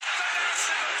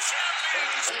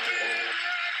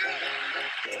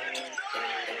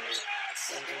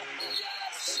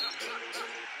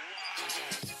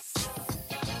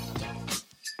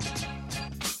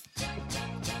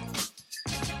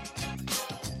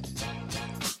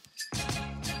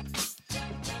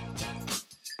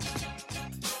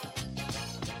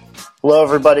Hello,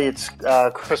 everybody. It's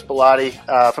Chris Bellotti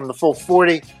from the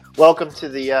Full40. Welcome to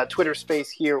the Twitter space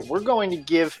here. We're going to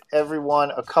give everyone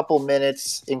a couple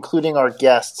minutes, including our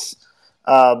guests.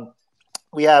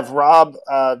 We have Rob,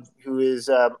 who is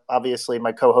obviously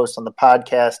my co-host on the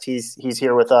podcast. He's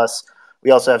here with us. We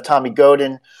also have Tommy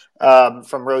Godin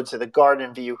from Road to the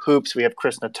Garden, VU Hoops. We have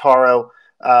Chris Notaro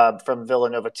from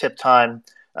Villanova Tip Time,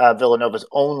 Villanova's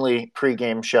only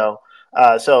pregame show.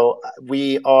 So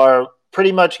we are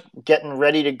pretty much getting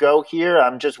ready to go here.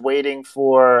 I'm just waiting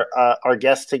for our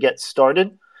guests to get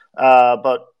started,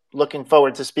 but looking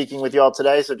forward to speaking with you all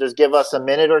today. So just give us a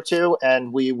minute or two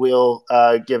and we will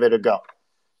give it a go.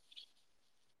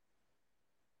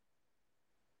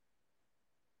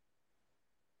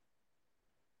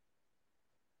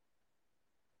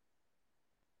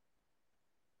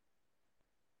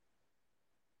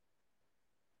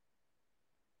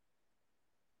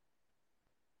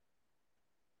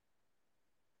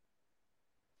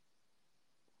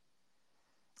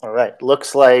 All right.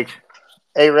 Looks like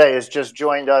A-Ray has just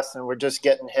joined us, and we're just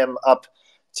getting him up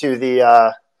to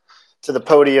the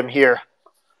podium here.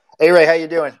 A-Ray, how you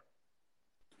doing?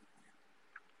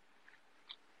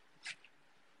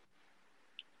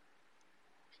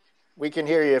 We can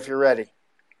hear you if you're ready.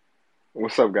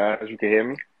 What's up, guys? You can hear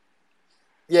me?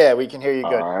 Yeah, we can hear you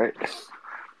good. All right.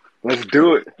 Let's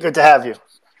do it. Good to have you.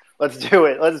 Let's do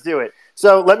it.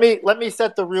 So let me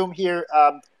set the room here.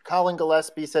 Collin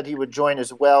Gillespie said he would join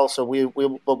as well, so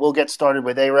we'll get started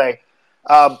with A-Ray.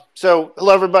 So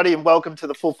hello, everybody, and welcome to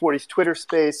the Full40's Twitter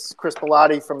space. Chris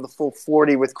Bellotti from the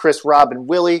Full40 with Chris, Rob, and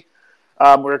Willie.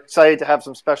 We're excited to have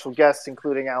some special guests,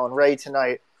 including Allan Ray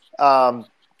tonight. And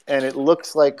it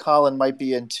looks like Collin might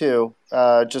be in too.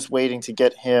 Just waiting to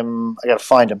get him. I got to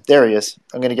find him. There he is.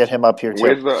 I'm going to get him up here too.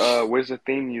 Where's the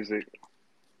theme music?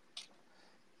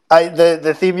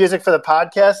 The theme music for the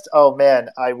podcast. Oh man,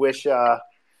 I wish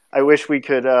we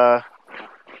could. I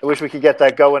wish we could get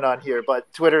that going on here,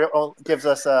 but Twitter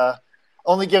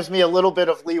only gives me a little bit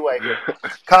of leeway here.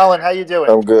 Collin, how you doing?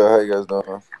 I'm good. How you guys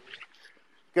doing?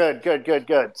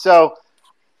 Good. So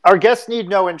our guests need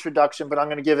no introduction, but I'm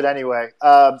going to give it anyway.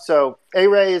 So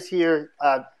A-Ray is here.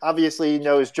 Obviously, you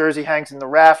know his jersey hangs in the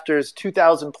rafters.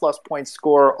 2,000-plus point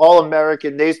scorer,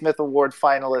 All-American, Naismith Award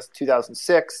finalist,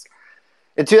 2006.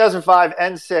 In 2005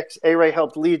 and 6, A-Ray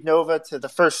helped lead Nova to the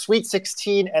first Sweet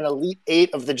 16 and Elite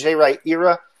 8 of the J. Wright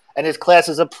era, and his class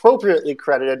is appropriately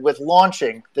credited with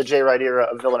launching the J. Wright era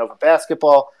of Villanova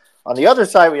basketball. On the other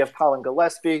side, we have Collin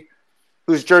Gillespie,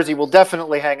 whose jersey will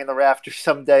definitely hang in the rafters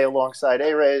someday alongside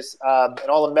A-Ray's, an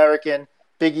All-American,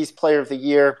 Big East Player of the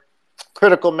Year,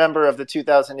 critical member of the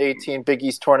 2018 Big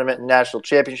East Tournament and National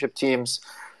Championship teams,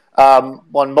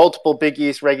 won multiple Big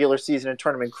East regular season and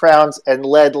tournament crowns, and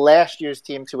led last year's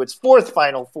team to its fourth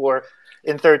Final Four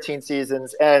in 13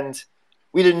 seasons. And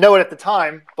we didn't know it at the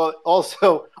time, but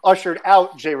also ushered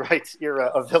out J. Wright's era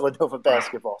of Villanova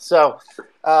basketball. So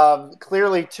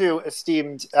clearly two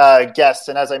esteemed guests.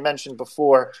 And as I mentioned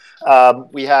before,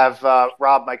 we have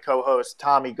Rob, my co-host,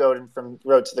 Tommy Godin from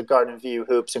Road to the Garden, VU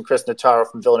Hoops, and Chris Notaro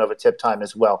from Villanova Tip Time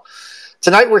as well.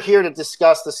 Tonight we're here to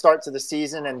discuss the start to the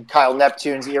season and Kyle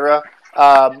Neptune's era.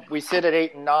 We sit at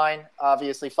 8-9,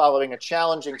 obviously following a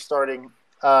challenging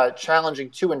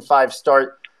 2-5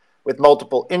 start with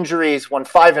multiple injuries. Won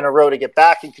 5 in a row to get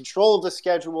back in control of the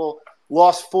schedule.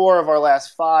 Lost 4 of our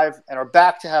last 5 and are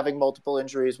back to having multiple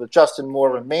injuries with Justin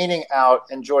Moore remaining out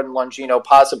and Jordan Longino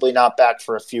possibly not back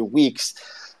for a few weeks,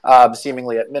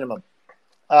 seemingly at minimum.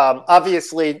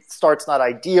 Obviously, start's not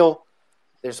ideal.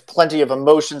 There's plenty of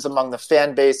emotions among the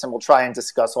fan base, and we'll try and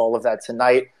discuss all of that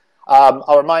tonight.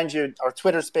 I'll remind you, our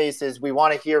Twitter space is we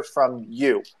want to hear from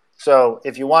you. So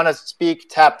if you want to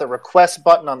speak, tap the request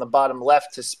button on the bottom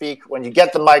left to speak. When you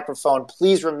get the microphone,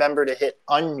 please remember to hit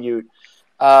unmute,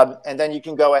 and then you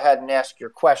can go ahead and ask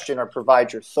your question or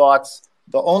provide your thoughts.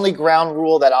 The only ground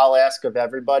rule that I'll ask of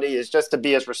everybody is just to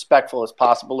be as respectful as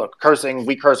possible. Look,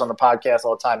 we curse on the podcast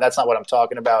all the time. That's not what I'm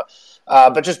talking about.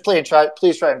 But just please try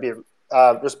and be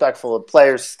respectful of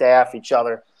players, staff, each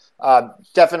other.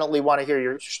 Definitely want to hear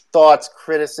your thoughts,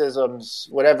 criticisms,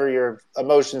 whatever your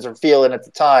emotions are feeling at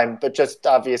the time, but just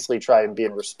obviously try and be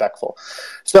respectful.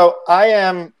 So I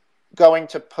am going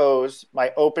to pose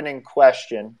my opening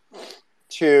question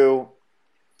to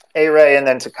A-Ray and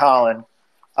then to Collin.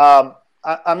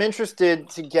 I'm interested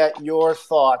to get your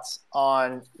thoughts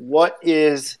on what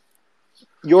is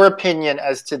your opinion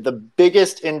as to the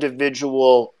biggest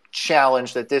individual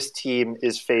challenge that this team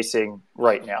is facing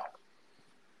right now.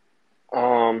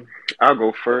 I'll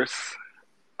go first.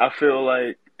 I feel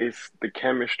like it's the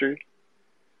chemistry.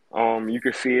 You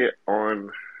can see it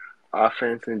on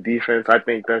offense and defense. I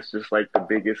think that's just like the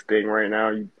biggest thing right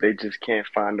now. They just can't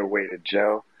find a way to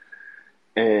gel,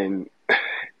 and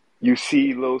you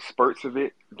see little spurts of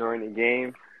it during the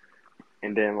game,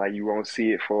 and then like you won't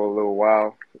see it for a little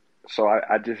while. So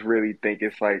I just really think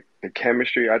it's like the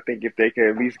chemistry. I think if they can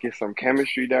at least get some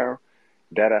chemistry down,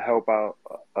 that'll help out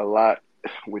a lot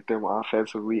with them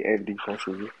offensively and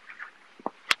defensively.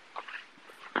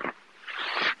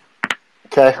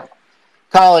 Okay.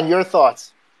 Collin, your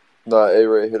thoughts? Nah,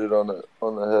 A-Ray hit it on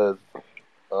the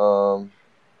head.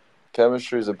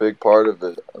 Chemistry is a big part of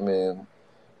it. I mean,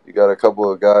 you got a couple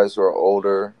of guys who are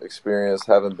older, experienced,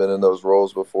 haven't been in those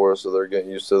roles before, so they're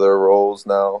getting used to their roles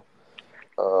now.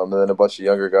 And then a bunch of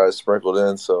younger guys sprinkled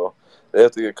in, so they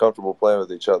have to get comfortable playing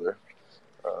with each other.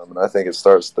 And I think it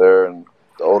starts there, and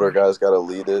the older guys got to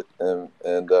lead it and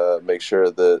make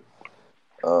sure that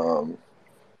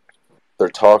they're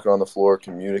talking on the floor,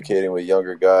 communicating with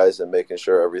younger guys, and making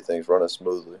sure everything's running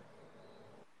smoothly.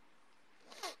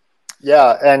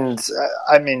 Yeah, and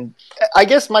I mean, I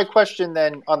guess my question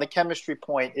then on the chemistry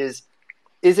point is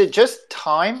it just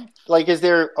time? Like, is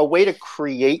there a way to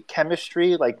create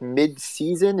chemistry like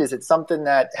mid-season? Is it something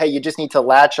that, hey, you just need to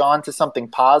latch on to something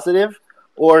positive?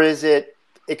 Or is it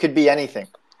could be anything?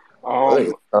 I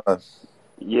think it's time.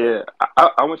 Yeah,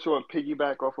 I want to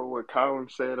piggyback off of what Collin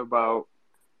said about,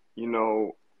 you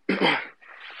know,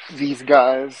 these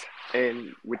guys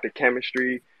and with the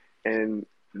chemistry and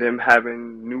them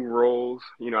having new roles.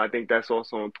 I think that's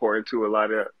also important too. A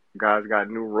lot of guys got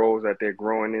new roles that they're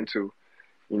growing into.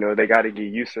 They got to get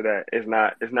used to that. It's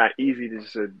not easy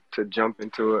to jump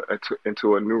into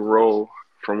a new role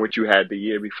from what you had the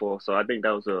year before. So I think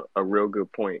that was a real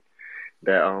good point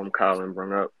that Collin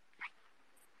brought up.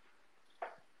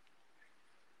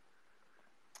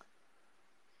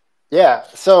 Yeah,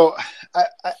 so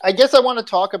I guess I want to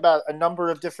talk about a number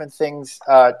of different things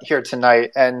here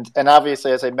tonight, and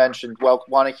obviously, as I mentioned,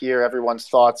 want to hear everyone's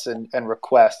thoughts and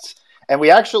requests. And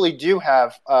we actually do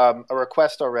have a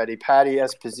request already, Patty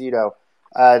Esposito.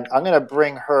 I'm going to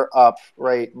bring her up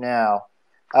right now.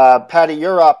 Patty,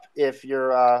 you're up. If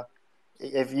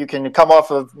you can come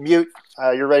off of mute,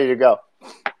 you're ready to go.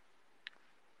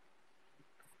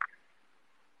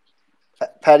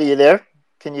 Patty, you there?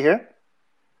 Can you hear?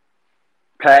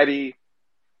 Patty.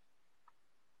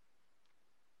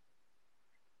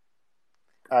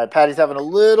 All right, Patty's having a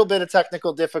little bit of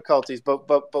technical difficulties, but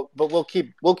we'll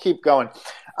keep going.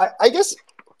 I guess,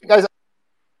 guys,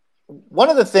 one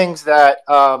of the things that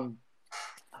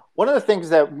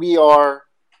we are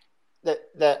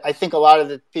that I think a lot of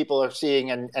the people are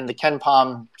seeing, and the Ken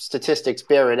Palm statistics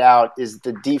bear it out, is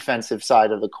the defensive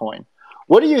side of the coin.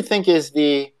 What do you think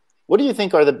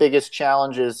are the biggest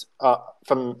challenges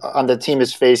on the team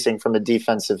is facing from a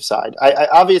defensive side? I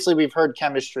obviously we've heard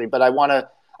chemistry, but I want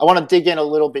to dig in a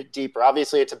little bit deeper.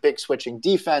 Obviously, it's a big switching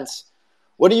defense.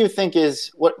 What do you think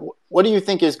is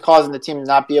causing the team to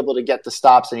not be able to get the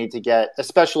stops they need to get,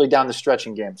 especially down the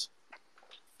stretching games?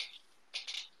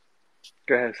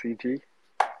 Go ahead, CT.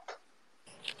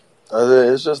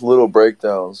 It's just little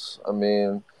breakdowns. I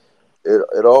mean,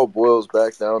 it all boils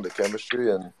back down to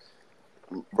chemistry and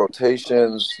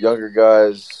rotations, younger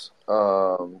guys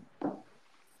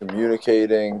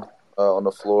communicating on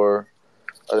the floor.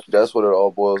 I think that's what it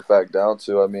all boils back down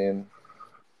to. I mean,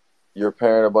 you're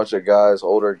pairing a bunch of guys,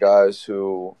 older guys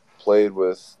who played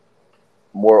with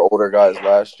more older guys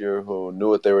last year who knew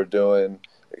what they were doing,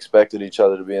 expected each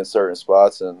other to be in certain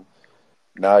spots, and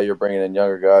now you're bringing in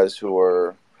younger guys who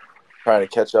are trying to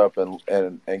catch up and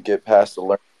get past the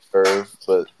learning curve.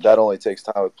 But that only takes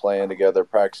time with playing together,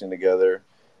 practicing together.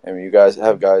 I mean, you guys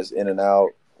have guys in and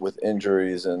out with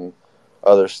injuries and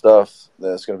other stuff,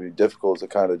 then it's going to be difficult to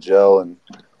kind of gel and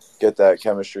get that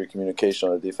chemistry, communication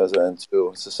on the defensive end too.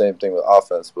 It's the same thing with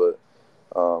offense, but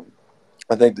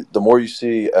I think the more you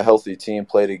see a healthy team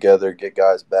play together, get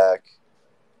guys back,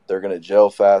 they're going to gel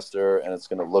faster and it's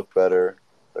going to look better.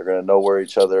 They're going to know where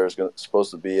each other is supposed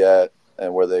to be at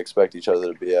and where they expect each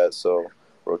other to be at. So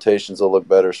rotations will look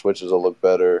better, switches will look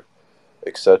better,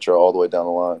 etc., all the way down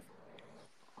the line.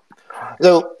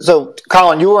 So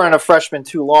Collin, you were in a freshman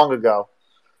too long ago.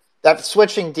 That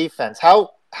switching defense,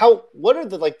 what are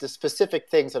the specific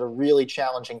things that are really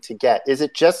challenging to get? Is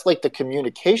it just like the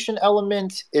communication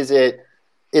element? Is it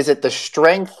is it the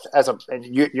strength and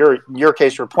in your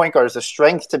case, your point guard is the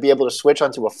strength to be able to switch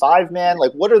onto a 5-man?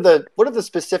 Like, what are the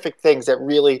specific things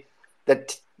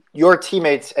that your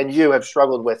teammates and you have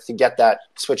struggled with to get that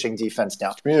switching defense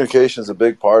down? Communication is a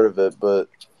big part of it, but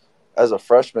as a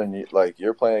freshman,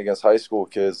 you're playing against high school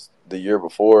kids the year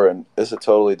before, and it's a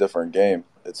totally different game.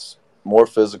 It's more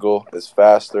physical, it's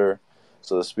faster,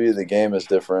 so the speed of the game is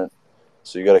different.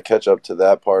 So you got to catch up to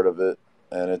that part of it,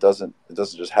 and it doesn't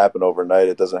just happen overnight.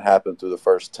 It doesn't happen through the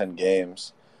first 10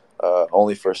 games.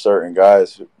 Only for certain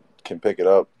guys who can pick it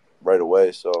up right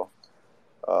away. So,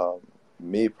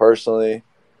 me personally,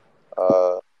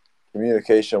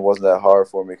 communication wasn't that hard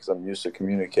for me because I'm used to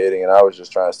communicating, and I was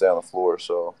just trying to stay on the floor.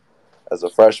 So, as a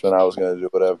freshman, I was going to do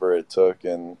whatever it took,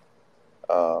 and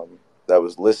that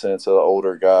was listening to the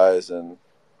older guys and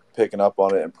picking up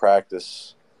on it in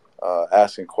practice,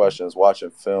 asking questions,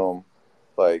 watching film.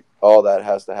 Like, all that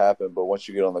has to happen. But once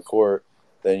you get on the court,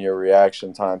 then your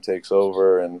reaction time takes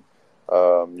over, and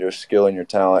your skill and your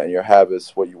talent and your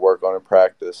habits, what you work on in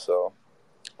practice. So,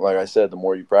 like I said, the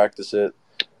more you practice it,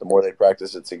 the more they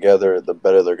practice it together, the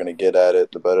better they're going to get at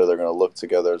it, the better they're going to look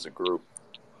together as a group.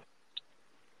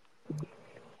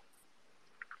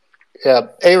 Yeah.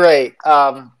 A-Ray,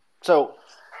 so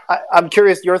I'm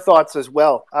curious your thoughts as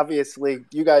well. Obviously,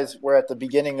 you guys were at the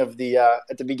beginning of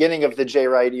the Jay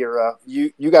Wright era.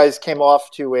 You guys came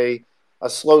off to a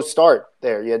slow start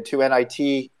there. You had 2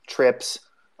 NIT trips,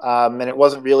 and it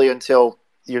wasn't really until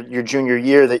your junior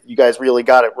year that you guys really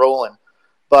got it rolling.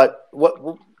 But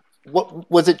what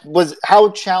how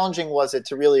challenging was it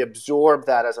to really absorb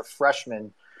that as a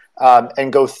freshman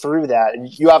and go through that? And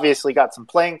you obviously got some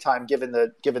playing time given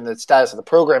the status of the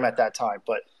program at that time,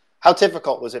 but how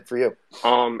difficult was it for you?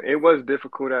 It was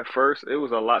difficult at first. It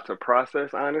was a lot to process,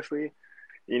 honestly.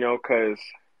 Because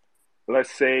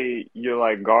let's say you're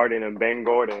like guarding a Ben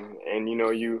Gordon, and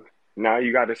you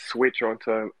got to switch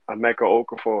onto a Mecca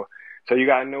Okafor. So you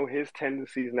got to know his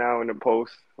tendencies now in the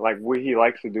post, like what he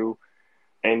likes to do.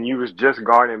 And you was just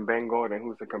guarding Ben Gordon,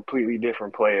 who's a completely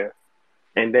different player.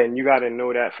 And then you got to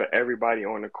know that for everybody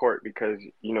on the court because,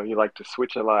 you like to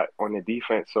switch a lot on the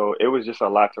defense. So it was just a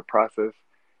lot to process.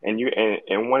 And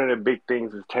one of the big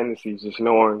things is tendencies, just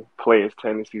knowing players'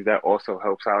 tendencies. That also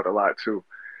helps out a lot too.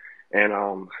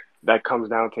 And that comes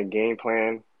down to game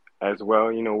plan as well.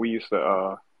 We used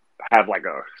to have like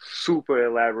a super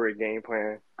elaborate game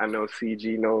plan. I know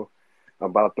CG know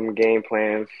about them game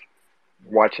plans,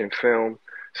 watching film.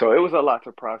 So it was a lot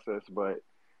to process, but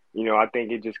I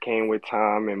think it just came with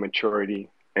time and maturity,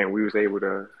 and we was able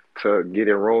to get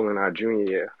it rolling our junior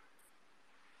year.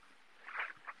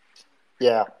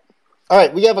 Yeah. All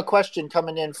right, we have a question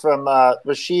coming in from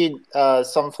Rashid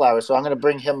Sunflower, so I'm going to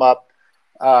bring him up.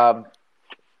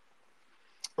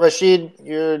 Rashid,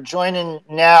 you're joining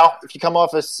now. If you come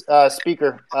off a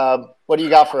speaker, what do you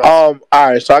got for us? All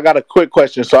right, so I got a quick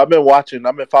question. So I've been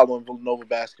following Villanova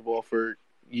basketball for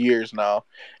years now,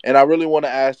 and I really want to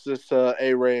ask this to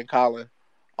A-Ray and Collin,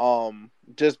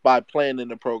 just by playing in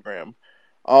the program.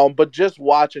 But just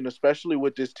watching, especially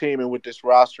with this team and with this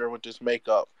roster and with this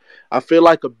makeup, I feel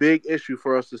like a big issue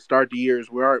for us to start the year is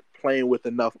we aren't playing with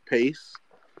enough pace.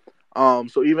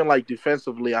 So even like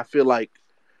defensively, I feel like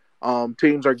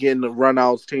teams are getting the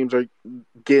runouts, teams are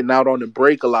getting out on the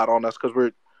break a lot on us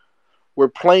because we're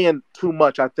playing too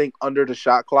much, I think, under the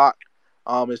shot clock.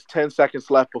 It's 10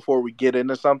 seconds left before we get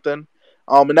into something.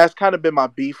 And that's kind of been my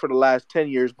beef for the last 10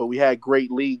 years, but we had great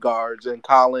lead guards and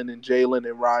Collin and Jalen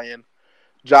and Ryan,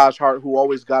 Josh Hart, who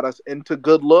always got us into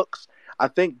good looks. I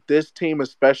think this team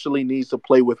especially needs to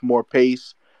play with more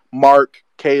pace. Mark,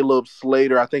 Caleb,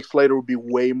 Slater. I think Slater would be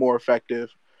way more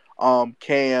effective.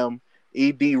 Cam,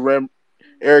 ED, Rim,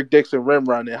 Eric Dixon, rim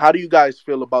running. How do you guys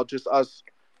feel about just us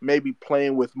maybe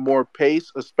playing with more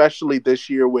pace, especially this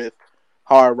year with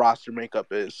how our roster makeup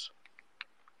is?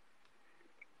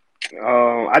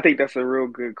 I think that's a real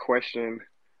good question.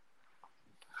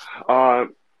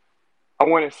 I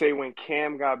want to say when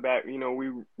Cam got back,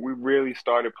 we really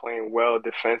started playing well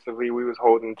defensively. We was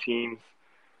holding teams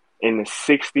in the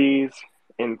 60s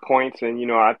in points,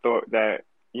 and I thought that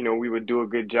we would do a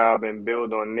good job and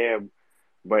build on there.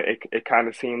 But it kind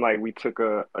of seemed like we took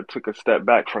a step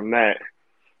back from that.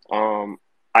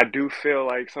 I do feel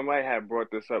like somebody had brought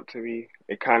this up to me.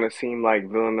 It kind of seemed like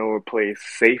Villanova plays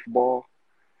safe ball.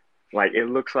 Like it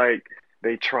looks like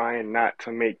they trying not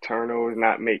to make turnovers,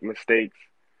 not make mistakes.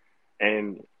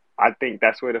 And I think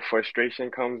that's where the frustration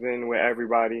comes in with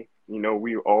everybody.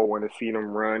 We all want to see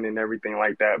them run and everything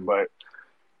like that. But,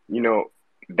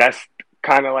 that's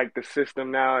kind of like the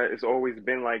system now. It's always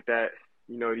been like that.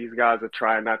 These guys are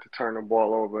trying not to turn the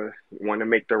ball over, want to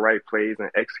make the right plays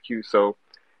and execute. So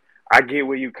I get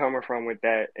where you coming from with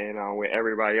that, and where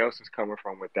everybody else is coming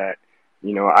from with that.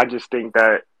 I just think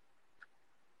that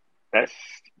that's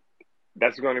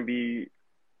that's going to be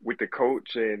with the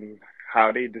coach and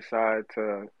how they decide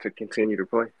to continue to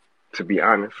play. To be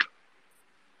honest,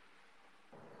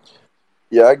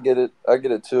 Yeah, I get it. I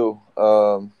get it too.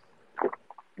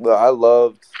 But I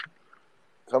loved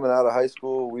coming out of high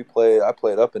school. I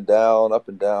played up and down,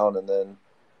 and then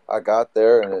I got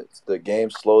there, and the game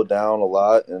slowed down a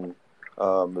lot, and it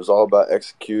was all about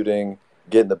executing,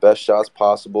 getting the best shots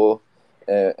possible,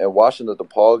 and watching the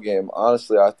DePaul game.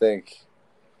 Honestly, I think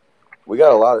we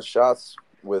got a lot of shots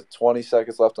with 20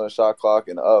 seconds left on the shot clock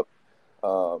and up.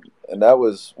 And that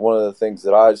was one of the things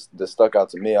that stuck out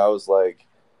to me. I was like,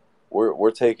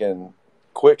 we're taking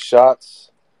quick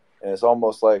shots, and it's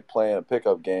almost like playing a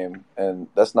pickup game. And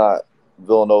that's not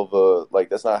Villanova. Like,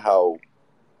 that's not how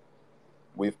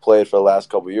we've played for the last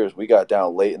couple of years. We got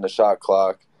down late in the shot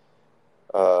clock,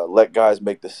 let guys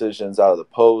make decisions out of the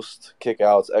post, kick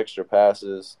outs, extra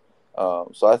passes.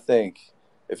 So I think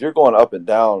if you're going up and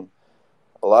down,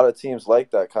 a lot of teams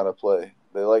like that kind of play.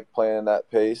 They like playing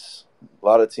that pace. A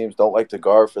lot of teams don't like to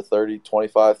guard for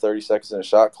 25, 30 seconds in a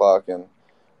shot clock, and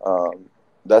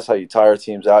that's how you tire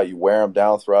teams out. You wear them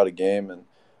down throughout a game, and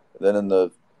then in the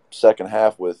second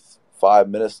half with 5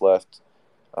 minutes left,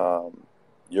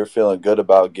 you're feeling good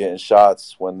about getting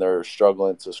shots when they're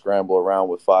struggling to scramble around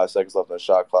with 5 seconds left on the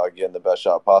shot clock, getting the best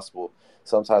shot possible.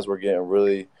 Sometimes we're getting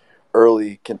really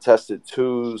early contested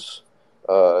twos,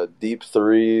 deep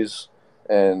threes.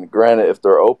 And granted, if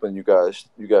they're open, you got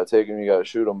to take them, you got to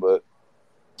shoot them. But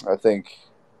I think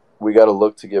we got to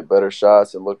look to get better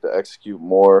shots and look to execute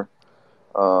more,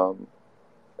 and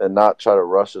not try to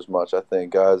rush as much. I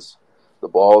think, guys, the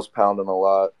ball's pounding a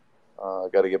lot.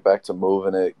 Got to get back to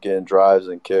moving it, getting drives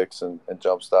and kicks and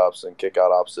jump stops and kick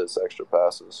out opposites, extra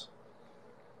passes.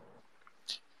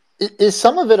 Is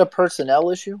some of it a personnel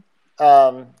issue?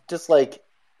 Just like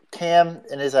Cam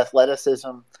and his athleticism.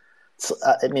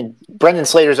 I mean, Brendan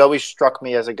Slater's always struck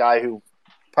me as a guy who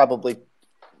probably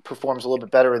performs a little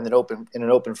bit better in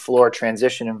an open floor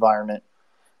transition environment.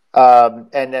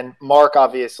 And then Mark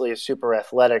obviously is super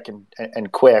athletic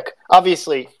and quick.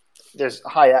 Obviously, there's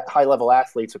high level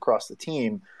athletes across the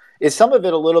team. Is some of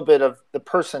it a little bit of the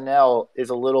personnel is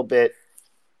a little bit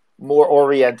more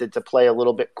oriented to play a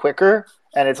little bit quicker,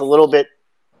 and it's a little bit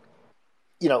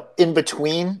in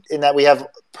between, in that we have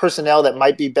personnel that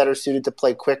might be better suited to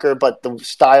play quicker, but the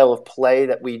style of play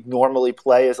that we normally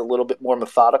play is a little bit more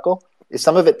methodical? Is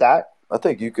some of it that? I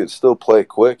think you could still play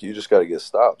quick. You just got to get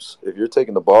stops. If you're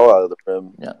taking the ball out of the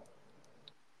rim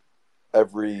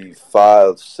every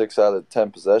 5, 6 out of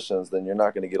 10 possessions, then you're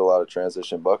not going to get a lot of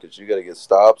transition buckets. You got to get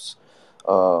stops,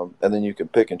 and then you can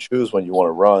pick and choose when you want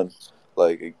to run.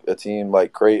 Like a team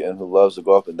like Creighton, who loves to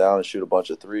go up and down and shoot a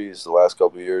bunch of threes the last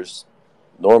couple of years,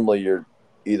 normally you're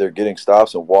either getting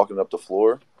stops and walking up the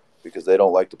floor because they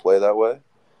don't like to play that way,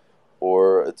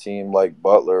 or a team like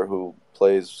Butler, who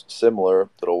plays similar,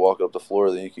 that'll walk up the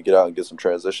floor, then you can get out and get some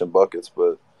transition buckets.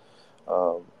 But,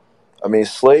 I mean,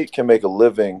 Slate can make a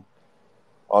living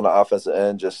on the offensive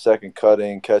end, just second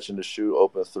cutting, catching the shoot,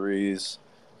 open threes.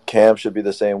 Cam should be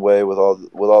the same way with all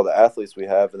the athletes we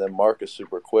have, and then Mark is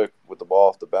super quick with the ball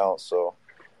off the bounce. So,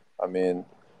 I mean,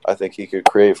 I think he could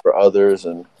create for others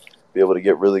and be able to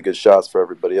get really good shots for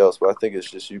everybody else. But I think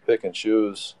it's just you pick and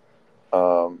choose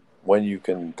when you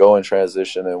can go in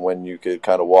transition and when you could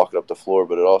kind of walk it up the floor.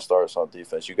 But it all starts on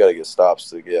defense. You got to get stops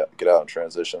to get out in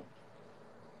transition.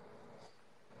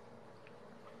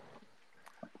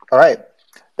 All right.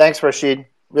 Thanks, Rashid.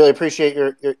 Really appreciate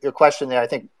your question there. I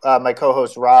think my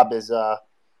co-host Rob is got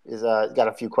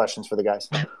a few questions for the guys.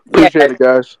 Appreciate it,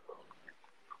 guys.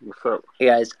 what's up? Hey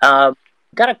guys,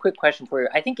 got a quick question for you.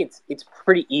 I think it's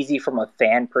pretty easy from a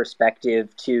fan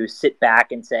perspective to sit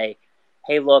back and say,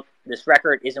 hey, look, this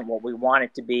record isn't what we want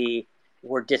it to be.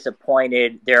 We're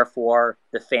disappointed. Therefore,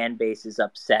 the fan base is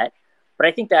upset. But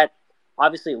I think that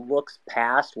obviously looks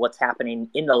past what's happening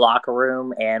in the locker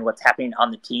room and what's happening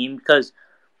on the team, because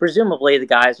presumably the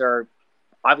guys are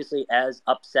obviously as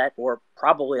upset, or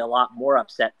probably a lot more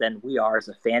upset than we are as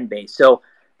a fan base. So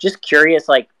just curious,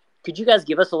 could you guys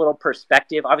give us a little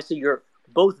perspective? Obviously, you're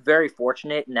both very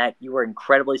fortunate in that you were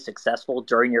incredibly successful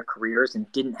during your careers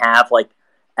and didn't have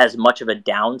as much of a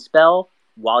down spell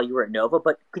while you were at Nova.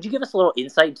 But could you give us a little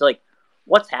insight into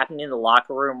what's happening in the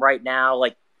locker room right now?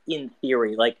 In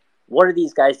theory, what are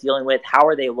these guys dealing with? How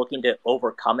are they looking to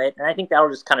overcome it? And I think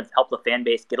that'll just kind of help the fan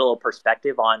base get a little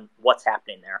perspective on what's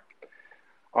happening there.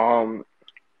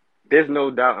 There's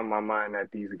no doubt in my mind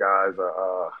that these guys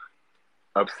are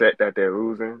upset that they're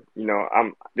losing.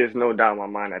 There's no doubt in my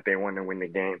mind that they want to win the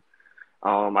game.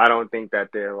 I don't think that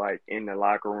they're like in the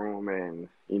locker room and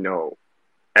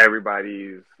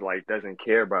everybody's like doesn't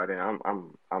care about it.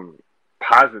 I'm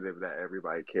positive that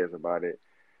everybody cares about it,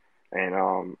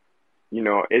 and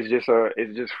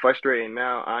it's just frustrating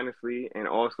now, honestly. And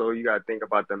also, you got to think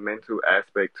about the mental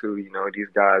aspect too. These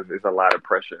guys, it's a lot of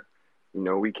pressure.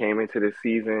 We came into the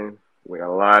season with a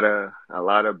lot of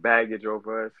baggage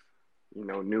over us.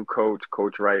 New coach,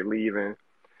 Coach Wright leaving,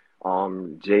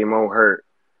 J-Mo hurt.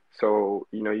 So,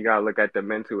 you got to look at the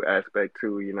mental aspect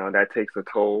too. That takes a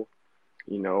toll.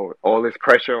 All this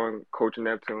pressure on Coach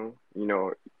Neptune,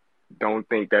 don't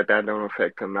think that don't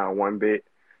affect him not one bit.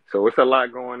 So it's a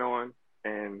lot going on.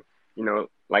 And,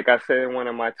 like I said in one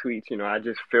of my tweets, I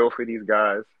just feel for these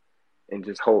guys and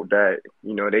just hope that,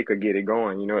 they could get it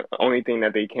going. The only thing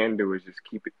that they can do is just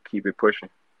keep it pushing.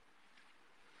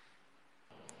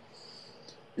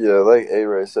 Yeah, like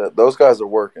A-Ray said, those guys are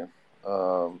working.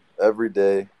 Every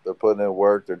day they're putting in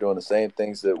work. They're doing the same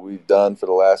things that we've done for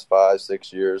the last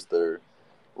 5-6 years. They're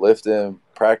lifting,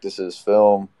 practices,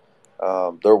 film.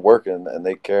 They're working and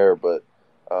they care, but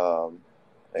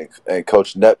and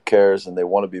Coach Nepp cares and they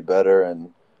want to be better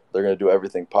and they're going to do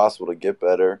everything possible to get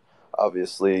better.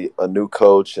 Obviously, a new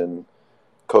coach and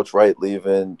Coach Wright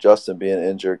leaving, Justin being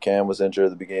injured, Cam was injured at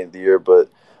the beginning of the year, but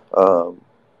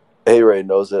A-Ray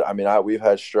knows it. I mean, we've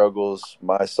had struggles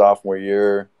my sophomore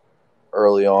year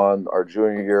early on, our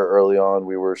junior year early on,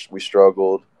 we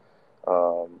struggled.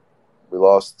 We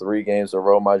lost 3 games in a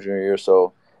row my junior year,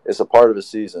 so it's a part of the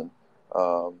season.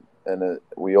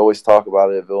 We always talk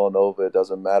about it at Villanova. It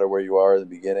doesn't matter where you are in the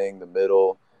beginning, the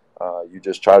middle. You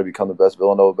just try to become the best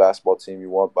Villanova basketball team you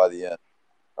want by the end.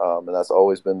 And that's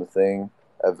always been the thing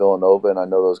at Villanova, and I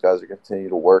know those guys are going to continue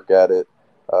to work at it.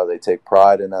 They take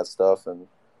pride in that stuff, and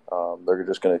they're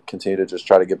just going to continue to just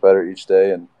try to get better each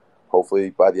day, and hopefully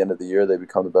by the end of the year they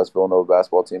become the best Villanova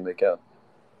basketball team they can.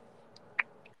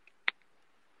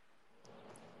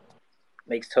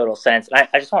 Makes total sense. And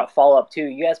I just want to follow up, too.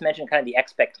 You guys mentioned kind of the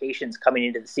expectations coming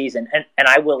into the season, and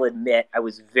I will admit I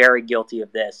was very guilty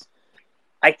of this.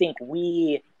 I think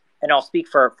and I'll speak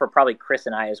for probably Chris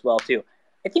and I as well, too,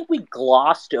 I think we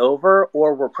glossed over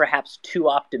or were perhaps too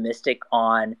optimistic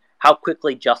on how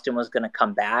quickly Justin was going to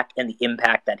come back and the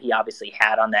impact that he obviously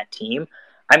had on that team.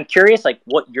 I'm curious, like,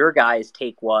 what your guys'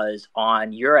 take was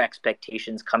on your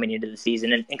expectations coming into the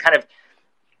season and kind of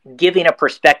giving a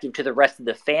perspective to the rest of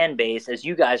the fan base, as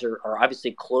you guys are obviously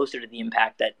closer to the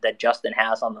impact that Justin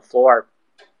has on the floor.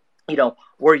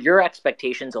 Were your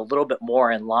expectations a little bit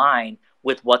more in line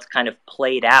with what's kind of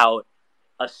played out,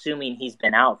 assuming he's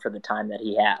been out for the time that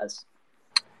he has?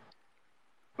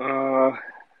 Not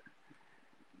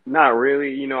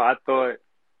really. I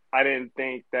didn't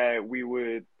think that we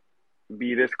would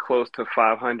be this close to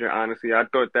 500, honestly. I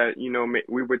thought that,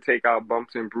 we would take our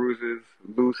bumps and bruises,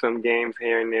 lose some games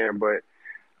here and there, but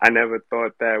I never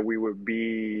thought that we would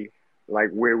be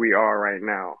like where we are right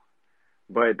now.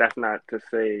 But that's not to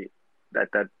say that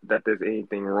there's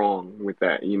anything wrong with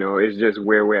that. It's just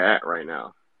where we're at right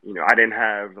now. I didn't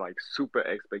have like super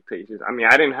expectations. I mean,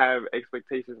 I didn't have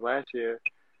expectations last year,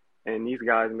 and these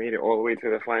guys made it all the way to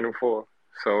the Final Four.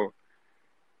 So,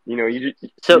 you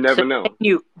never know.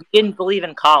 You didn't believe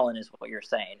in Collin is what you're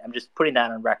saying. I'm just putting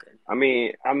that on record. I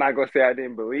mean, I'm not going to say I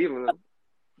didn't believe in him.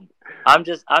 I'm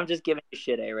just giving you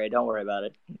shit, A-Ray. Don't worry about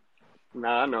it.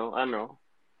 Nah, I know.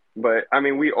 But, I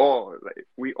mean, we all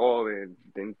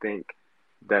didn't think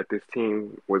that this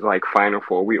team was like Final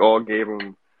Four. We all gave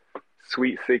them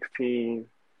Sweet 16,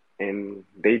 and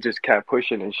they just kept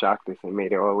pushing and shocked us and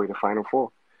made it all the way to Final Four.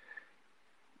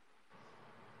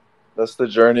 That's the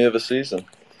journey of a season.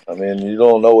 I mean, you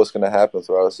don't know what's going to happen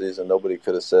throughout the season. Nobody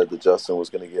could have said that Justin was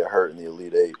going to get hurt in the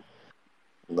Elite Eight.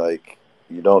 Like,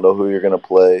 you don't know who you're going to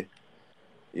play.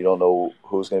 You don't know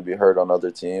who's going to be hurt on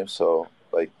other teams. So,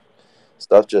 like,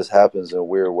 stuff just happens in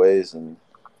weird ways, and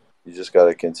you just got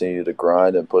to continue to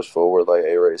grind and push forward, like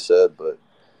A-Ray said. But,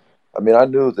 I mean, I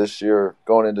knew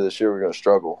going into this year, we were going to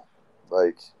struggle.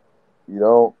 Like,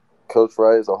 Coach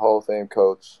Wright is a Hall of Fame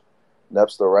coach.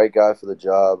 Nep's the right guy for the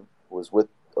job, was with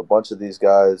a bunch of these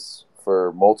guys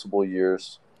for multiple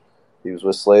years. He was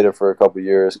with Slater for a couple of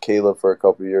years, Caleb for a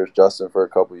couple of years, Justin for a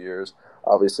couple of years.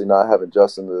 Obviously, not having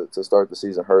Justin to start the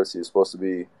season hurts. He was supposed to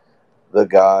be the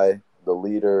guy, the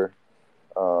leader,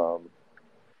 the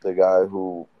guy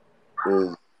who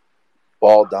is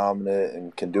ball dominant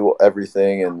and can do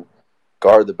everything and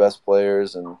guard the best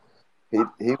players. And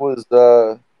he was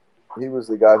the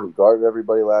guy who guarded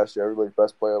everybody last year, everybody's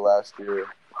best player last year.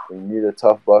 When you need a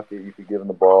tough bucket, you could give him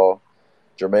the ball.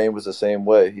 Jermaine was the same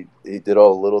way. He did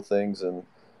all the little things, and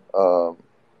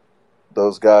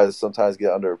those guys sometimes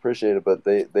get underappreciated, but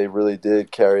they really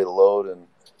did carry the load and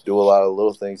do a lot of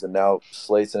little things. And now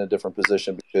Slate's in a different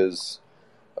position because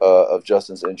of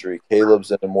Justin's injury.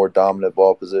 Caleb's in a more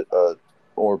ball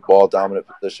dominant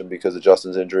position because of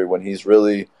Justin's injury. When he's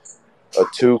really a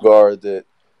two guard that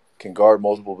can guard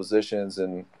multiple positions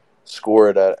and score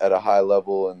it at a high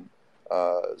level, and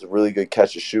is a really good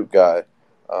catch and shoot guy.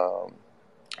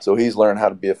 So he's learned how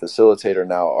to be a facilitator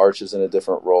now. Arch is in a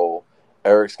different role.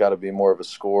 Eric's got to be more of a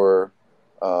scorer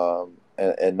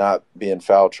and not be in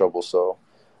foul trouble. So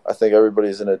I think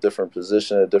everybody's in a different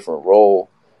position, a different role,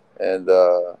 and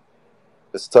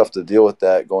it's tough to deal with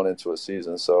that going into a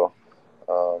season. So,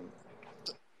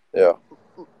 yeah.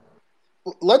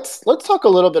 Let's talk a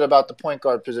little bit about the point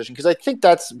guard position, because I think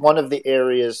that's one of the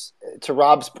areas, to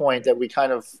Rob's point, that we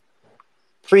kind of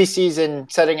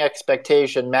preseason setting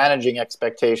expectation, managing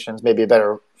expectations, maybe a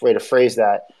better way to phrase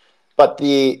that. But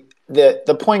the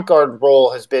point guard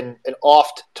role has been an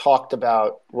oft talked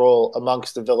about role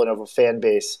amongst the Villanova fan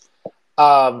base.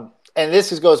 And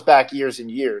this goes back years and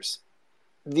years.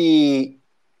 The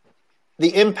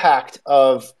impact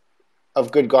of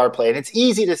good guard play. And it's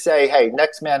easy to say, hey,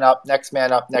 next man up, next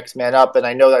man up, next man up. And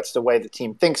I know that's the way the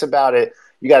team thinks about it.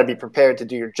 You got to be prepared to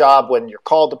do your job when you're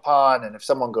called upon. And if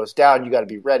someone goes down, you got to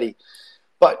be ready.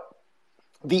 But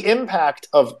the impact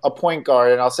of a point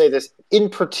guard, and I'll say this in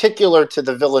particular to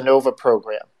the Villanova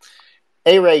program.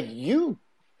 A-Ray,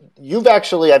 you've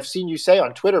actually, I've seen you say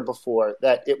on Twitter before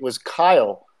that it was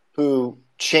Kyle who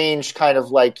changed kind of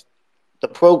like the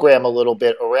program a little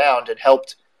bit around and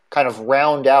helped kind of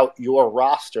round out your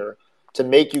roster to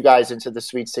make you guys into the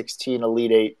Sweet 16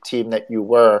 Elite 8 team that you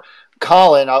were.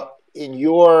 Collin, in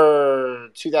your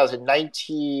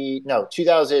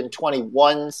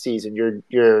 2021 season, your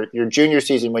junior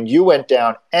season, when you went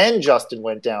down and Justin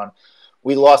went down,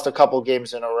 we lost a couple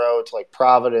games in a row to like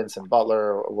Providence and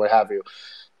Butler or what have you.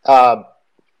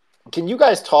 Can you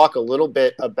guys talk a little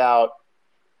bit about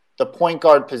the point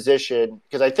guard position?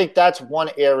 Because I think that's one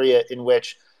area in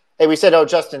which, hey, we said, oh,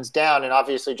 Justin's down, and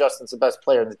obviously Justin's the best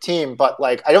player in the team, but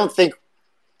like I don't think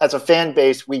as a fan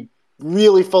base we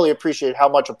really fully appreciate how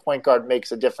much a point guard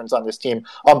makes a difference on this team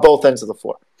on both ends of the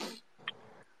floor.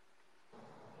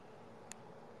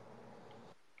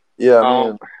 Yeah, I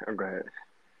mean, go ahead.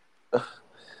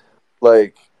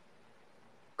 Like,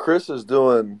 Chris is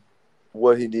doing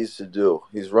what he needs to do.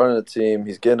 He's running a team.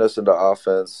 He's getting us into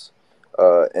offense.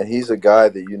 And he's a guy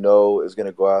that you know is going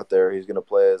to go out there. He's going to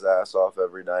play his ass off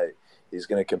every night. He's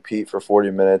going to compete for 40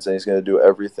 minutes, and he's going to do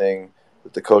everything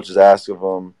that the coaches ask of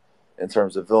him in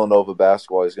terms of Villanova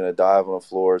basketball. He's going to dive on the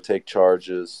floor, take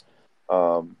charges.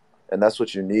 And that's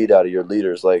what you need out of your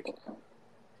leaders. Like,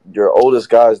 your oldest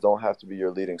guys don't have to be your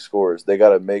leading scorers. They got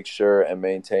to make sure and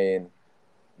maintain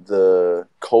the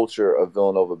culture of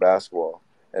Villanova basketball.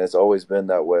 And it's always been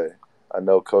that way. I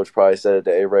know Coach probably said it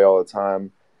to A-Ray all the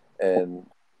time. And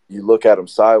you look at him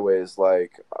sideways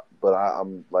like, but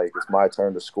I'm like, it's my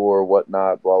turn to score,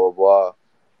 whatnot, blah, blah, blah.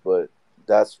 But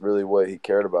that's really what he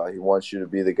cared about. He wants you to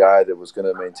be the guy that was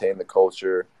going to maintain the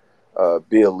culture,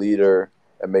 be a leader,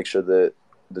 and make sure that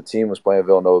the team was playing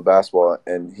Villanova basketball.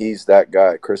 And he's that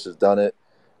guy. Chris has done it.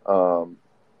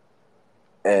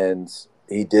 And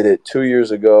he did it 2 years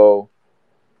ago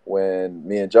when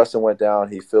me and Justin went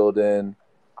down. He filled in.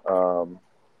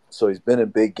 So he's been in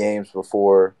big games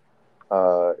before.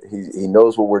 He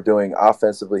knows what we're doing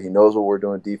offensively. He knows what we're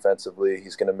doing defensively.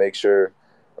 He's going to make sure,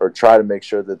 or try to make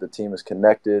sure, that the team is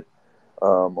connected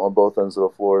on both ends of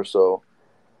the floor. So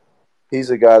he's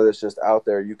a guy that's just out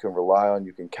there you can rely on,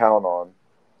 you can count on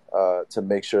to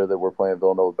make sure that we're playing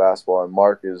Villanova basketball. And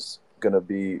Mark is going to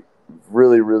be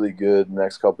really, really good in the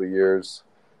next couple of years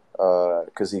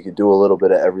because he can do a little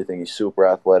bit of everything. He's super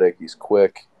athletic. He's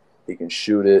quick. He can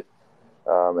shoot it.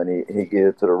 And he get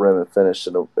it to the rim and finish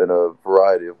in a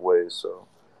variety of ways. So,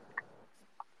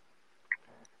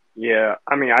 yeah,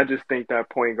 I mean, I just think that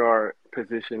point guard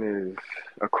position is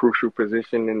a crucial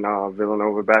position in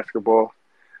Villanova basketball.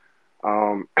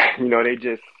 They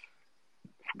just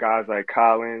guys like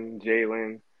Collin,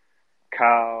 Jalen,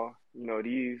 Kyle.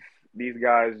 These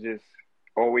guys just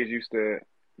always used to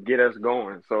get us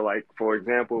going. So, like, for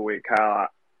example, with Kyle,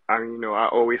 I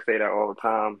always say that all the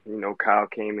time. Kyle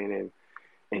came in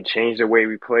and changed the way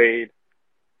we played.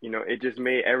 It just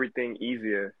made everything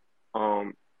easier.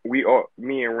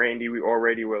 Me and Randy, we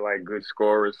already were like good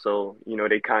scorers, so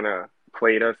they kind of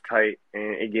played us tight,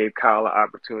 and it gave Kyle an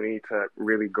opportunity to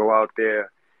really go out there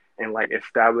and like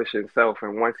establish himself.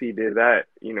 And once he did that,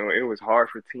 it was hard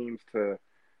for teams to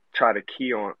try to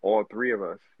key on all three of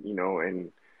us.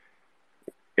 And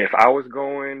if I was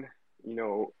going,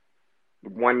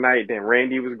 one night, then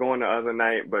Randy was going the other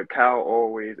night, but Kyle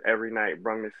always, every night,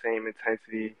 brought the same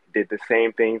intensity, did the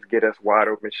same things, get us wide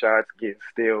open shots, get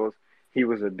steals. He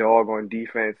was a dog on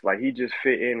defense. Like, he just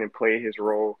fit in and played his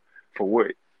role for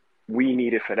what we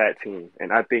needed for that team.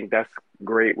 And I think that's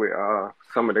great with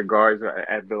some of the guards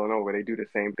at Villanova. They do the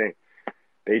same thing.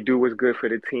 They do what's good for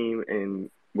the team and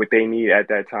what they need at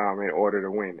that time in order to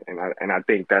win. And I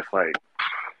think that's like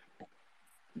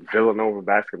Villanova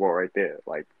basketball right there.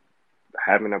 Like,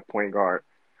 having a point guard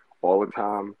all the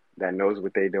time that knows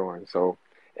what they're doing. So,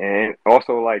 and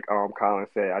also like Collin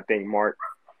said, I think Mark,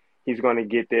 he's going to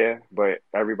get there, but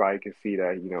everybody can see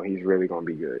that, you know, he's really going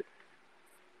to be good.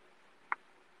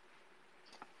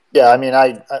 Yeah, I mean,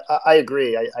 I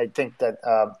agree. I think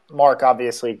that Mark,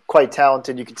 obviously quite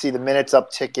talented. You can see the minutes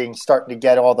upticking, starting to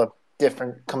get all the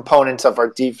different components of our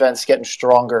defense getting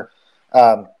stronger,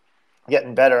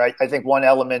 getting better. I think one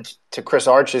element to Chris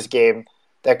Arch's game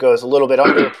that goes a little bit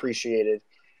underappreciated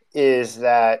is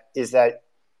that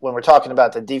when we're talking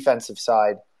about the defensive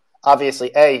side,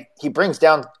 obviously, A, he brings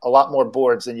down a lot more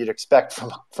boards than you'd expect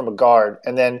from a guard.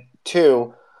 And then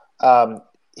two,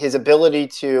 his ability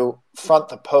to front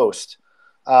the post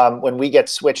when we get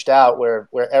switched out where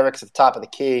Eric's at the top of the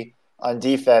key on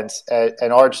defense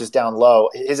and Arch is down low,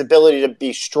 his ability to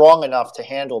be strong enough to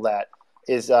handle that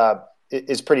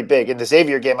is pretty big. In the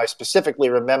Xavier game, I specifically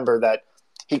remember that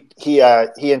he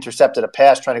intercepted a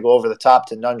pass trying to go over the top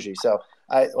to Nunji. So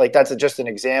that's just an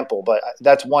example, but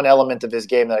that's one element of his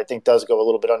game that I think does go a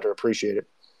little bit underappreciated.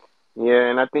 Yeah,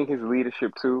 and I think his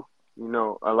leadership too. You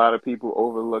know, a lot of people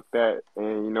overlook that,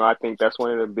 and you know, I think that's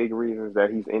one of the big reasons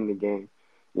that he's in the game.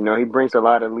 You know, he brings a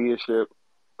lot of leadership,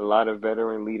 a lot of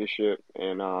veteran leadership,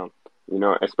 and you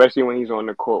know, especially when he's on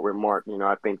the court with Mark. You know,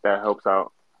 I think that helps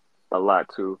out a lot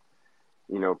too.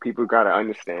 You know, people got to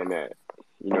understand that.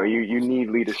 You know, you need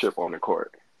leadership on the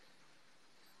court.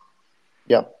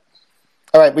 Yeah.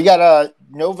 All right, we got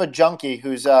Nova Junkie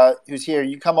who's here.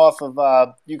 You come off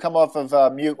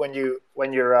of mute when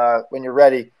you're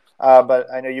ready. But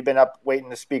I know you've been up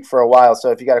waiting to speak for a while. So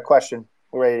if you got a question,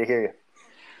 we're ready to hear you.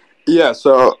 Yeah.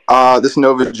 So this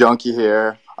Nova Junkie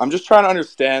here. I'm just trying to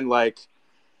understand, like,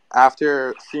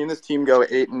 after seeing this team go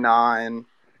 8-9,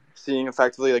 seeing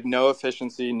effectively like no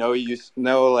efficiency, no use,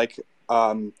 no like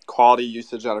quality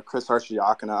usage out of Chris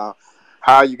Archidiakono,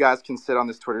 how you guys can sit on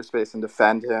this Twitter space and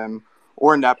defend him,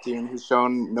 or Neptune, who's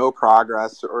shown no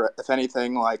progress, or if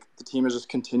anything, like the team has just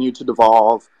continued to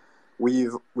devolve.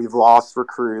 We've lost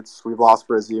recruits, we've lost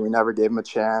Brizzy, we never gave him a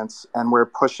chance, and we're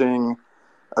pushing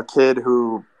a kid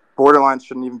who borderline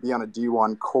shouldn't even be on a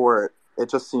D1 court. It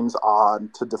just seems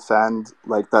odd to defend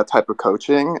like that type of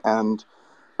coaching, and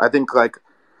I think like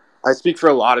I speak for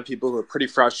a lot of people who are pretty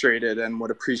frustrated and would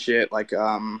appreciate like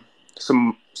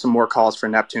some more calls for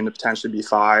Neptune to potentially be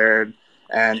fired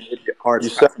and hard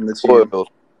from the team. Spoiled.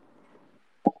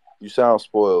 You sound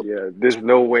spoiled. Yeah, there's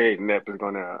no way Nep is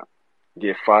gonna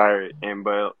get fired,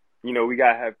 but you know, we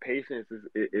gotta have patience.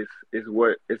 It's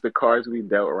the cards we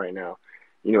dealt right now.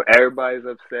 You know, everybody's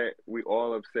upset. We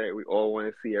all upset. We all want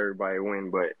to see everybody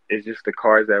win, but it's just the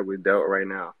cards that we dealt right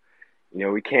now. You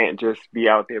know, we can't just be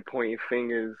out there pointing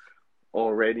fingers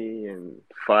already and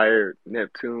fire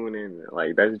Neptune, and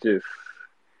like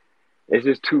it's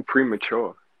just too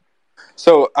premature.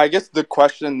 So I guess the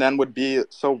question then would be,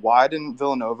 so why didn't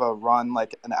Villanova run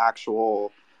like an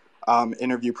actual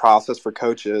interview process for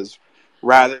coaches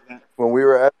rather than... When we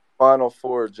were at the Final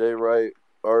Four, Jay Wright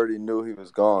already knew he was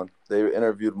gone. They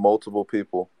interviewed multiple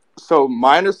people. So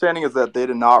my understanding is that they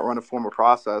did not run a formal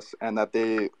process and that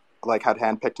they like had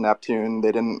handpicked Neptune.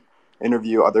 They didn't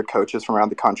interview other coaches from around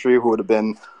the country who would have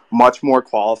been much more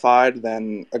qualified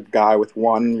than a guy with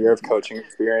 1 year of coaching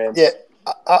experience. Yeah,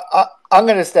 I'm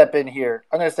going to step in here.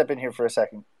 For a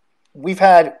second. We've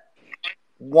had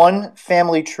one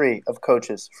family tree of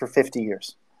coaches for 50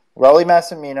 years. Rolly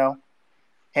Massimino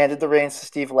handed the reins to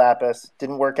Steve Lapis.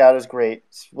 Didn't work out as great.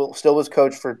 Still was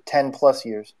coach for 10 plus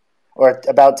years, or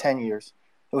about 10 years.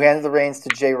 Who handed the reins to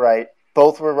Jay Wright.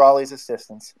 Both were Raleigh's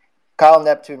assistants. Kyle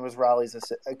Neptune was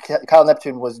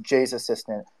Jay's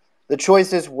assistant. The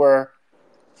choices were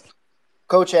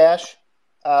Coach Ash,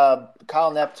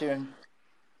 Kyle Neptune,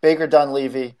 Baker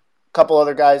Dunleavy, a couple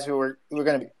other guys who were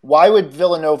going to be. Why would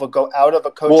Villanova go out of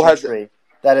a coaching tree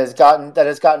that has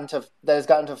gotten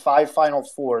to 5 Final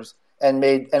Fours and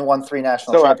won 3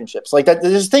 national championships? Like that.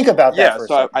 Just think about that. For a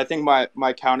second. I think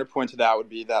my counterpoint to that would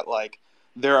be that like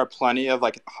there are plenty of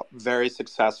like very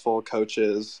successful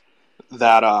coaches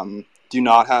that do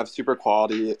not have super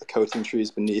quality coaching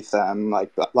trees beneath them.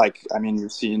 Like I mean,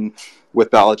 you've seen with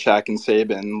Belichick and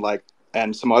Saban, like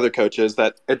and some other coaches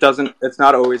that it's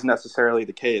not always necessarily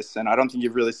the case. And I don't think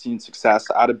you've really seen success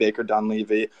out of Baker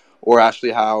Dunleavy or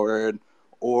Ashley Howard,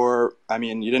 or, I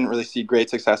mean, you didn't really see great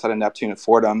success out of Neptune at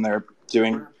Fordham. They're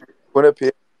doing... Quinnipiac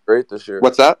is great this year.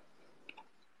 What's that?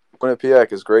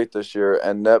 Quinnipiac is great this year,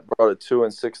 and Net brought a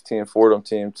 2-16 Fordham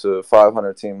team to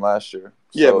 500 team last year.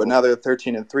 Yeah, but now they're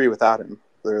 13-3 without him.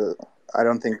 I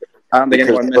don't think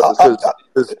anyone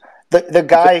misses. The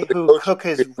guy who took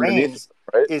his reins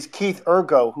is Keith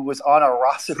Ergo, who was on our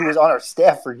roster, who was on our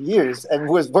staff for years and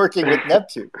was working with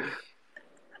Neptune.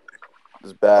 It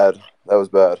was bad. That was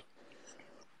bad.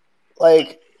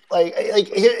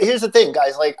 Here's the thing,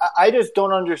 guys. Like, I just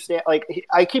don't understand. Like,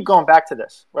 I keep going back to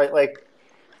this, right? Like,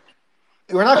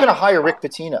 we're not going to hire Rick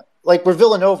Pitino. Like, we're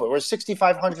Villanova. We're a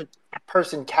 6,500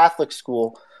 person Catholic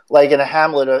school, like in a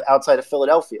hamlet outside of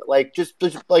Philadelphia. Like,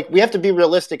 we have to be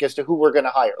realistic as to who we're going to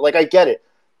hire. Like, I get it.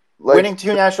 Like, winning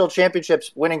 2 national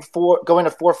championships, going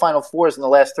to 4 Final Fours in the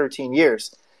last 13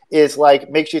 years is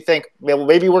like, makes you think, well,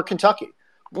 maybe we're Kentucky.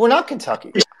 We're not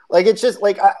Kentucky. Like, it's just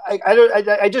like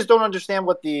I just don't understand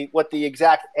what the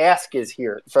exact ask is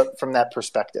here from that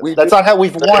perspective. That's not how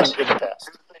we've won in the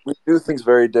past. We do things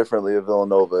very differently at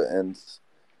Villanova, and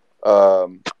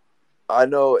I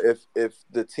know if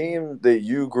the team that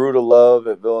you grew to love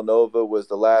at Villanova was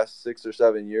the last 6 or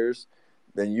 7 years,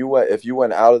 then if you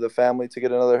went out of the family to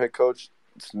get another head coach,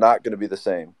 it's not going to be the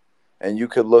same. And you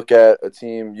could look at a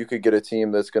team, you could get a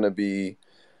team that's going to be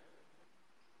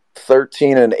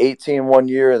 13-18 one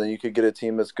year, and then you could get a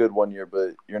team that's good one year,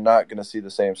 but you're not going to see the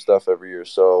same stuff every year.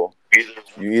 So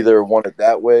you either want it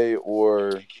that way,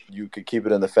 or you could keep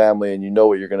it in the family and you know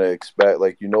what you're going to expect.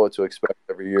 Like, you know what to expect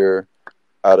every year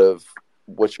out of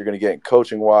what you're going to get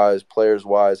coaching-wise,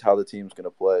 players-wise, how the team's going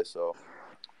to play. So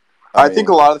I think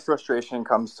a lot of the frustration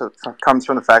comes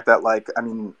from the fact that, like, I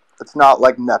mean, it's not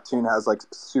like Neptune has, like,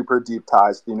 super deep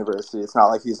ties to the university. It's not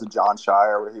like he's a John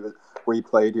Shire where he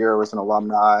played here or was an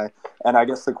alumni. And I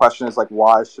guess the question is, like,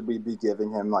 why should we be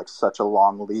giving him, like, such a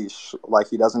long leash? Like,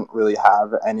 he doesn't really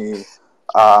have any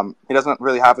a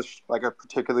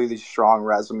particularly strong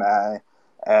resume.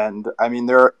 And I mean,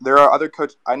 there are other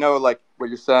coaches. I know, like, what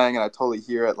you're saying, and I totally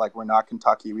hear it. Like, we're not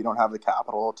Kentucky. We don't have the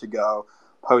capital to go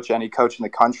poach any coach in the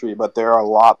country, but there are a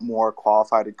lot more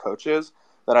qualified coaches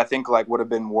that I think, like, would have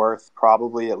been worth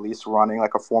probably at least running,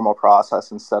 like, a formal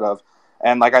process instead of.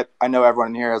 And, like, I know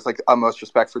everyone here has, like, utmost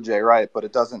respect for Jay Wright, but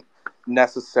it doesn't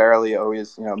necessarily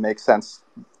always, make sense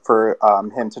for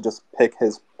him to just pick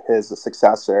his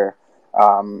successor.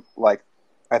 Like,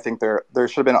 I think there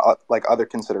should have been like other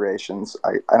considerations.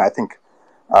 I think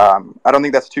I don't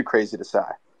think that's too crazy to say.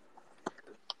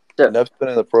 Nev's been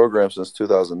in the program since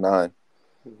 2009,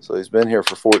 so he's been here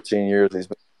for 14 years. He's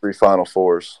been 3 Final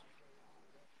Fours.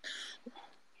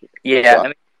 Yeah,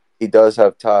 so he does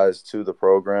have ties to the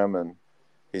program, and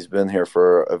he's been here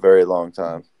for a very long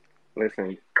time.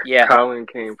 Listen, yeah, Collin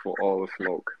came for all the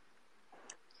smoke.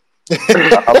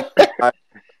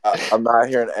 I'm not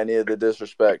hearing any of the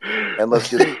disrespect. And let's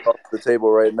get off the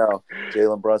table right now.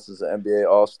 Jalen Brunson's an NBA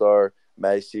All-Star.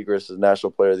 Maddie Siegrist is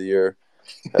National Player of the Year.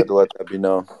 Had to let that be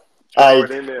known.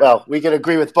 Well, we can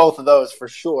agree with both of those for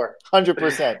sure,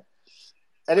 100%.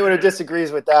 Anyone who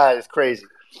disagrees with that is crazy.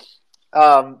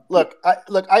 Look,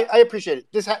 I appreciate it.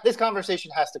 This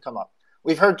conversation has to come up.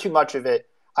 We've heard too much of it.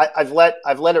 I've let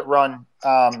it run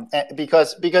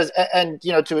because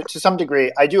to some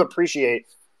degree, I do appreciate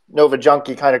Nova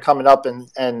Junkie kind of coming up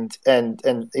and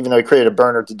even though he created a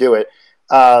burner to do it,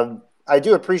 I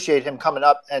do appreciate him coming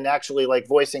up and actually, like,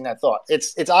 voicing that thought.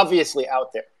 It's obviously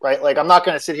out there, right? Like, I'm not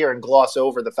going to sit here and gloss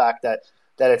over the fact that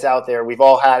it's out there. We've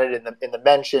all had it in the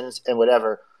mentions and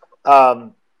whatever.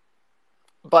 But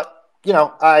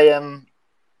I am.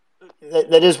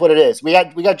 That is what it is. We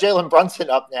got Jalen Brunson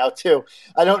up now too.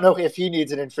 I don't know if he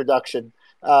needs an introduction,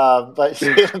 but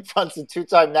Jalen Brunson,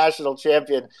 2-time national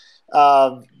champion.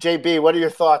 JB, what are your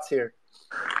thoughts here?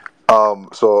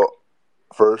 So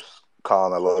first,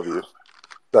 Collin, I love you.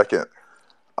 Second,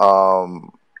 I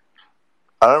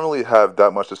don't really have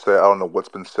that much to say. I don't know what's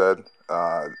been said.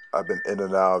 I've been in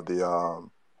and out of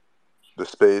the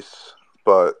space,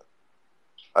 but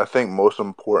I think most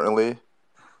importantly,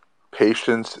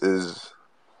 patience is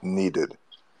needed.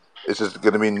 It's just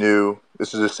going to be new.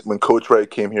 This is just when Coach Wright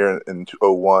came here in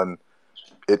 2001.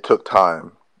 It took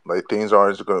time. Like, things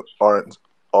aren't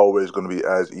always going to be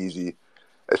as easy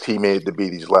as he made it to be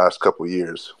these last couple of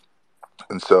years.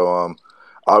 And so,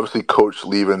 obviously, Coach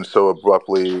leaving so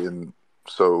abruptly and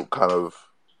so kind of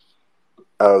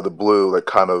out of the blue, like,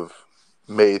 kind of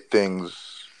made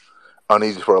things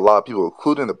uneasy for a lot of people,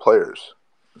 including the players.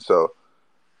 So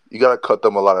you got to cut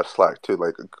them a lot of slack too.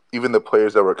 Like even the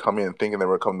players that were coming and thinking they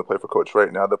were coming to play for Coach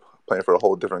right now, they're playing for a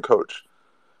whole different coach.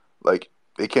 Like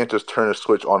they can't just turn a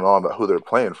switch on and on about who they're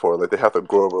playing for. Like they have to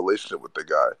grow a relationship with the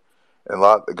guy. And a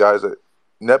lot of the guys that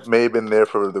Nep may have been there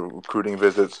for the recruiting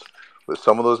visits with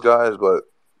some of those guys, but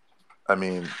I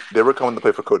mean they were coming to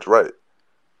play for Coach Wright.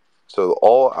 So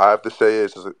all I have to say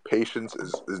is patience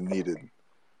is needed.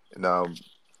 And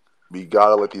we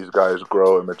gotta let these guys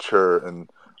grow and mature. And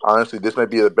honestly, this might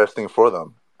be the best thing for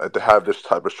them to have this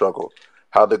type of struggle.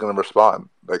 How they're gonna respond?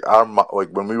 Like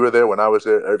when we were there, when I was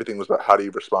there, everything was about how do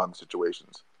you respond to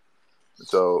situations.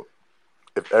 So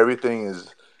if everything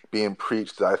is being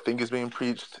preached that I think is being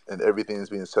preached, and everything is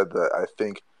being said that I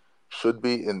think should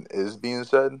be and is being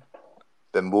said,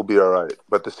 then we'll be all right.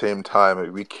 But at the same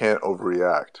time, we can't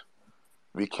overreact.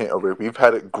 We've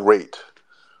had it great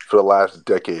for the last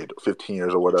decade, 15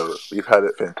 years or whatever. We've had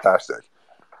it fantastic.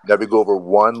 Now we go over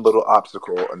one little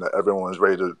obstacle and everyone's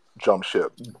ready to jump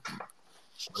ship.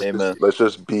 Amen. Let's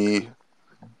just be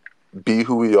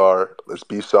who we are. Let's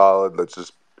be solid. Let's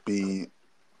just be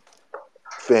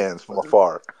fans from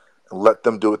afar and let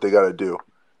them do what they got to do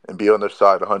and be on their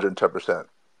side 110%.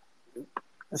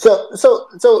 So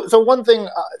one thing.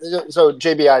 So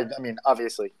JB, I mean,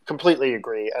 obviously, completely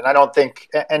agree, and I don't think.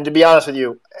 And to be honest with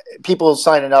you, people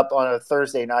signing up on a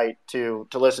Thursday night to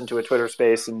listen to a Twitter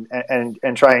space and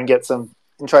try and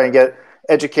get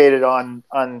educated on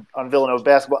Villanova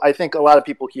basketball. I think a lot of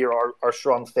people here are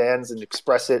strong fans and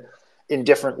express it in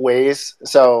different ways.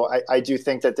 So I do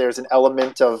think that there's an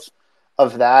element of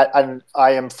that, and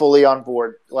I am fully on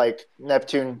board. Like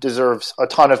Neptune deserves a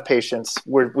ton of patience.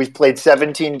 We've played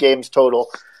 17 games total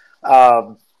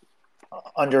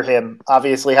under him.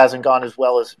 Obviously, hasn't gone as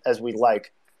well as we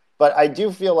like, but I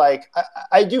do feel like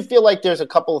there's a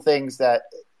couple of things that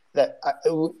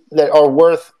are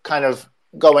worth kind of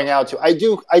going out to. I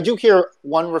do hear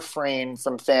one refrain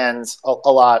from fans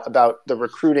a lot about the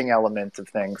recruiting element of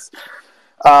things.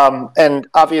 And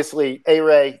obviously,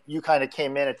 A-Ray, you kind of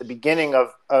came in at the beginning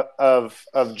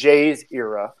of Jay's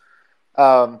era,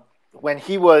 when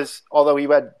he was, although he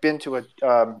had been to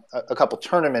a couple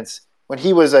tournaments, when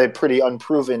he was a pretty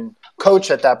unproven coach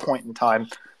at that point in time.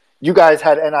 You guys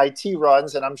had NIT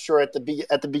runs, and I'm sure at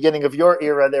the beginning of your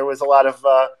era there was a lot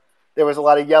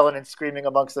of yelling and screaming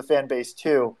amongst the fan base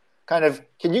too. Kind of,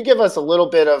 can you give us a little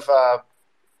bit of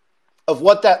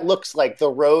what that looks like, the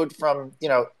road from,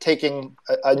 taking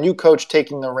a new coach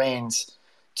taking the reins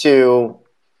to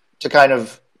kind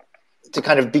of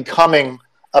becoming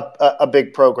a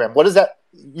big program? What is that?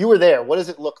 You were there. What does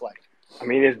it look like? I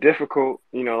mean, it's difficult.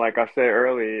 Like I said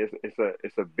earlier,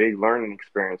 it's a big learning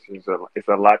experience. It's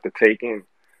a lot to take in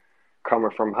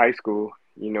coming from high school,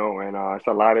 and it's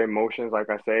a lot of emotions. Like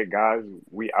I said, guys,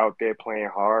 we out there playing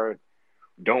hard,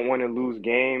 don't want to lose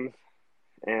games,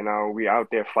 and we out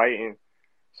there fighting.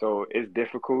 So it's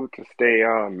difficult to stay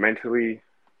mentally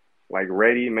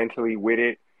ready, mentally with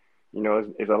it.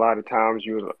 It's a lot of times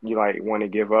you like want to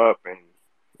give up and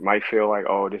might feel like,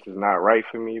 oh, this is not right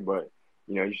for me, but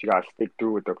you just got to stick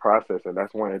through with the process. And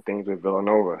that's one of the things with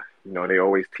Villanova. They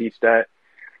always teach that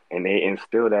and they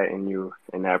instill that in you,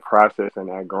 in that process and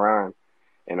that grind.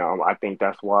 And I think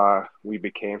that's why we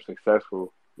became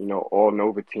successful. All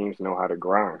Nova teams know how to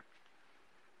grind.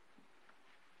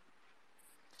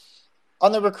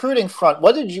 On the recruiting front,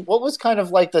 what was kind of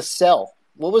like the sell?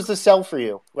 What was the sell for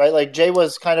you, right? Like Jay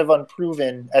was kind of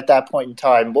unproven at that point in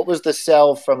time. What was the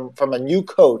sell from a new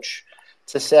coach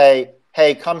to say,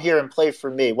 hey, come here and play for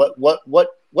me?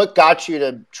 What got you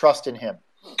to trust in him?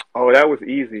 Oh, that was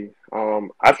easy.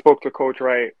 I spoke to Coach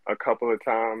Wright a couple of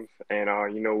times, and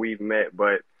we've met,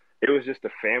 but it was just the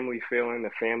family feeling,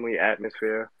 the family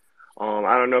atmosphere.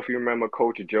 I don't know if you remember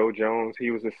Coach Joe Jones.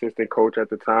 He was assistant coach at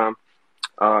the time.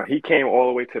 He came all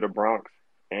the way to the Bronx,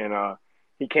 and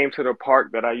he came to the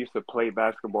park that I used to play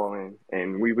basketball in,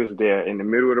 and we was there in the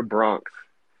middle of the Bronx,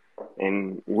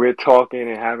 and we're talking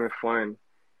and having fun,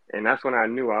 and that's when I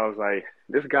knew. I was like,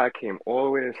 this guy came all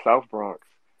the way to South Bronx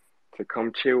to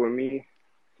come chill with me.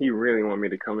 He really wanted me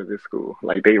to come to this school.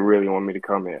 Like, they really want me to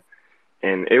come here,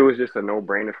 and it was just a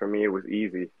no-brainer for me. It was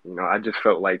easy. I just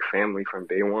felt like family from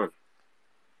day one.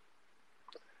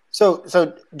 So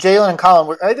Jalen and Collin,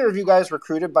 were either of you guys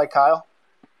recruited by Kyle?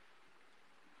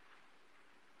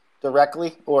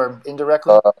 Directly or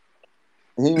indirectly?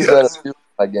 He was at a few of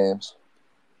my games.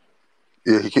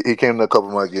 Yeah, he came to a couple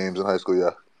of my games in high school,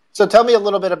 yeah. So tell me a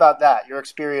little bit about that, your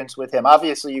experience with him.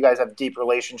 Obviously, you guys have deep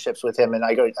relationships with him, and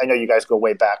I know you guys go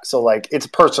way back. So, it's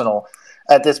personal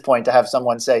at this point to have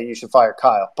someone say you should fire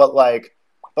Kyle.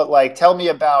 But tell me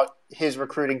about, his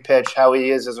recruiting pitch, how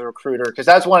he is as a recruiter? Because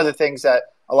that's one of the things that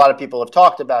a lot of people have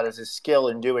talked about is his skill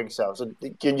in doing so. So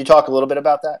can you talk a little bit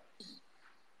about that?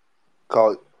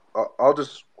 I'll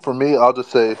just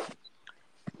say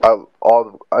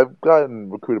I've gotten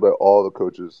recruited by all the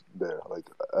coaches there. Like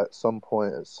at some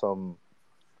point,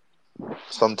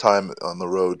 sometime on the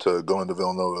road to going to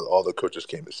Villanova, all the coaches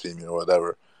came to see me or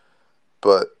whatever.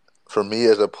 But for me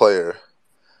as a player,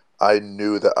 I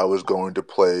knew that I was going to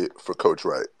play for Coach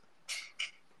Wright.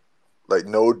 Like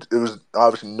it was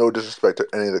obviously no disrespect to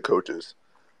any of the coaches,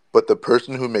 but the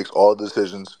person who makes all the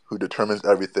decisions, who determines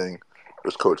everything,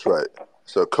 was Coach Wright.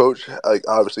 So Coach, like,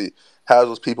 obviously has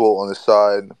those people on his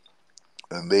side,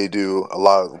 and they do a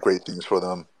lot of great things for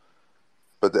them.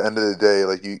 But at the end of the day,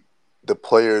 the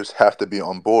players have to be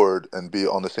on board and be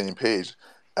on the same page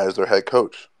as their head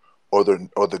coach, or they're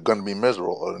going to be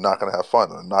miserable, or they're not going to have fun,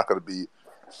 or they're not going to be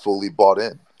fully bought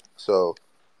in. So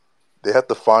they have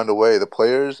to find a way. The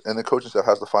players and the coaching staff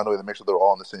has to find a way to make sure they're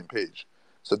all on the same page.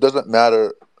 So it doesn't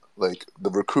matter, like,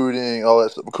 the recruiting, all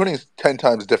that stuff. Recruiting is 10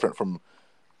 times different from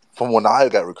when I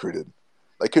got recruited.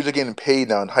 Like, kids are getting paid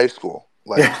now in high school.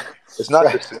 Like, it's not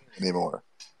Right. the same anymore.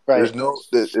 Right.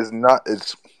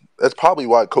 That's probably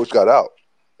why Coach got out.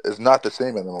 It's not the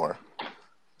same anymore.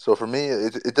 So for me,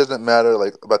 it doesn't matter,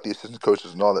 like, about the assistant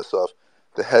coaches and all that stuff.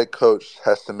 The head coach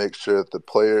has to make sure that the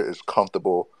player is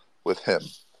comfortable with him.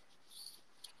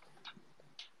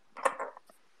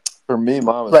 For me,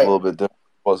 mine was Right. a little bit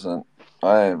different.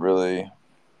 I didn't really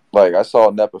I saw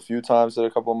Nep a few times at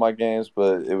a couple of my games,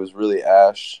 but it was really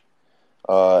Ash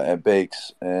and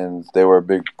Bakes, and they were a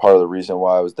big part of the reason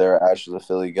why I was there. Ash was a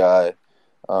Philly guy,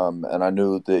 and I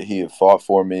knew that he had fought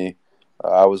for me.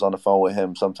 I was on the phone with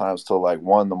him sometimes till like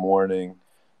 1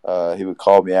 a.m. He would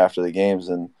call me after the games,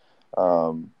 and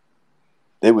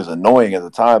it was annoying at the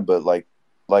time, but like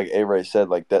A-Ray said,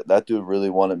 like that dude really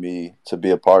wanted me to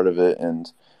be a part of it,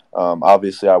 and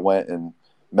obviously I went and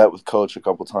met with Coach a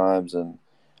couple times, and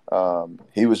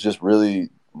he was just really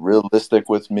realistic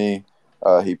with me.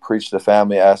 He preached the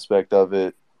family aspect of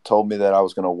it, told me that I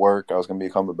was going to work, I was going to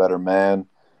become a better man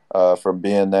from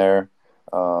being there,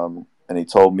 and he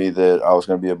told me that I was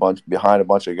going to be behind a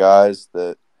bunch of guys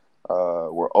that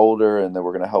were older and that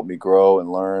were going to help me grow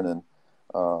and learn, and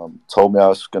told me I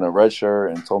was going to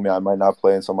redshirt, and told me I might not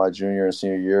play until my junior and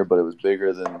senior year, but it was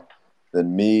bigger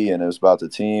than me, and it was about the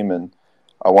team, and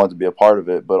I wanted to be a part of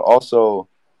it. But also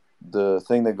the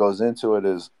thing that goes into it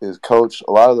is Coach.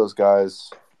 A lot of those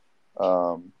guys,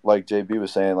 like JB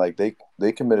was saying, like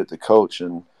they committed to Coach,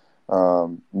 and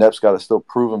Nep's got to still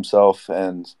prove himself,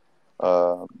 and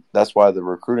that's why the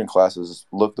recruiting classes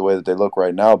look the way that they look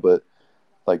right now. But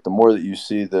like the more that you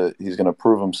see that he's going to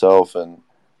prove himself, and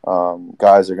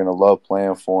guys are going to love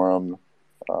playing for him,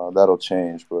 that'll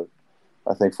change. But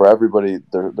I think for everybody,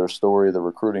 their story, the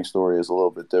recruiting story, is a little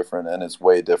bit different, and it's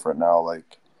way different now.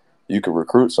 Like, you could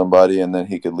recruit somebody and then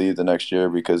he could leave the next year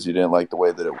because he didn't like the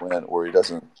way that it went, or he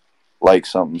doesn't like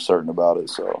something certain about it.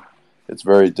 So it's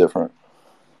very different.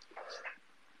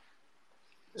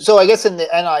 So I guess in the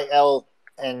NIL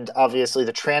and obviously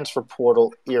the transfer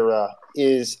portal era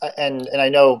is, and I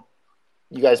know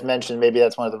you guys mentioned maybe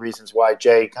that's one of the reasons why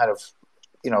Jay kind of,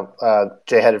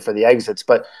 Jay headed for the exits,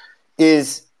 but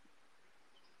is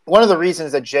one of the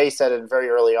reasons that Jay said it very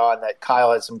early on that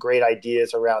Kyle had some great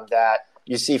ideas around that.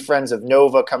 You see Friends of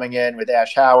Nova coming in with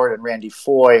Ash Howard and Randy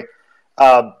Foy.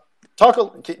 Do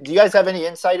you guys have any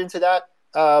insight into that?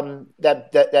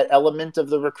 That element of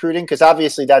the recruiting, because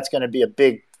obviously that's going to be a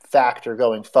big factor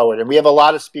going forward. And we have a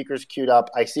lot of speakers queued up.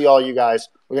 I see all you guys.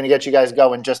 We're going to get you guys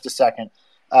going in just a second.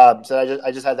 So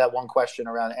I just had that one question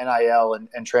around NIL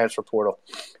and transfer portal.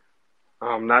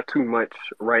 Not too much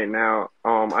right now.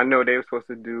 I know they were supposed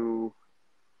to do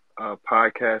a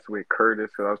podcast with Curtis,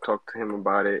 so I was talking to him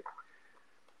about it,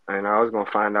 and I was going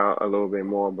to find out a little bit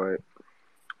more, but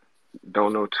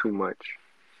don't know too much.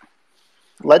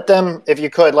 Let them, if you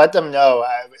could, let them know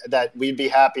that we'd be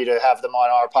happy to have them on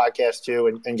our podcast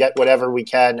too, and get whatever we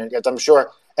can. And I'm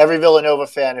sure every Villanova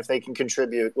fan, if they can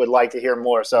contribute, would like to hear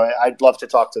more. So I'd love to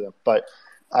talk to them, but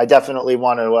I definitely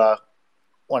want to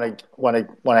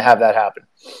have that happen.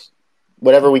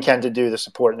 Whatever we can to do to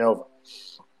support Nova.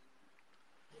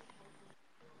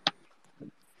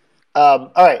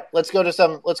 All right, let's go to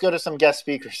some guest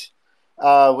speakers. We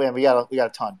got a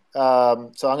ton.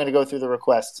 So I'm going to go through the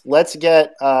requests. Let's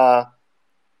get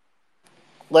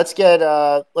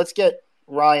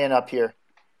Ryan up here.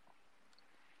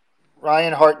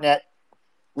 Ryan Hartnett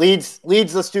leads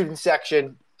the student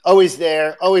section. Always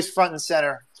there, always front and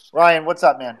center. Ryan, what's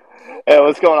up, man? Hey,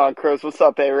 what's going on, Chris? What's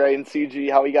up, A-Ray and CG?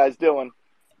 How you guys doing?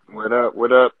 What up?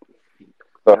 All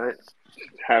right.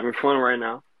 Having fun right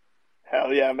now.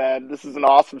 Hell yeah, man. This is an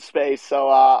awesome space. So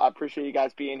I appreciate you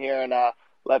guys being here and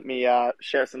let me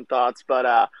share some thoughts. But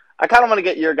I kind of want to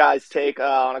get your guys' take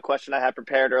on a question I had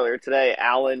prepared earlier today.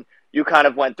 Allan, you kind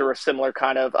of went through a similar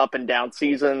kind of up and down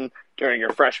season during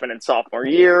your freshman and sophomore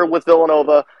year with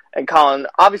Villanova. And Collin,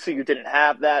 obviously you didn't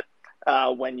have that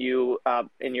when you,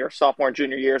 in your sophomore and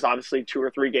junior years, obviously 2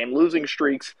 or 3 game losing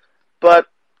streaks. But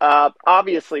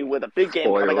obviously with a big game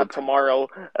coming up tomorrow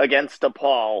against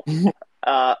DePaul,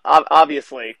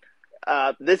 obviously,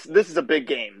 this is a big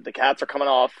game. The Cats are coming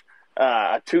off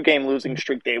a 2-game losing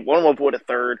streak. They won with a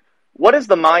third. What is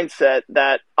the mindset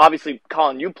that, obviously,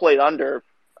 Collin, you played under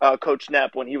Coach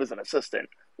Knepp when he was an assistant.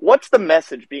 What's the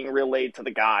message being relayed to the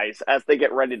guys as they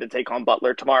get ready to take on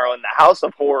Butler tomorrow in the House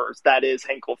of Horrors that is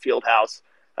Hinkle Fieldhouse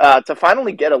to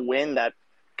finally get a win that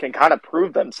can kind of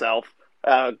prove themselves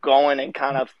going and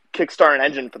kind of kickstart an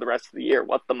engine for the rest of the year?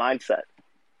 What's the mindset?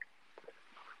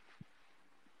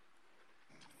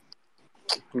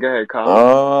 Go ahead,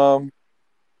 Collin.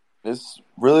 It's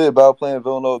really about playing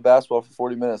Villanova basketball for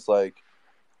 40 minutes. Like,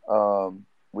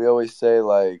 we always say,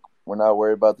 like, we're not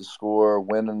worried about the score,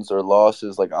 wins or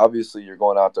losses. Like, obviously, you're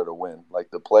going out there to win. Like,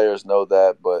 the players know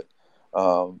that, but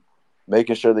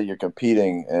making sure that you're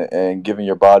competing and giving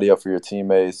your body up for your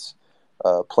teammates,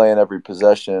 playing every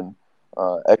possession,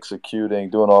 executing,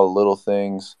 doing all the little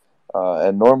things.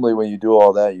 And normally when you do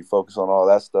all that, you focus on all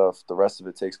that stuff, the rest of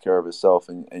it takes care of itself,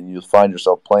 and you'll find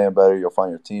yourself playing better. You'll find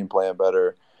your team playing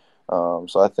better.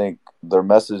 So I think their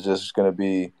message is going to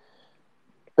be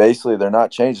basically they're not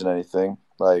changing anything.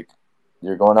 Like,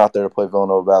 you're going out there to play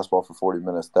Villanova basketball for 40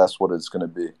 minutes. That's what it's going to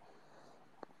be.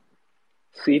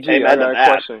 CG, I got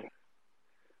a question.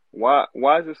 Why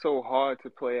is it so hard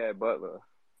to play at Butler?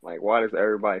 Like, why does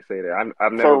everybody say that?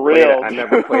 I've never played it. I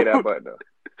never played at Butler.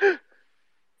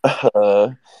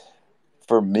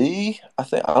 For me, I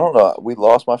don't know. We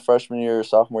lost my freshman year,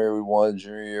 sophomore year we won,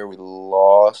 junior year we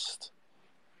lost,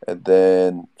 and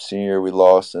then senior year we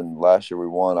lost, and last year we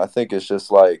won. I think it's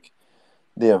just like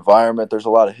the environment. There's a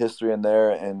lot of history in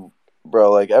there, and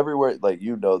bro, like everywhere, like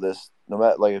you know this, no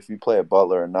matter like if you play at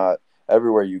Butler or not,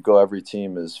 everywhere you go, every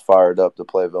team is fired up to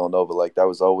play Villanova. Like that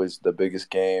was always the biggest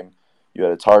game. You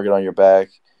had a target on your back,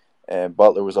 and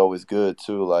Butler was always good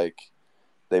too. Like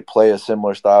they play a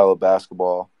similar style of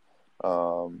basketball.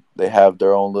 They have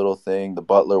their own little thing, the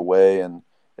Butler way, and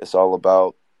it's all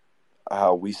about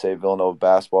how we say Villanova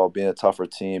basketball, being a tougher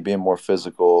team, being more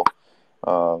physical.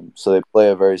 So they play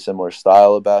a very similar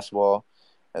style of basketball.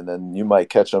 And then you might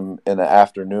catch them in an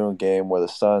afternoon game where the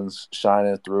sun's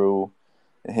shining through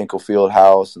in Hinkle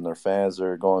Fieldhouse and their fans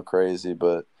are going crazy.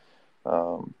 But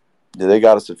they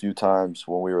got us a few times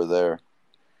when we were there.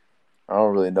 I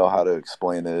don't really know how to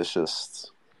explain it. It's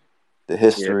just the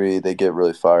history. Yeah. They get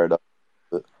really fired up.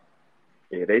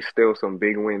 Yeah, they steal some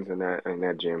big wins in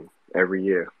that gym every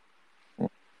year.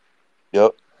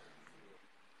 Yep.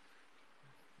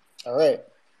 All right,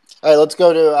 let's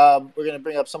go to we're going to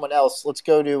bring up someone else. Let's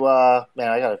go to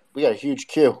we got a huge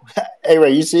queue. Hey,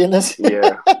 Ray, you seeing this?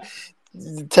 Yeah.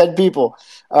 10 people.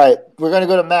 All right, we're going to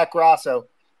go to Matt Grosso.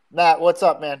 Matt, what's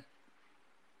up, man?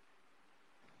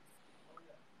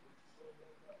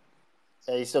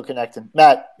 Yeah, he's still connecting.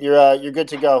 Matt, you're good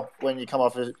to go when you come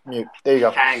off of mute. There you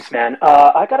go. Thanks, man.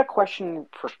 I got a question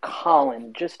for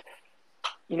Collin. Just,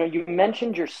 you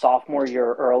mentioned your sophomore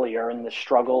year earlier and the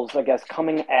struggles, I guess,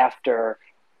 coming after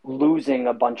losing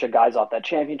a bunch of guys off that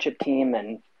championship team.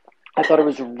 And I thought it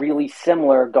was really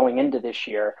similar going into this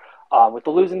year with the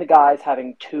losing the guys,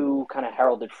 having 2 kind of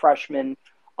heralded freshmen,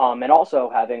 and also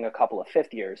having a couple of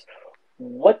fifth years.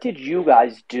 What did you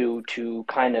guys do to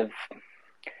kind of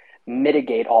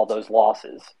mitigate all those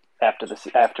losses after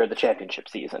the championship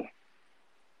season?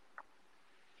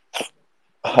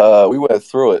 We went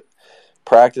through it.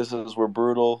 Practices were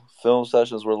brutal. Film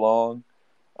sessions were long.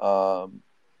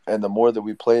 And the more that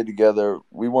we played together,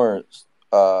 we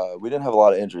didn't have a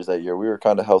lot of injuries that year. We were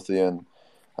kind of healthy, and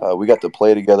we got to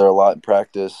play together a lot in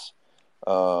practice.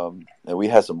 And we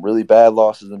had some really bad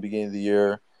losses in the beginning of the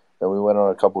year. Then we went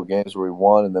on a couple of games where we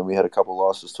won, and then we had a couple of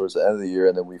losses towards the end of the year,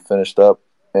 and then we finished up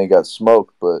and got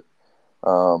smoked. But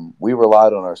we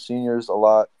relied on our seniors a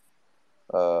lot.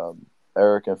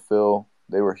 Eric and Phil,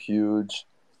 they were huge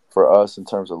for us in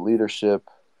terms of leadership.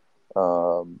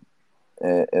 And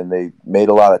they made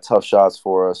a lot of tough shots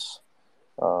for us.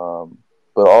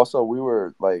 But also we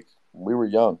were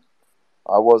young.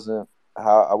 I wasn't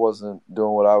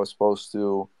doing what I was supposed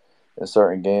to in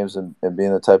certain games and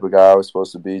being the type of guy I was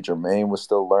supposed to be. Jermaine was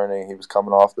still learning. He was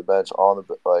coming off the bench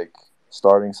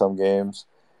starting some games.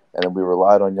 And then we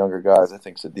relied on younger guys. I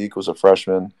think Sadiq was a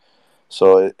freshman.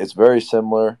 So it's very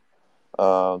similar.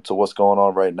 to what's going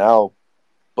on right now.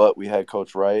 But we had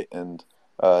Coach Wright, and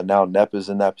now Nep is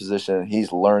in that position.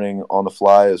 He's learning on the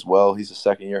fly as well. He's a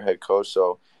second-year head coach,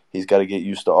 so he's got to get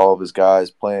used to all of his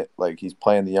guys playing. Like, he's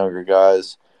playing the younger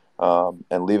guys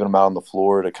and leaving them out on the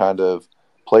floor to kind of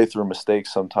play through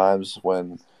mistakes sometimes.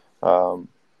 When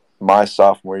my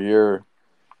sophomore year,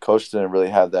 Coach didn't really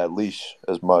have that leash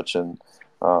as much, and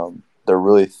they're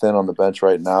really thin on the bench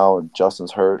right now, and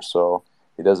Justin's hurt, so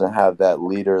he doesn't have that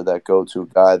leader, that go-to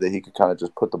guy that he could kind of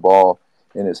just put the ball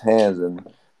in his hands and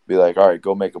be like, all right,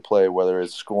 go make a play, whether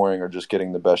it's scoring or just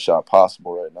getting the best shot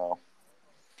possible right now.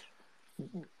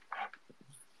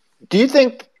 Do you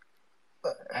think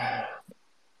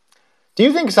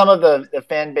some of the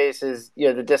fan bases,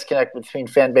 the disconnect between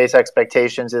fan base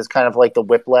expectations is kind of like the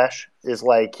whiplash? Is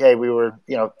like, hey, we were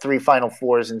 3 Final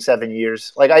Fours in 7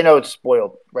 years. Like, I know it's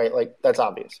spoiled, right? Like, that's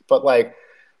obvious, but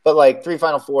 3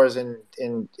 Final Fours in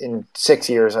 6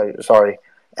 years. Sorry,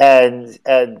 and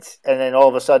then all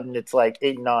of a sudden it's like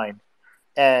 8 and 9,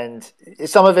 and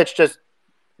some of it's just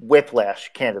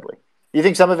whiplash. Candidly, do you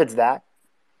think some of it's that?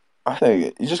 I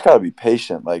think you just got to be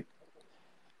patient. Like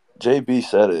JB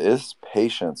said, it's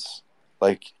patience.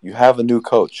 Like, you have a new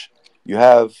coach. You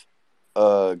have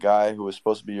a guy who is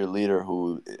supposed to be your leader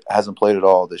who hasn't played at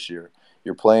all this year.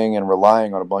 You're playing and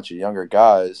relying on a bunch of younger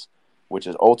guys, which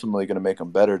is ultimately going to make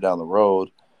them better down the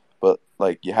road. But,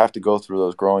 like, you have to go through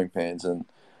those growing pains. And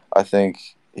I think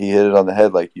he hit it on the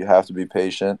head. Like, you have to be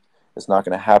patient. It's not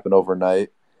going to happen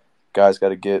overnight. Guys got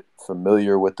to get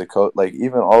familiar with the coach. Like,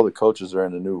 even all the coaches are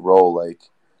in a new role. Like,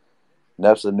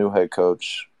 Nep's a new head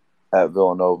coach at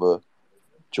Villanova.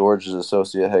 George is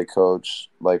associate head coach.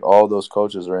 Like, all those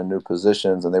coaches are in new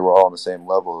positions, and they were all on the same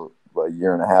level a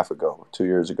year and a half ago, 2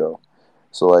 years ago.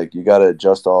 So, like, you got to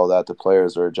adjust all that. The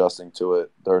players are adjusting to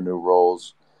it, their new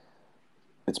roles.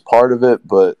 It's part of it,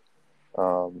 but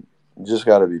you just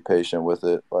got to be patient with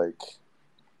it. Like,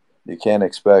 you can't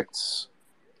expect,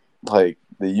 like,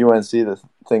 the UNC, the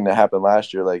thing that happened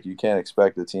last year, like, you can't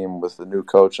expect a team with a new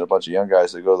coach and a bunch of young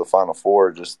guys to go to the Final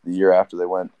Four just the year after they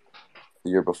went the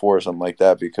year before or something like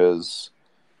that, because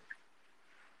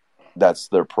that's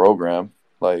their program.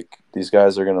 Like, these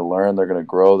guys are going to learn, they're going to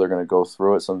grow, they're going to go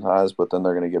through it sometimes, but then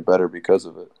they're going to get better because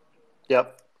of it.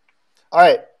 Yep. All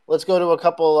right, let's go to a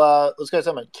couple. Let's go to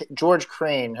something. George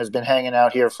Crane has been hanging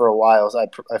out here for a while. So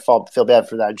I feel bad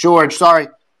for that. George, sorry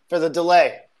for the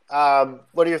delay.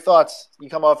 What are your thoughts? You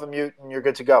come off of mute and you're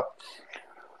good to go.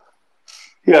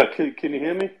 Yeah, can you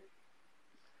hear me?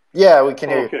 Yeah, we can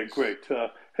hear you. Okay, great.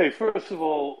 Hey, first of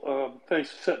all,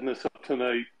 thanks for setting this up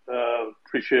tonight.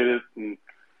 Appreciate it. And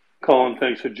Collin,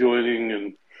 thanks for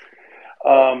joining.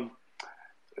 And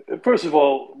first of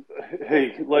all,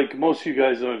 hey, like most of you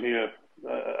guys on here,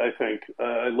 I think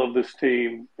I love this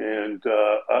team, and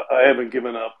I haven't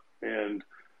given up, and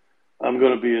I'm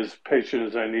going to be as patient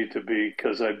as I need to be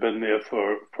because I've been there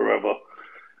for forever.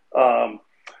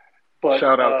 But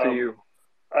shout out to you.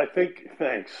 I think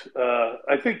thanks.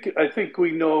 I think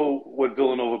we know what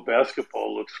Villanova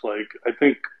basketball looks like. I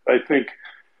think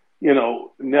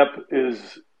Nep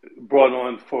is brought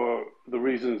on for the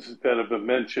reasons that have been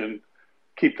mentioned.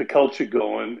 Keep the culture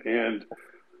going, and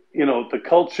the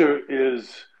culture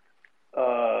is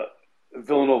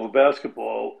Villanova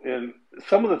basketball, and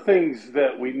some of the things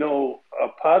that we know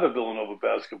are part of Villanova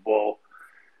basketball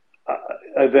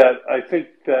that I think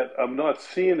that I'm not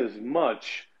seeing as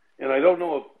much, and I don't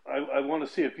know if I want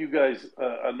to see if you guys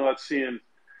are not seeing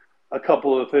a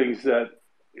couple of things that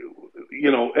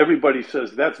everybody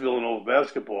says that's Villanova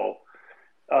basketball.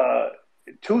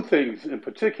 Two things in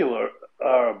particular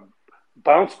are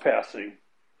bounce passing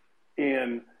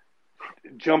and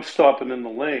jump stopping in the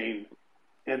lane,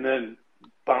 and then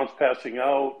bounce passing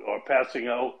out or passing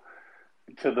out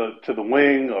to the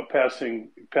wing or passing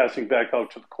back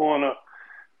out to the corner.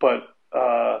 But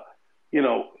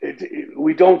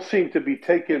we don't seem to be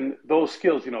taking those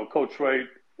skills. Coach Wright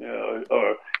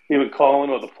or even Collin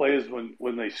or the players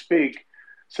when they speak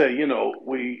say,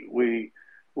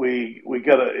 we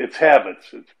gotta. It's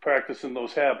habits. It's practicing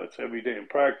those habits every day in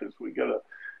practice. You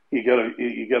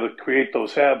gotta create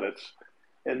those habits,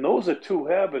 and those are two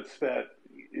habits that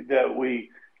we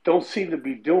don't seem to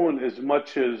be doing as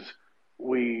much as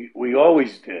we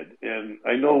always did. And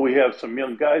I know we have some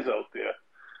young guys out there,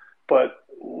 but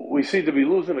we seem to be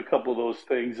losing a couple of those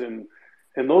things, and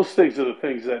those things are the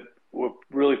things that were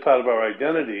really part of our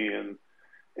identity.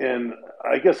 And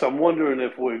I guess I'm wondering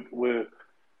if we're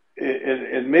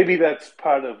and maybe that's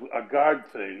part of a guard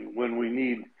thing when we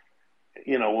need,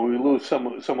 when we lose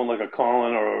someone like a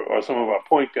Collin or some of our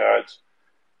point guards,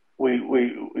 we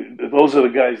those are the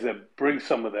guys that bring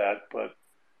some of that. But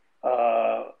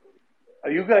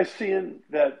are you guys seeing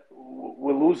that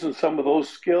we're losing some of those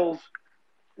skills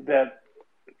that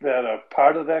are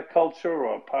part of that culture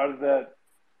or part of that,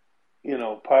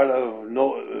 part of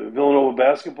Villanova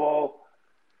basketball?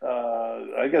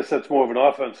 I guess that's more of an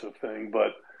offensive thing,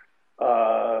 but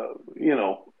I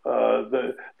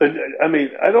mean,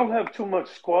 I don't have too much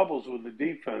squabbles with the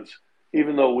defense,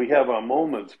 even though we have our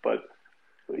moments. But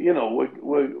we're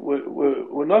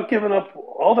not giving up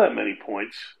all that many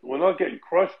points. We're not getting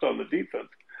crushed on the defense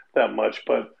that much.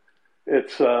 But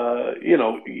it's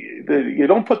you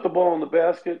don't put the ball in the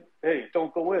basket. Hey,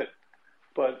 don't go in.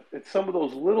 But it's some of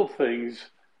those little things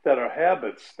that are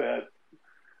habits that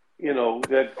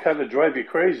that kind of drive you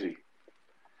crazy.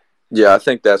 Yeah, I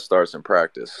think that starts in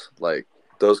practice. Like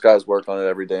those guys work on it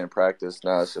every day in practice.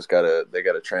 Now it's just they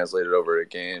gotta translate it over to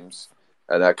games,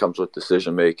 and that comes with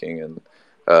decision making and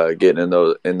getting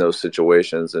in those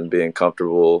situations and being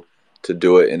comfortable to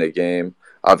do it in a game.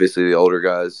 Obviously, the older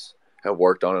guys have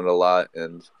worked on it a lot,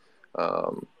 and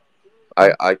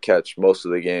I catch most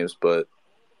of the games, but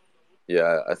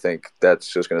yeah, I think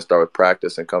that's just going to start with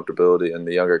practice and comfortability, and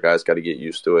the younger guys got to get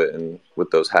used to it and with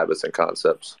those habits and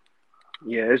concepts.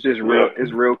 Yeah, it's just real.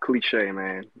 It's real cliche,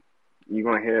 man. You're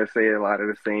gonna hear us say a lot of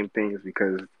the same things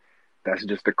because that's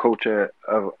just the culture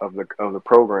of the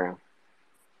program.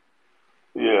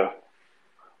 Yeah.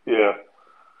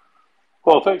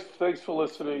 Well, thanks for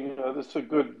listening. This is a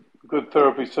good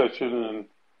therapy session,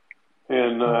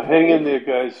 and hang in there,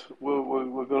 guys.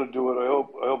 We're going to do it. I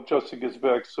hope Justin gets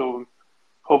back soon.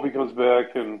 Hope he comes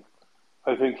back, and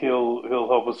I think he'll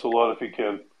help us a lot if he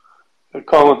can.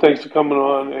 Collin, thanks for coming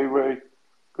on. Hey, Ray,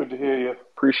 good to hear you.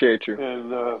 Appreciate you.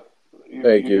 And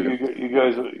Thank you. You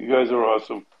guys are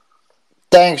awesome.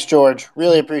 Thanks, George.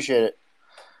 Really appreciate it.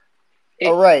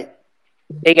 All right.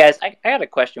 Hey guys, I got a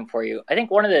question for you. I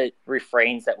think one of the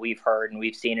refrains that we've heard and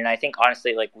we've seen, and I think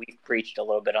honestly, like we've preached a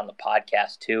little bit on the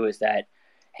podcast too, is that,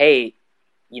 hey,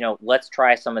 let's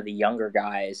try some of the younger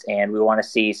guys, and we want to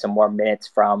see some more minutes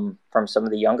from some of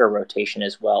the younger rotation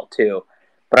as well too.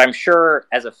 But I'm sure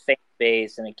as a fan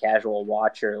base and a casual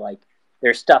watcher, like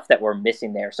there's stuff that we're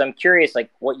missing there. So I'm curious,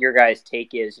 like what your guys'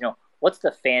 take is. What's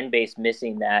the fan base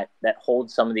missing that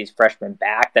holds some of these freshmen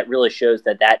back? That really shows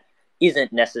that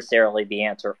isn't necessarily the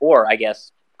answer, or I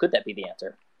guess could that be the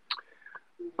answer?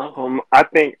 I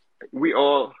think we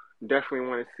all definitely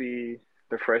want to see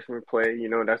the freshmen play.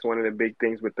 That's one of the big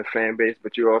things with the fan base.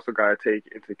 But you also got to take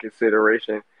into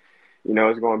consideration,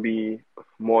 it's going to be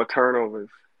more turnovers.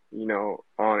 And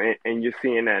you're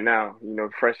seeing that now.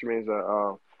 Freshmen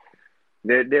are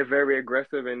they're very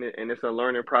aggressive, and it's a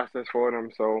learning process for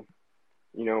them. So,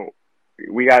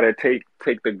 we got to take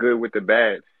the good with the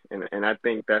bad. And I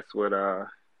think that's what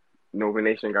Nova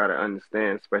Nation got to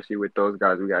understand, especially with those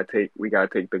guys. We gotta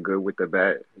take the good with the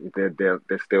bad.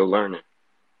 They're still learning.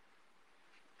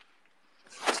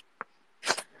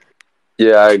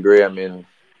 Yeah, I agree. I mean,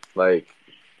 like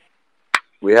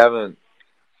we haven't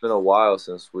been a while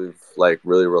since we've like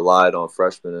really relied on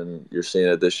freshmen, and you're seeing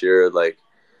it this year. Like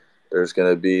there's going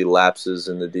to be lapses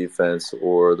in the defense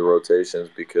or the rotations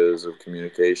because of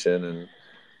communication and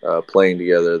playing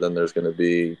together. Then there's going to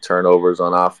be turnovers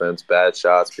on offense, bad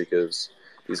shots because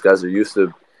these guys are used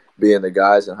to being the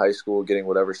guys in high school, getting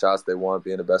whatever shots they want,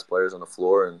 being the best players on the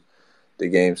floor, and the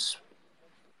game's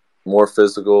more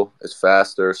physical, it's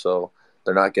faster, so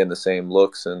they're not getting the same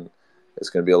looks, and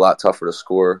it's going to be a lot tougher to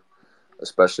score,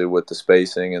 especially with the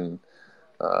spacing and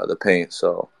the paint.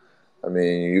 So, I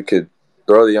mean, you could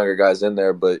throw the younger guys in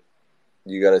there, but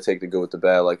you got to take the good with the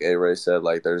bad, like A-Ray said.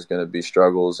 Like, there's going to be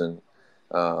struggles, and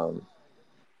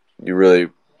you really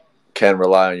can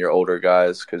rely on your older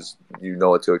guys because you know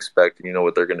what to expect and you know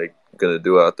what they're gonna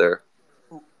do out there.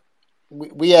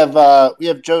 We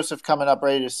have Joseph coming up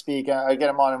ready to speak. I'll get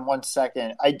him on in 1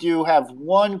 second. I do have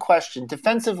one question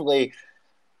defensively.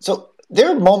 So there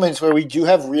are moments where we do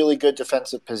have really good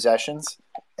defensive possessions,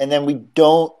 and then we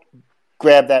don't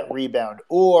grab that rebound,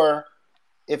 or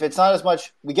if it's not as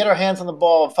much, we get our hands on the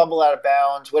ball and fumble out of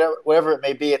bounds, whatever it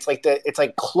may be. It's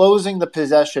like closing the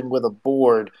possession with a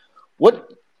board.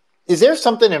 What is there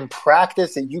something in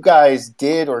practice that you guys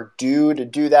did or do to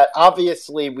do that?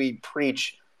 Obviously, we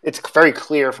preach. It's very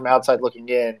clear from outside looking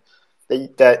in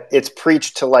that it's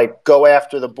preached to like go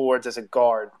after the boards as a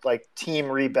guard, like team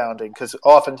rebounding, because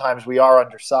oftentimes we are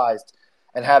undersized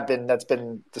and have been. That's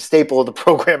been the staple of the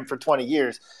program for 20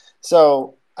 years.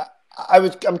 So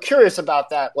I'm curious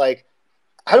about that. Like,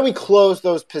 how do we close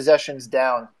those possessions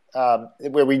down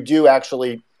where we do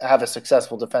actually have a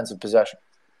successful defensive possession?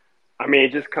 I mean,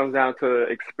 it just comes down to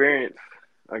experience.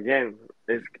 Again,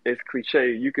 it's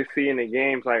cliche. You can see in the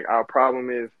games, like, our problem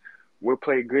is we'll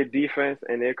play good defense,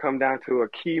 and it'll come down to a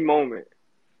key moment,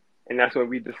 and that's when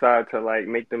we decide to like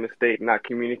make the mistake, not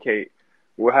communicate.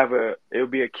 It'll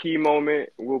be a key moment.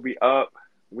 We'll be up.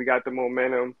 We got the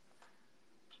momentum,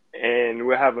 and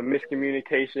we'll have a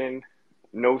miscommunication,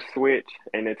 no switch,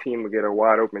 and the team will get a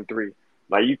wide open three.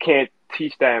 Like you can't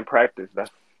teach that in practice.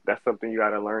 That's something you got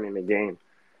to learn in the game,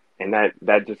 and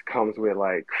that just comes with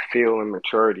like feel and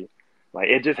maturity. Like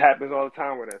it just happens all the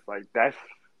time with us. Like that's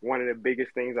one of the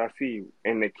biggest things I see.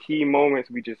 In the key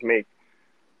moments, we just make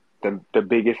the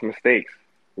biggest mistakes.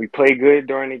 We play good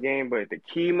during the game, but the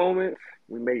key moments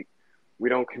we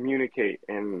don't communicate,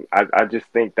 and I just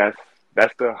think that's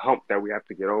the hump that we have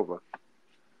to get over.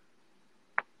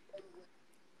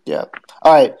 Yeah.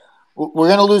 All right. We're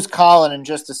going to lose Collin in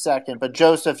just a second, but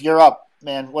Joseph, you're up,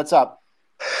 man. What's up?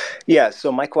 Yeah,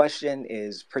 so my question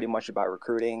is pretty much about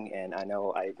recruiting, and I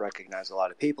know I recognize a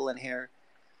lot of people in here.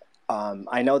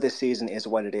 I know this season is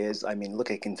what it is. I mean,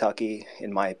 look at Kentucky.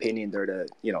 In my opinion, they're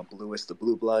the bluest of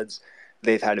blue bloods.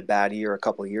 They've had a bad year a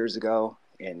couple of years ago,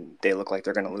 and they look like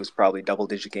they're going to lose probably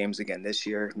double-digit games again this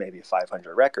year, maybe a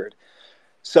 500 record.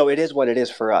 So it is what it is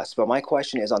for us. But my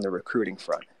question is on the recruiting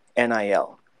front,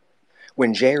 NIL.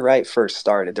 When Jay Wright first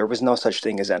started, there was no such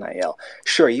thing as NIL.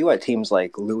 Sure, you had teams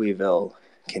like Louisville,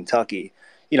 Kentucky,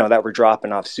 that were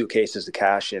dropping off suitcases of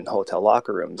cash in hotel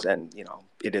locker rooms, and,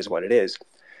 it is what it is.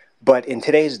 But in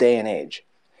today's day and age,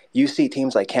 you see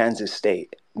teams like Kansas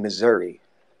State, Missouri,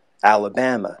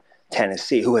 Alabama,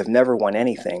 Tennessee, who have never won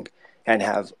anything, and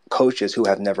have coaches who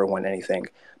have never won anything,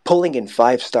 pulling in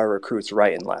 5-star recruits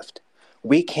right and left.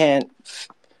 We can't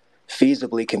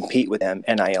feasibly compete with them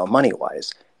NIL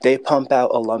money-wise. They pump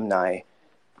out alumni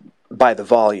by the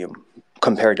volume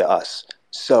compared to us.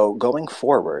 So going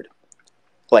forward,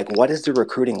 what is the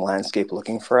recruiting landscape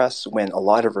looking for us when a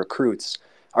lot of recruits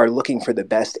are looking for the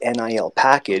best NIL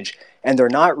package, and they're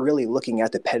not really looking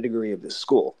at the pedigree of the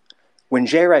school? When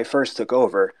Jay Wright first took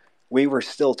over, we were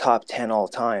still top 10 all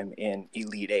time in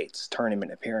Elite Eights,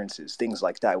 tournament appearances, things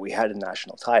like that. We had a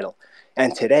national title.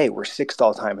 And today we're 6th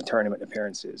all time in tournament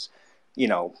appearances,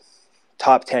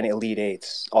 top 10 Elite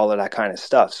Eights, all of that kind of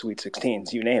stuff, Sweet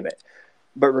 16s, you name it.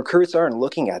 But recruits aren't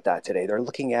looking at that today. They're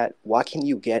looking at, what can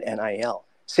you get NIL?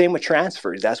 Same with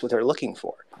transfers. That's what they're looking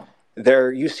for.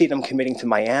 You see them committing to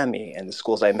Miami and the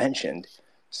schools I mentioned.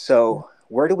 So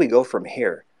where do we go from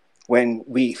here when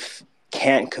we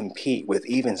can't compete with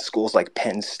even schools like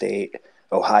Penn State,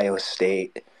 Ohio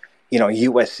State?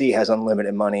 USC has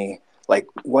unlimited money.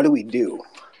 What do we do?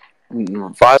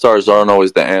 5 stars aren't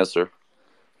always the answer.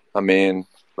 I mean,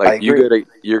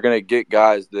 you're gonna get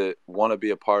guys that want to be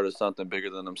a part of something bigger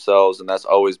than themselves, and that's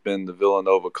always been the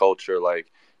Villanova culture.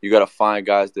 You got to find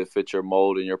guys that fit your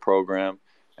mold in your program,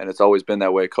 and it's always been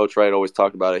that way. Coach Wright always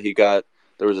talked about it.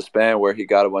 There was a span where he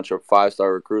got a bunch of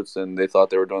 5-star recruits, and they thought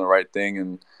they were doing the right thing.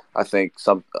 And I think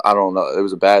I don't know, it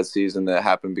was a bad season that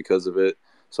happened because of it.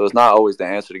 So it's not always the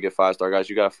answer to get 5-star guys.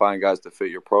 You got to find guys to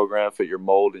fit your program, fit your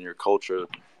mold and your culture,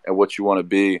 and what you want to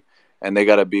be. And they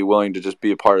got to be willing to just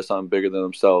be a part of something bigger than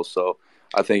themselves. So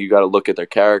I think you got to look at their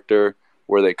character,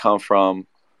 where they come from,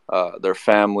 their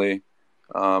family,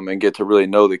 and get to really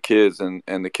know the kids. And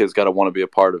the kids got to want to be a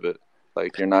part of it.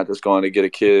 You're not just going to get a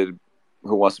kid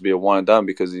who wants to be a one and done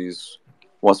because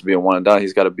wants to be a one and done.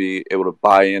 He's got to be able to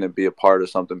buy in and be a part of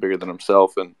something bigger than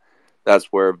himself. And that's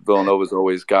where Villanova's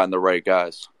always gotten the right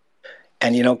guys.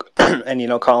 And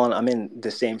Collin, I'm in the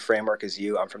same framework as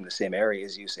you. I'm from the same area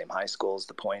as you, same high schools.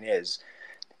 The point is,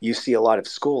 you see a lot of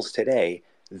schools today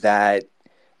that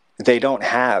they don't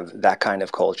have that kind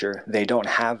of culture. They don't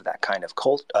have that kind of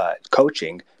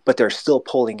coaching, but they're still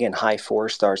pulling in high 4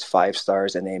 stars, 5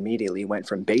 stars, and they immediately went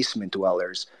from basement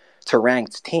dwellers to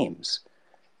ranked teams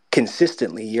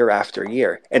consistently year after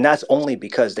year. And that's only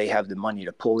because they have the money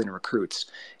to pull in recruits.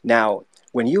 Now,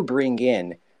 when you bring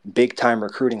in big-time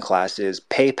recruiting classes,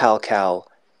 PayPal Cal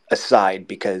aside,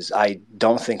 because I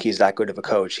don't think he's that good of a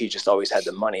coach. He just always had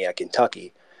the money at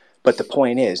Kentucky. But the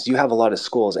point is, you have a lot of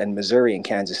schools, and Missouri and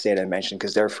Kansas State I mentioned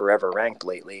because they're forever ranked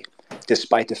lately,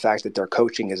 despite the fact that their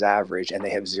coaching is average and they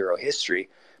have zero history.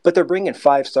 But they're bringing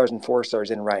 5 stars and 4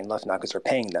 stars in right and left now because they're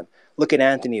paying them. Look at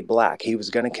Anthony Black. He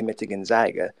was going to commit to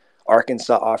Gonzaga.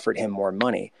 Arkansas offered him more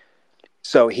money.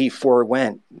 So he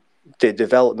forewent the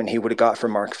development he would have got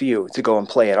from Mark Few to go and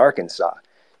play at Arkansas.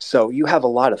 So you have a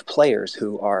lot of players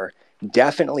who are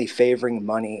definitely favoring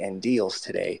money and deals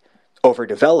today over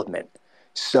development.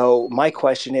 So my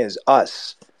question is,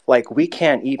 we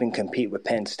can't even compete with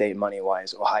Penn State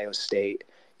money-wise, Ohio State,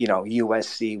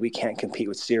 USC. We can't compete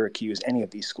with Syracuse, any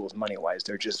of these schools money-wise.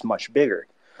 They're just much bigger.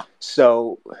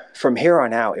 So from here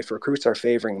on out, if recruits are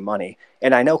favoring money,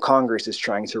 and I know Congress is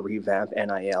trying to revamp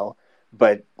NIL,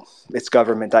 but it's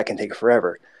government, that can take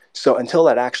forever. So until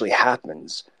that actually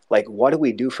happens, like, what do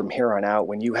we do from here on out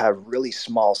when you have really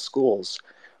small schools,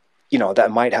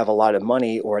 that might have a lot of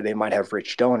money, or they might have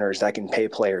rich donors that can pay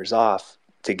players off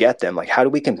to get them? Like, how do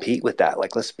we compete with that?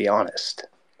 Like, let's be honest.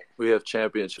 We have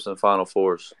championships and Final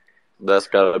Fours. That's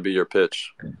got to be your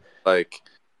pitch. Like,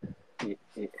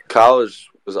 college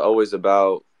was always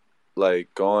about,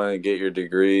 like, going and get your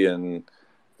degree and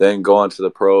then going to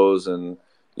the pros and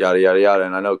yada, yada, yada.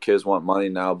 And I know kids want money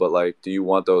now, but, like, do you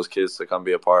want those kids to come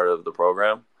be a part of the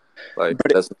program? Like,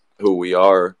 that's who we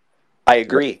are. I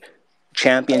agree.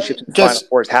 Championships and Final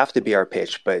Fours have to be our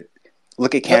pitch, but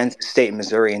look at Kansas State,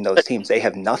 Missouri, and those teams. They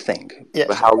have nothing. Yeah.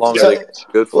 But how long are they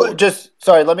good for?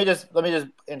 Let me just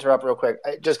interrupt real quick.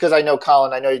 Just because I know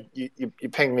Collin, I know you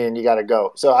pinged me and you got to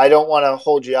go, so I don't want to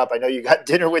hold you up. I know you got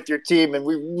dinner with your team, and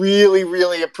we really,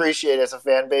 really appreciate as a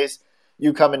fan base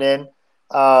you coming in,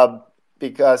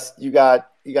 because you got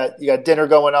dinner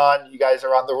going on. You guys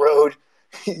are on the road.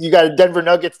 You got a Denver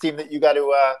Nuggets team that you got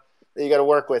to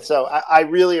work with. So I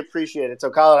really appreciate it. So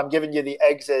Collin, I'm giving you the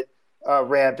exit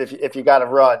ramp if you got to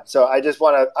run. So I just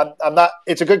want to. I'm not.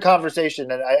 It's a good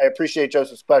conversation, and I appreciate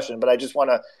Joseph's question, but I just want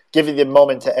to give you the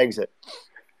moment to exit.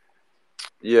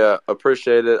 Yeah,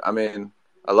 appreciate it. I mean,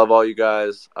 I love all you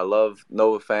guys. I love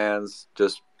Nova fans.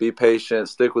 Just be patient.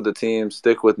 Stick with the team.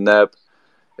 Stick with NEP.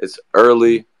 It's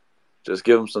early. Just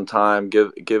give them some time.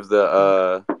 Give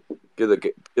the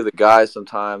guys some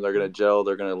time. They're gonna gel.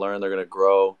 They're gonna learn. They're gonna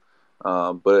grow.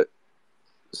 But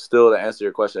still, to answer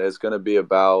your question, it's gonna be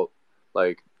about,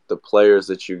 like, the players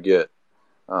that you get.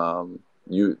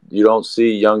 You don't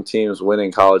see young teams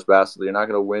winning college basketball. You're not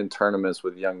gonna win tournaments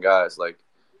with young guys. Like,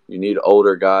 you need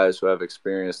older guys who have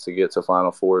experience to get to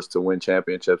Final Fours to win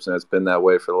championships, and it's been that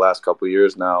way for the last couple of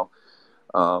years now.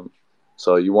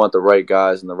 So you want the right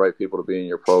guys and the right people to be in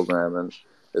your program, and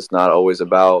it's not always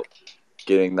about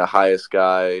getting the highest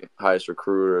guy, highest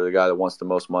recruit, or the guy that wants the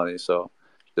most money. So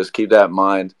just keep that in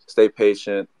mind. Stay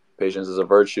patient. Patience is a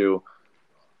virtue.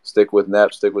 Stick with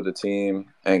NEP, stick with the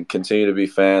team, and continue to be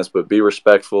fans, but be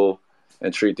respectful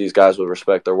and treat these guys with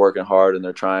respect. They're working hard, and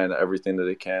they're trying everything that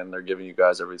they can. They're giving you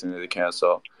guys everything that they can,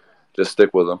 so just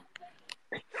stick with them.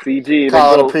 CG,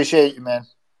 Collin, appreciate you, man.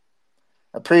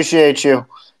 Appreciate you.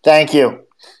 Thank you.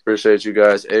 Appreciate you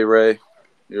guys. A-Ray,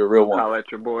 you're a real one. Holla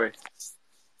at your boy.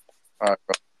 All right,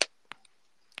 bro.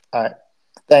 All right.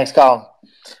 Thanks, Collin.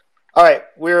 All right,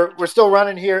 we're still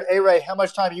running here. A-Ray, how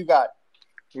much time you got?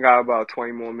 Got about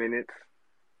 20 more minutes.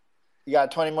 You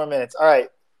got 20 more minutes. All right.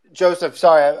 Joseph,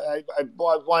 sorry, I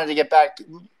wanted to get back.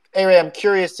 A-Ray, I'm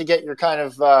curious to get your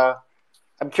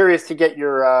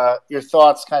your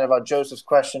thoughts kind of on Joseph's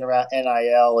question around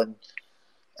NIL and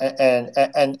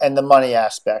the money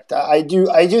aspect. I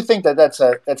do think that's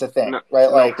a thing, right?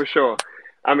 No, for sure.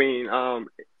 I mean,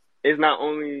 it's not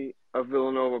only a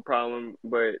Villanova problem,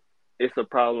 but it's a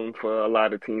problem for a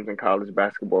lot of teams in college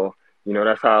basketball.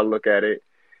 That's how I look at it.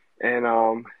 And,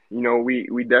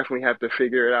 we definitely have to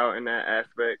figure it out in that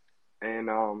aspect. And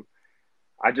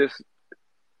I just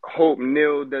hope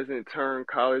NIL doesn't turn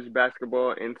college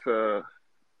basketball into,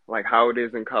 like, how it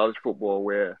is in college football,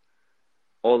 where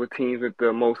all the teams with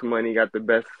the most money got the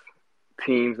best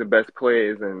teams, the best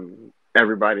players, and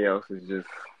everybody else is just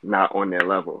not on their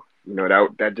level.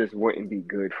 That just wouldn't be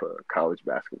good for college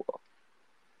basketball.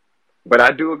 But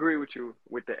I do agree with you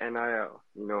with the NIL.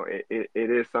 It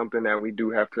is something that we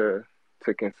do have to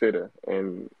consider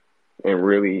and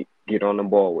really get on the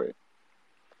ball with.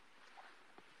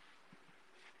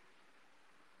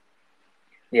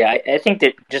 Yeah, I think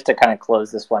that just to kind of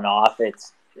close this one off,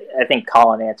 I think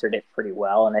Collin answered it pretty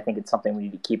well, and I think it's something we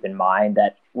need to keep in mind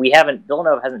that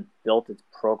Villanova hasn't built its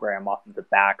program off of the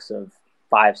backs of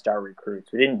 5-star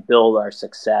recruits. We didn't build our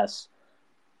success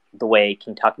the way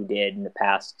Kentucky did in the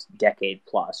past decade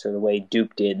plus, or the way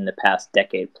Duke did in the past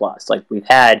decade plus. Like, we've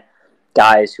had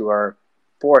guys who are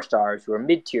 4-stars, who are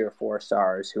mid-tier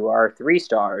 4-stars, who are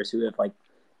 3-stars, who have, like,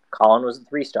 Collin was a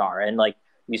 3-star, and, like,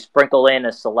 you sprinkle in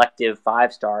a selective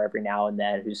 5-star every now and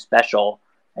then who's special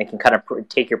and can kind of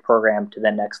take your program to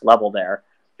the next level there.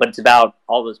 But it's about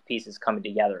all those pieces coming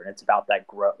together, and it's about that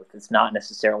growth. It's not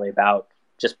necessarily about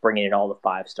just bringing in all the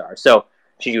 5-stars. So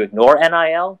should you ignore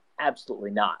NIL?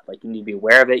 Absolutely not. Like, you need to be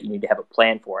aware of it. You need to have a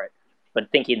plan for it.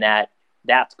 But thinking that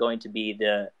that's going to be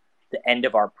the end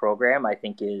of our program, I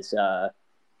think just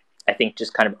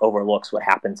kind of overlooks what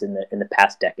happens in the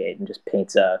past decade and just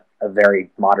paints a very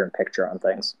modern picture on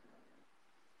things.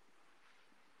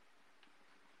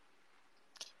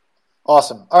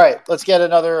 Awesome. All right, let's get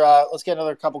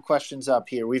another couple questions up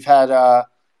here. We've had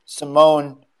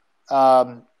Simone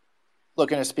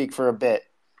looking to speak for a bit.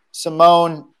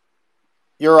 Simone,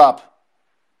 You're up.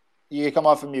 You can come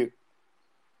off of mute.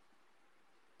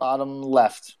 Bottom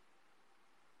left.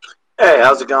 Hey,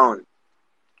 how's it going?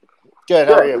 Good.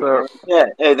 How are What's you?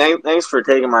 up? Yeah. Hey, thanks for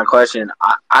taking my question.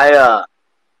 I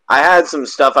had some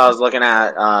stuff I was looking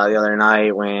at the other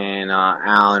night when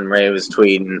Allan Ray was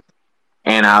tweeting,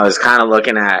 and I was kind of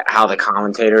looking at how the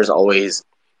commentators always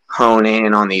hone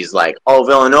in on these like, oh,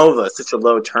 Villanova, such a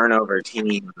low turnover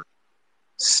team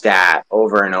stat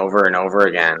over and over and over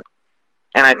again.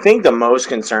 And I think the most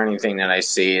concerning thing that I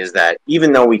see is that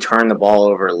even though we turn the ball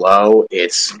over low,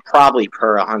 it's probably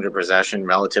per 100 possession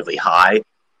relatively high,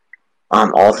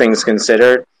 all things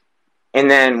considered. And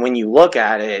then when you look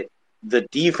at it, the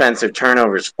defensive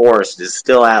turnovers forced is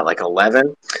still at like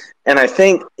 11. And I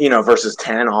think, versus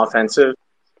 10 offensive.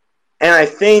 And I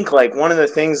think like one of the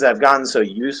things that I've gotten so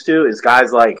used to is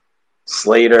guys like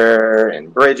Slater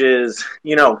and Bridges,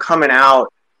 coming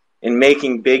out and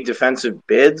making big defensive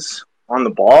bids on the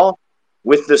ball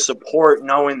with the support,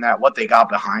 knowing that what they got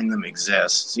behind them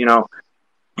exists. We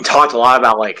talked a lot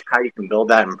about like how you can build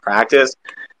that in practice,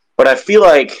 but I feel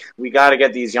like we got to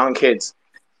get these young kids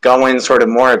going sort of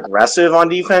more aggressive on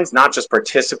defense, not just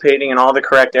participating in all the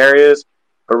correct areas,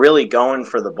 but really going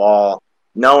for the ball,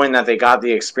 knowing that they got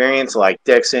the experience like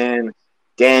Dixon,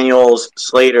 Daniels,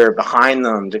 Slater behind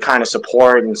them to kind of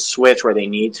support and switch where they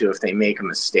need to if they make a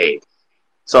mistake.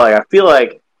 So like, I feel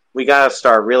like we got to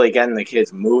start really getting the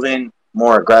kids moving,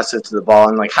 more aggressive to the ball.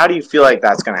 And like, how do you feel like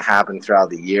that's going to happen throughout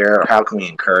the year, or how can we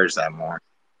encourage that more?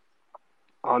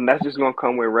 That's just gonna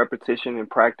come with repetition and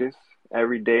practice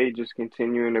every day. Just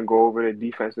continuing to go over the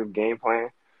defensive game plan.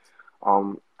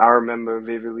 I remember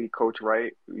vividly Coach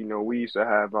Wright. We used to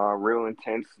have real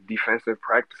intense defensive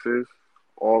practices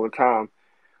all the time.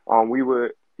 We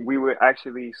would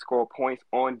actually score points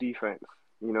on defense.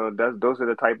 Those are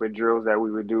the type of drills that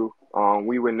we would do.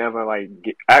 We would never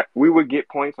we would get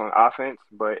points on offense,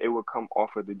 but it would come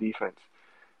off of the defense.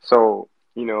 So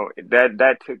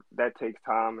that takes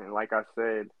time. And like I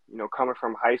said, coming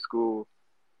from high school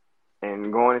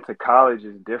and going into college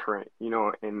is different.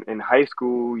 In high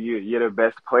school, you're the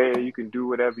best player. You can do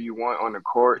whatever you want on the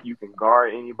court. You can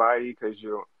guard anybody because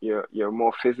you're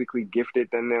more physically gifted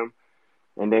than them.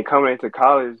 And then coming into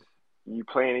college, you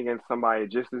playing against somebody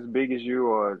just as big as you,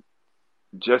 or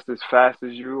just as fast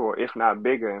as you, or if not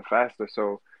bigger and faster.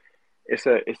 So it's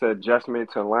an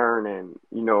adjustment to learn. And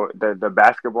the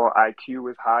basketball IQ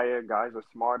is higher. Guys are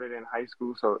smarter than high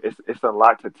school, so it's a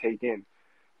lot to take in.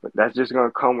 But that's just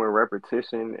gonna come with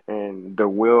repetition and the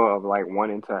will of like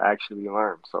wanting to actually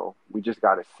learn. So we just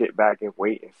gotta sit back and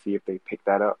wait and see if they pick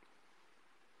that up.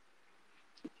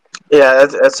 Yeah,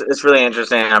 it's really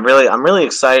interesting. I'm really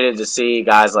excited to see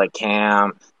guys like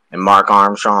Cam and Mark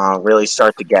Armstrong really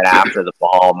start to get after the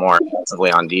ball more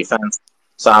aggressively on defense.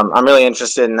 So I'm really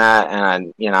interested in that,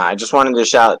 and I just wanted to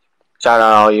shout out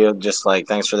all you, just like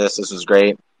thanks for this. This was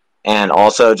great, and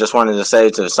also just wanted to say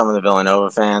to some of the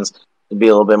Villanova fans to be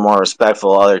a little bit more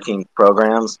respectful of other team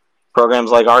programs.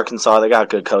 Programs like Arkansas, they got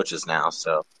good coaches now,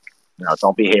 so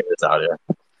don't be haters out here.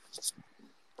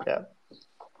 Yeah.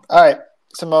 All right,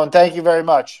 Simone. Thank you very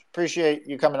much. Appreciate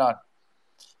you coming on.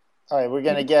 All right, we're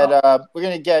gonna get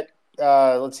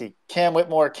let's see, Cam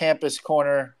Whitmore, Campus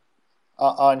Corner,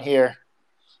 on here,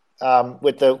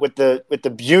 with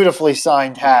the beautifully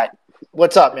signed hat.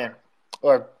 What's up, man?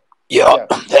 Yeah.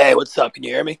 Hey, what's up? Can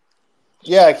you hear me?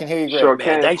 Yeah, I can hear you great. Sure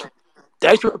Man, can.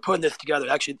 thanks for putting this together.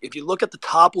 Actually, if you look at the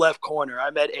top left corner,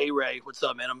 I met A-Ray. What's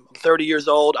up, man? I'm 30 years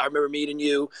old. I remember meeting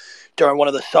you during one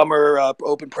of the summer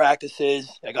open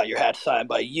practices. I got your hat signed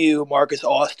by you, Marcus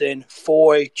Austin,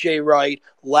 Foy, Jay Wright,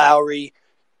 Lowry.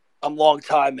 I'm long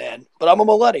time, man. But I'm a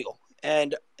millennial.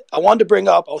 And I wanted to bring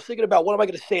up, I was thinking about what am I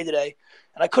going to say today?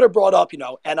 And I could have brought up,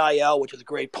 NIL, which is a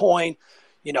great point.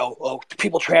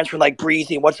 People transferring like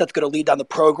Breezy and what's that's going to lead down the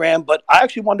program. But I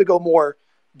actually wanted to go more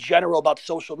general about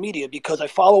social media because I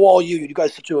follow all you. You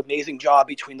guys do an amazing job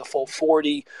between the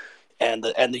Full40 and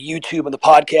the YouTube and the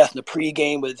podcast and the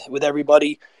pregame with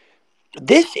everybody.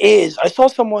 I saw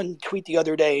someone tweet the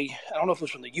other day, I don't know if it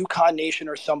was from the Yukon Nation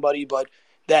or somebody, but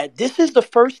that this is the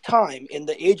first time in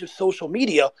the age of social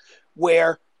media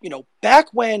where,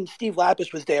 back when Steve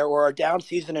Lapis was there or our down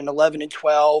season in 11 and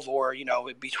 12 or,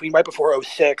 between right before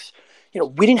 06,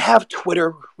 we didn't have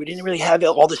Twitter. We didn't really have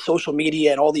all the social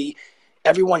media and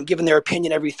everyone giving their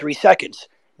opinion every 3 seconds.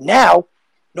 Now,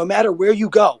 no matter where you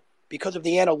go, because of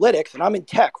the analytics, and I'm in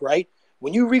tech, right?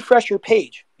 When you refresh your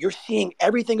page, you're seeing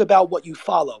everything about what you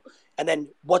follow and then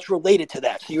what's related to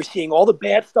that. So you're seeing all the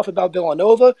bad stuff about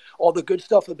Villanova, all the good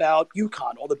stuff about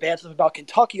UConn, all the bad stuff about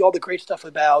Kentucky, all the great stuff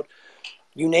about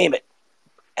you name it.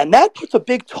 And that puts a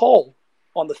big toll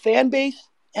on the fan base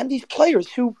and these players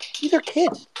these are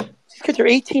kids. These kids are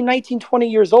 18, 19, 20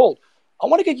 years old. I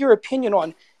want to get your opinion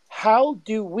on how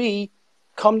do we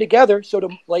come together so to,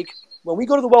 like, when we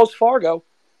go to the Wells Fargo,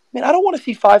 man, I don't want to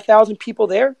see 5,000 people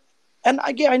there. And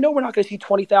I know we're not going to see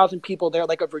 20,000 people there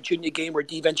like a Virginia game where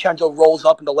DiVincenzo rolls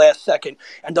up in the last second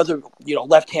and does a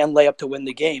left-hand layup to win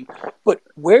the game. But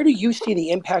where do you see the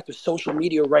impact of social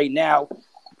media right now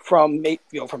from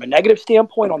a negative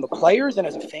standpoint on the players and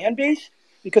as a fan base?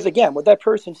 Because, again, what that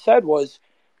person said was,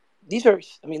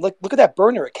 look at that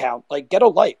burner account. Like, get a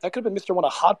life. That could have been Mr. One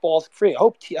of Hot Balls free. I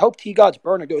hope T God's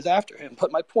burner goes after him.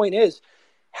 But my point is,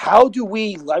 how do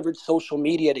we leverage social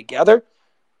media together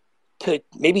to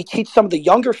maybe teach some of the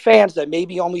younger fans that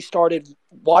maybe only started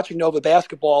watching Nova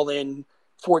basketball in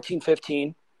 14,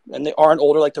 15, and they aren't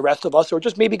older like the rest of us, or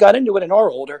just maybe got into it and are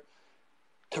older,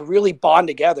 to really bond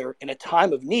together in a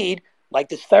time of need like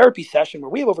this therapy session where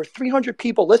we have over 300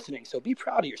 people listening. So be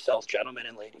proud of yourselves, gentlemen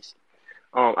and ladies.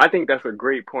 I think that's a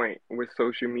great point with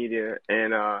social media,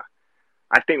 and I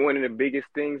think one of the biggest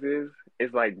things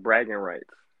is like bragging rights.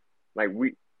 Like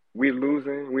we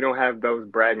losing, we don't have those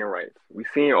bragging rights. We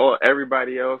seeing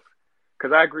everybody else.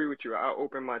 Because I agree with you. I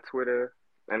open my Twitter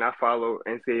and I follow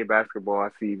NCAA basketball.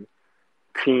 I see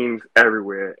teams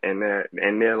everywhere, and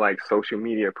they're like social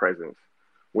media presence,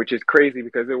 which is crazy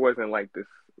because it wasn't like this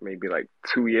maybe like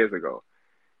 2 years ago.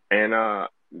 And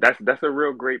that's a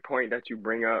real great point that you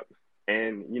bring up.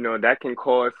 And, that can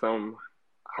cause some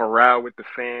hurrah with the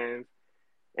fans.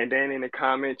 And then in the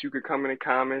comments, you could come in the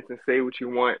comments and say what you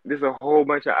want. There's a whole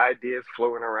bunch of ideas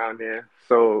floating around there.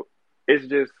 So it's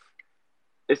just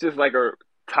like a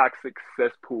toxic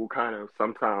cesspool kind of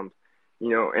sometimes,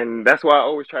 and that's why I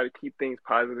always try to keep things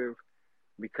positive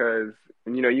because,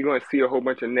 you're going to see a whole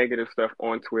bunch of negative stuff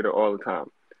on Twitter all the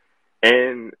time.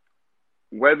 And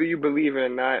whether you believe it or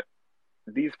not,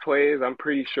 these players, I'm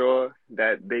pretty sure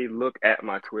that they look at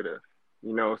my Twitter,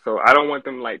 so I don't want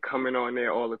them like coming on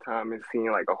there all the time and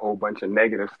seeing like a whole bunch of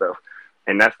negative stuff.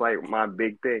 And that's like my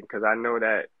big thing because I know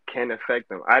that can affect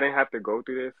them. I didn't have to go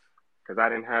through this because I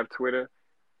didn't have Twitter,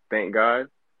 thank God,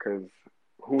 because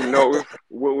who knows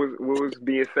what was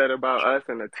being said about us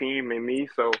and the team and me.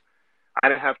 So I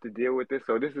didn't have to deal with this.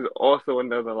 So this is also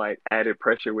another like added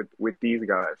pressure with these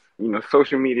guys.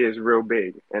 Social media is real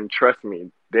big, and trust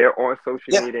me, they're on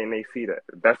social media and they see that.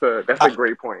 That's a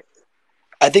great point.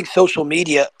 I think social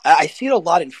media, I see it a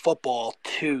lot in football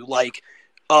too. Like,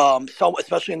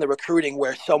 especially in the recruiting,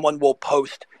 where someone will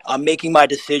post, "I'm making my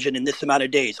decision in this amount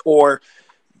of days," or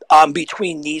 "I'm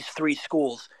between these three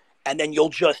schools," and then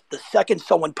the second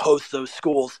someone posts those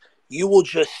schools, you will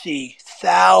just see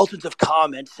thousands of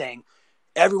comments saying,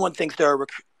 everyone thinks they're a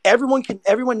recruiter.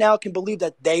 Everyone now can believe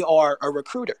that they are a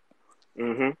recruiter.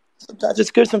 Mm-hmm. Sometimes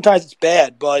it's good, sometimes it's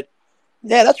bad, but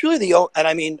yeah, that's really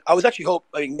and I was actually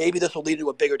maybe this will lead to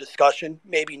a bigger discussion,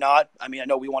 maybe not. I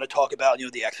know we want to talk about,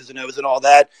 the X's and O's and all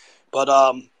that, but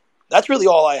that's really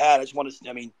all I had. I just want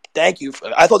to, thank you.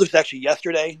 I thought this was actually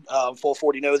yesterday.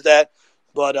 Full40 knows that,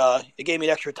 but it gave me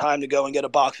an extra time to go and get a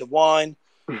box of wine.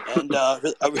 And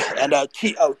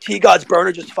T God's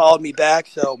burner just followed me back,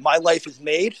 so my life is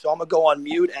made. So I'm gonna go on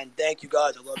mute and thank you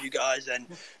guys. I love you guys, and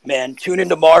man, tune in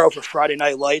tomorrow for Friday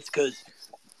Night Lights because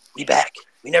we back.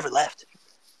 We never left.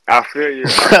 I feel you.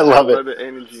 I love it. The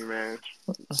energy, man.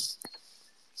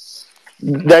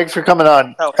 Thanks for coming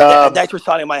on. And thanks for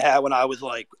signing my hat when I was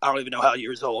like, I don't even know how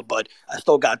years old, but I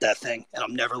still got that thing, and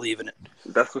I'm never leaving it.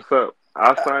 That's what's up.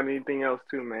 I'll sign anything else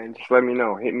too, man. Just let me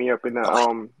know. Hit me up in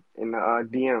the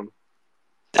DM.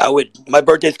 My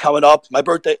birthday's coming up. My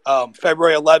birthday,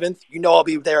 February 11th. I'll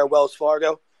be there at Wells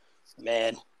Fargo,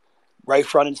 man, right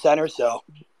front and center. So,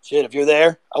 shit, if you're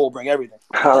there, I will bring everything.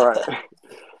 All right.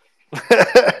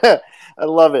 I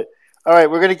love it. All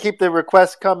right, we're gonna keep the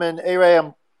requests coming. A-Ray,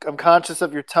 I'm conscious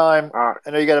of your time. All right. I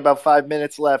know you got about 5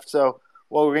 minutes left, so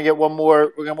we're gonna get one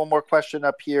more. We're gonna get one more question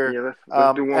up here. Yeah,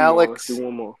 let's do one Alex, more. Let's do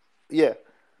one more. Yeah,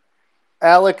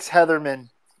 Alex Heatherman,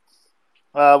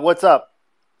 what's up?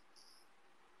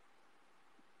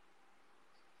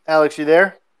 Alex, you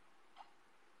there?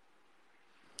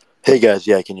 Hey guys,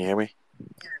 yeah, can you hear me?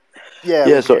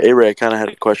 Yeah. So A-Ray, I kind of had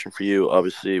a question for you.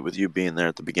 Obviously, with you being there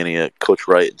at the beginning of Coach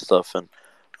Wright and stuff, and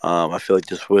I feel like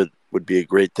this would be a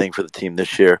great thing for the team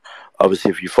this year.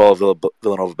 Obviously, if you follow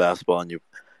Villanova basketball and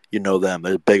you know them,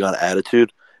 they're big on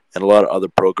attitude, and a lot of other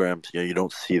programs, you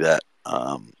don't see that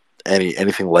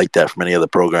anything like that from any other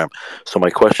program. So my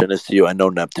question is to you. I know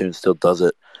Neptune still does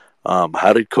it.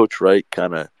 How did Coach Wright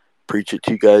kind of preach it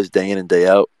to you guys day in and day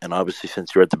out? And obviously,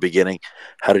 since you're at the beginning,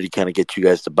 how did he kind of get you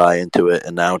guys to buy into it?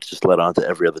 And now it's just led on to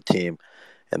every other team.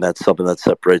 and that's something that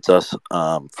separates us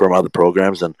from other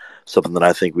programs, and something that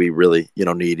I think we really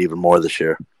need even more this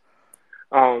year.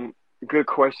 Good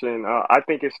question. I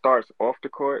think it starts off the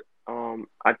court.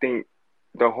 I think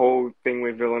the whole thing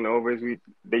with Villanova is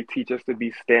they teach us to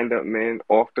be stand-up men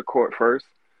off the court first,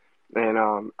 and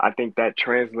I think that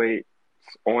translates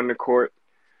on the court.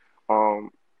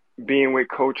 Being with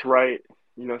Coach Wright,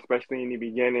 especially in the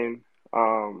beginning,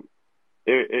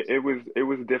 it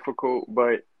was difficult,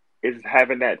 but it's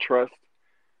having that trust,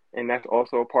 and that's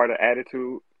also a part of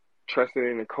attitude. Trusting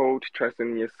in the coach,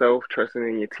 trusting in yourself, trusting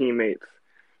in your teammates,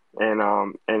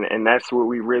 and that's what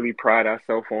we really pride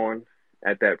ourselves on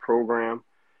at that program,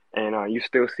 and you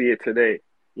still see it today.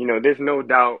 There's no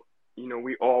doubt.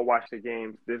 We all watch the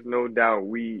games. There's no doubt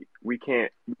we can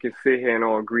sit here and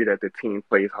all agree that the team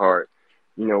plays hard.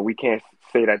 We can't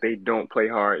say that they don't play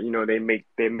hard. They make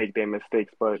their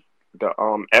mistakes, but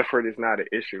the effort is not an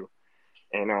issue,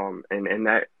 and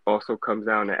that also comes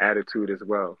down to attitude as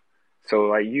well. So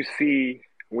like you see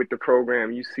with the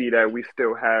program, you see that we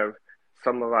still have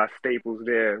some of our staples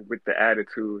there with the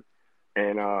attitude,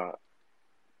 and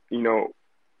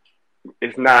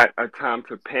it's not a time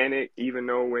to panic, even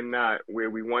though we're not where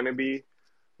we want to be.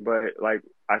 But like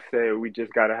I said, we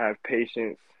just gotta have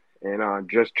patience and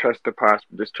just trust the process.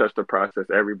 Just trust the process.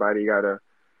 Everybody gotta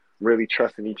really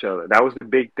trust in each other. That was the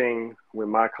big thing with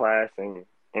my class and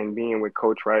being with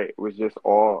Coach Wright, was just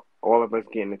all of us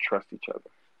getting to trust each other.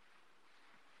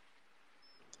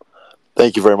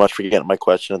 Thank you very much for getting my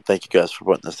question, and thank you guys for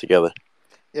putting this together.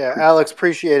 Yeah, Alex,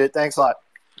 appreciate it. Thanks a lot.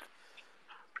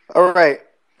 All right.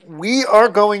 We are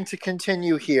going to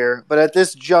continue here, but at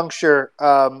this juncture,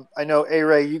 I know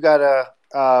A-Ray, you gotta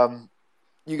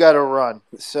run.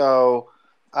 So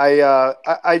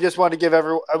I just want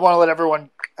to I want to let everyone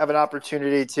have an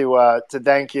opportunity to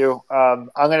thank you. I'm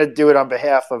going to do it on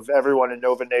behalf of everyone in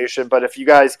Nova Nation, but if you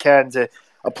guys can, to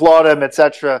applaud him,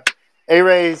 etc.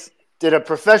 A-Ray's did a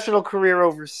professional career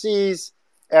overseas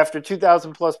after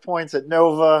 2,000 plus points at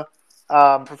Nova.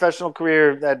 Professional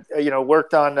career that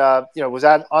worked on was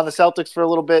on the Celtics for a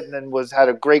little bit, and then had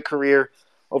a great career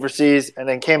overseas, and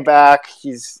then came back.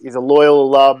 He's a loyal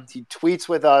alum. He tweets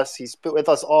with us. He's with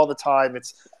us all the time.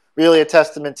 It's really a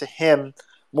testament to him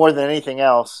more than anything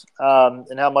else,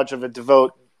 and how much of a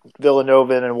devout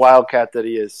Villanovan and Wildcat that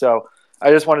he is. So I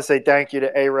just want to say thank you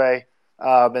to A-Ray.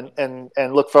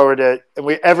 And look forward to,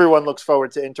 everyone looks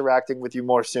forward to interacting with you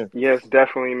more soon. Yes,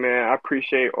 definitely, man. I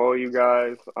appreciate all you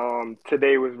guys.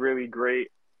 Today was really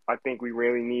great. I think we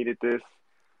really needed this.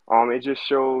 It just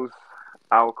shows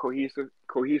our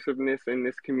cohesiveness in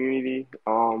this community.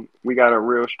 We got a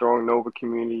real strong Nova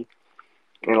community,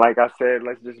 and like I said,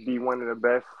 let's just be one of the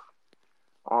best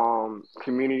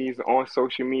communities on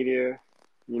social media.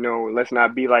 Let's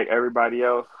not be like everybody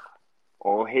else,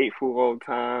 all hateful all the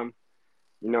time.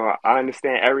 I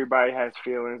understand everybody has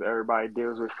feelings. Everybody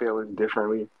deals with feelings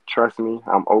differently. Trust me,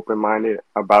 I'm open-minded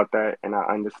about that, and I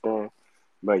understand.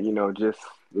 But, just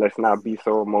let's not be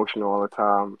so emotional all the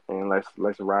time, and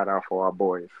let's ride out for our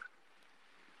boys.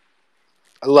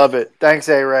 I love it. Thanks,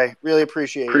 A-Ray. Really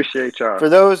appreciate y'all. For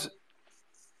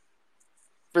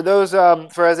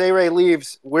as A-Ray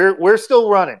leaves, we're still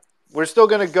running. We're still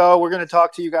going to go. We're going to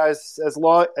talk to you guys as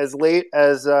late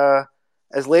as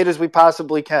we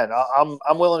possibly can.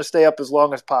 I'm willing to stay up as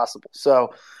long as possible.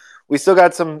 So we still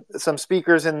got some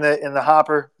speakers in the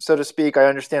hopper, so to speak. I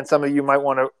understand some of you might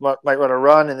want to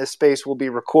run, and this space will be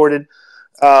recorded,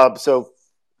 so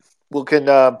we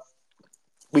can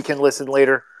listen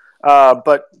later.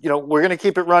 But we're going to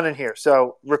keep it running here.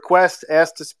 So request,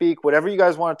 ask to speak, whatever you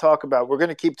guys want to talk about. We're going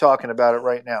to keep talking about it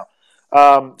right now.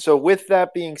 So with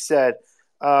that being said,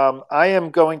 I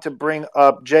am going to bring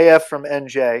up JF from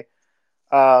NJ.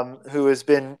 Who has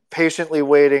been patiently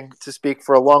waiting to speak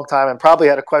for a long time and probably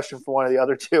had a question for one of the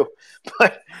other two.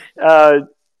 But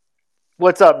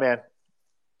what's up, man?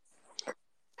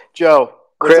 Joe,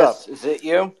 what's Chris, up? Is it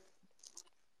you?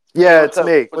 Yeah, it's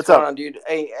me. What's going up? on, dude?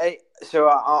 Hey, so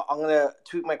I'm going to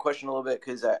tweak my question a little bit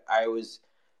because I was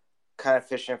kind of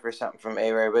fishing for something from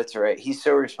A-Ray, but it's all right. He's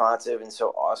so responsive and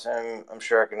so awesome. I'm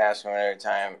sure I can ask him another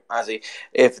time. Honestly,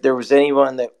 if there was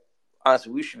anyone that,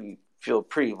 honestly, we should feel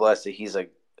pretty blessed that he's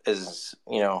like as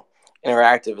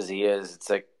interactive as he is. It's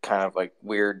like kind of like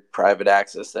weird private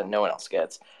access that no one else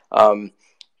gets. All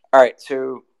right,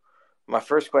 so my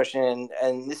first question,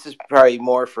 and this is probably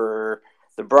more for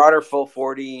the broader Full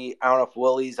 40. I don't know if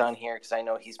Willie's on here because I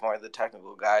know he's more of the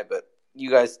technical guy, but you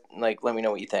guys let me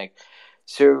know what you think.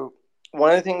 So one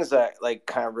of the things that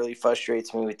kind of really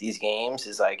frustrates me with these games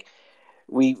is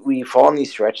we fall in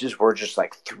these stretches where just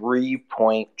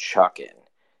 3-point chucking.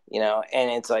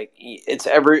 And it's like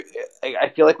I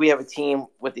feel like we have a team,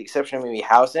 with the exception of maybe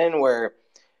Housen, where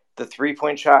the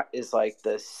 3-point shot is like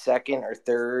the second or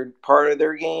third part of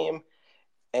their game,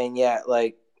 and yet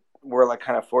like we're like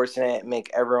kind of forcing it,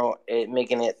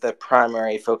 making it the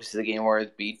primary focus of the game, whether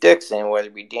it be Dixon, whether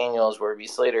it be Daniels, whether it be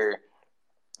Slater,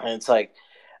 and it's like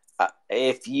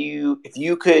if you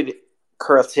could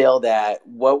curtail that,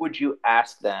 what would you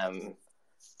ask them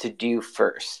to do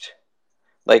first?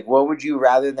 Like, what would you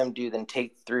rather them do than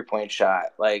take 3-point shot?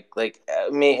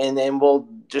 And then we'll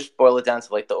just boil it down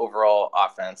to like the overall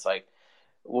offense. Like,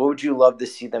 what would you love to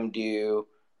see them do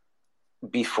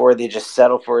before they just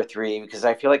settle for a 3? Because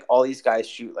I feel like all these guys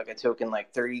shoot like a token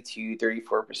like 32,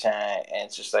 34%, and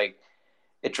it's just like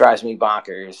it drives me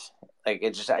bonkers. Like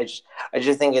I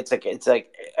just think it's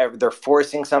like they're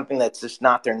forcing something that's just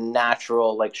not their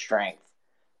natural like strength.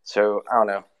 So I don't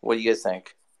know. What do you guys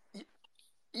think?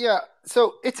 Yeah,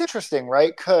 so it's interesting,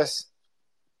 right? Because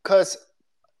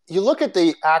you look at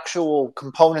the actual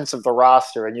components of the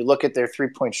roster and you look at their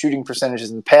 3-point shooting percentages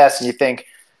in the past and you think,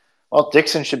 well,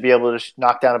 Dixon should be able to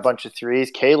knock down a bunch of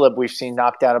threes. Caleb, we've seen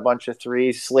knock down a bunch of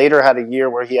threes. Slater had a year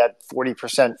where he had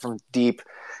 40% from deep.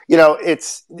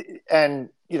 Then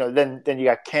you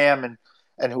got Cam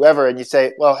and whoever, and you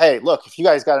say, well, hey, look, if you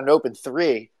guys got an open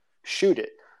 3, shoot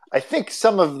it. I think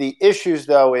some of the issues,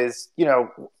 though, is,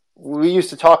 we used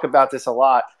to talk about this a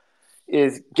lot,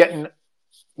 is getting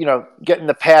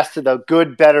the pass to the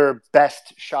good, better,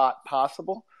 best shot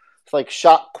possible. It's like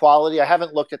shot quality. I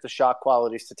haven't looked at the shot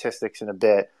quality statistics in a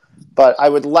bit, but I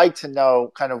would like to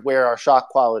know kind of where our shot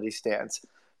quality stands.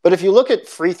 But if you look at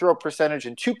free throw percentage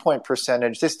and 2-point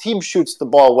percentage, this team shoots the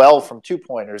ball well from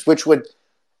 2-pointers, which would,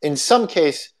 in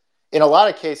a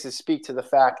lot of cases, speak to the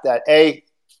fact that A,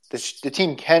 the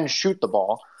team can shoot the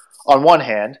ball on one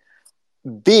hand.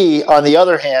 B, on the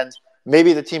other hand,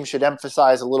 maybe the team should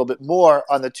emphasize a little bit more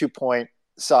on the 2-point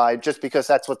side, just because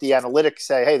that's what the analytics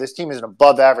say. Hey, this team is an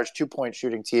above average 2-point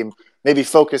shooting team. Maybe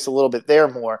focus a little bit there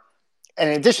more. And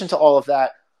in addition to all of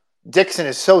that, Dixon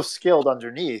is so skilled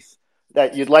underneath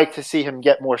that you'd like to see him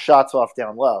get more shots off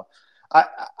down low.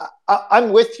 I'm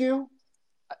with you.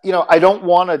 I don't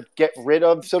want to get rid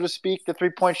of, so to speak, the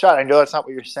 3-point shot. I know that's not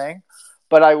what you're saying,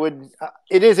 but I would.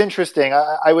 It is interesting.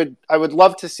 I would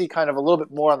love to see kind of a little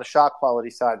bit more on the shot quality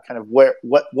side, kind of what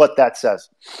that says.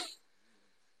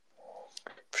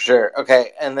 For sure.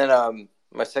 Okay, and then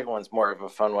my second one's more of a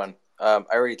fun one. I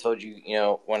already told you,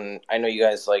 when I know you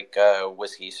guys like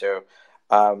whiskey, so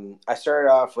I started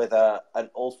off with an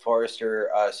Old Forester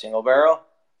single barrel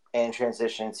and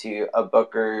transitioned to a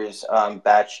Booker's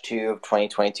batch 2 of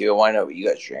 2022. I want to know what you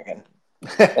guys are drinking.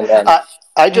 And then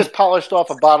I just polished off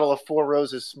a bottle of Four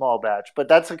Roses small batch, but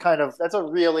that's a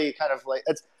really kind of like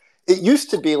it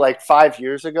used to be like 5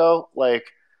 years ago, like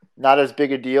not as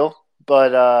big a deal,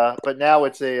 but now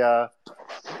it's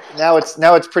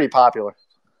now it's pretty popular.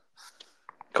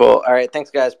 Cool. All right,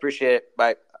 thanks guys, appreciate it.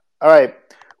 Bye. All right,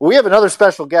 we have another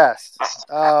special guest,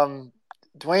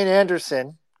 Dwayne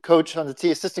Anderson, coach on the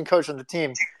team, assistant coach on the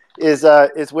team, is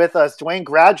with us. Dwayne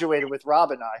graduated with Rob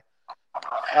and I.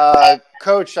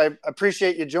 Coach, I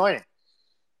appreciate you joining.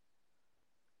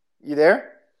 You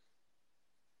there?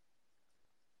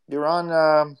 You're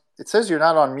on. It says you're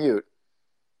not on mute.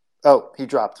 Oh, he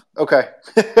dropped. Okay.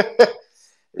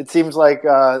 It seems like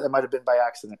that might have been by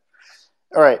accident.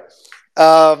 All right.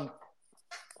 So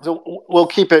we'll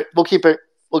keep it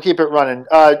running.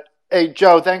 Hey,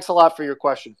 Joe, thanks a lot for your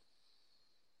question.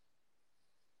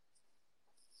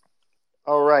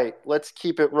 All right, let's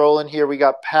keep it rolling here. We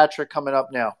got Patrick coming up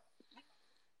now.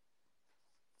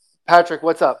 Patrick,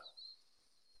 what's up?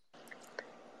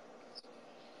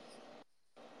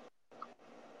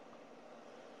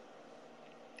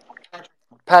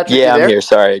 Patrick, yeah, I'm here.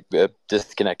 Sorry,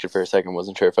 disconnected for a second.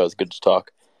 Wasn't sure if I was good to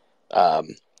talk.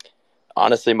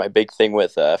 Honestly, my big thing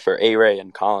with for A-Ray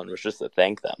and Collin was just to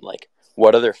thank them. Like,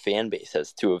 what other fan base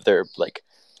has two of their like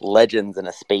legends in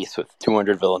a space with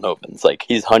 200 Villanovans? Like,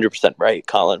 he's 100% right,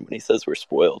 Collin, when he says we're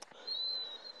spoiled.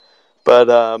 But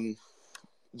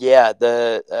yeah,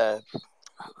 the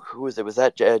who was it? Was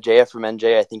that JF from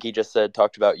NJ? I think he just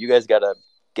talked about you guys got to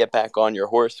get back on your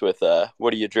horse with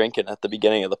what are you drinking at the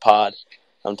beginning of the pod.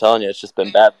 I'm telling you, it's just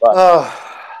been bad luck.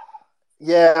 Oh,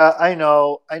 yeah, I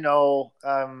know.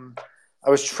 I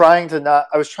was trying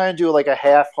to do like a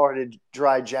half-hearted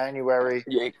dry January.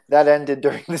 That ended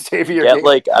during the Xavier game.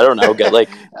 Like, I don't know, get like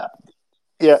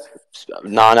yeah,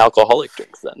 non-alcoholic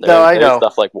drinks then. I know. There's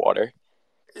stuff like water.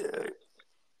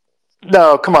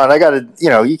 No, come on. I got to,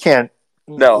 you can't.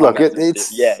 No, look,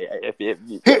 it's. Yeah.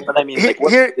 But I mean, like,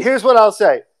 here's what I'll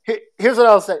say. Here's what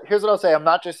I'll say. I'm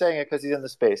not just saying it because he's in the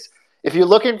space. If you're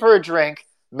looking for a drink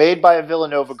made by a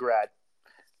Villanova grad,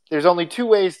 there's only two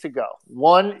ways to go.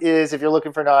 One is if you're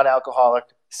looking for non-alcoholic,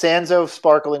 Sanzo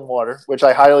sparkling water, which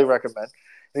I highly recommend.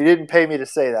 He didn't pay me to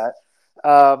say that.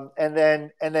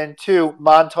 And then two,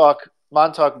 Montauk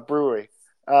Brewery.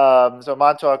 So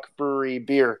Montauk Brewery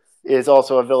beer is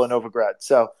also a Villanova grad.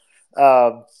 So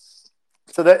that's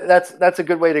a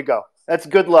good way to go. That's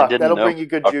good I luck. didn't That'll know bring you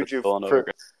good Montauk was juju. Villanova.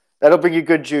 That'll bring you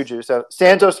good juju. So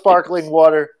Santo sparkling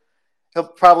water. He'll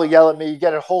probably yell at me. You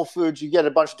get it at Whole Foods. You get it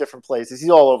a bunch of different places. He's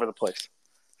all over the place.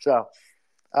 So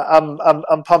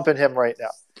I'm pumping him right now.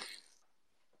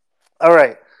 All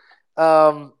right.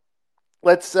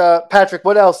 Let's Patrick.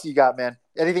 What else you got, man?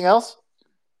 Anything else?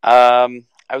 I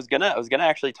was gonna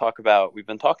actually talk about. We've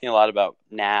been talking a lot about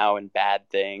now and bad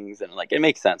things, and like it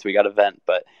makes sense. We got a vent,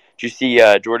 but did you see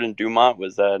Jordan Dumont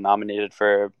was nominated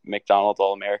for McDonald's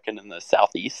All-American in the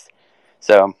Southeast?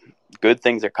 So good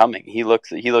things are coming. He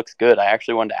looks good. I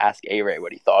actually wanted to ask A-Ray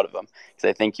what he thought of him because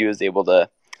I think he was able to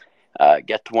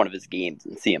get to one of his games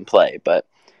and see him play. But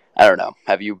I don't know.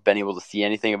 Have you been able to see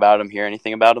anything about him, hear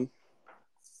anything about him?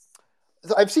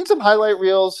 I've seen some highlight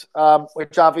reels,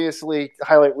 which obviously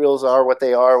highlight reels are what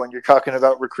they are when you're talking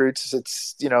about recruits.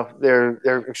 It's,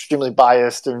 they're extremely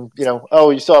biased and,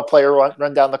 you saw a player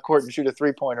run down the court and shoot a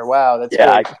 3-pointer. Wow, that's great.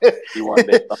 I could see one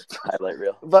based on the highlight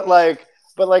reel.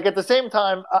 But at the same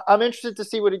time, I'm interested to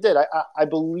see what he did. I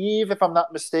believe, if I'm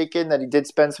not mistaken, that he did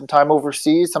spend some time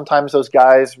overseas. Sometimes those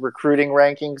guys' recruiting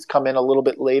rankings come in a little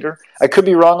bit later. I could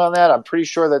be wrong on that. I'm pretty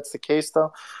sure that's the case,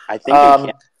 though. I think in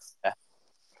Canada.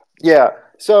 Yeah,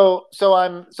 so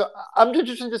I'm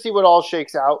interested to see what all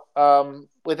shakes out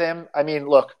with him. I mean,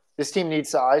 look, this team needs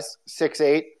size,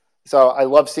 6'8", so I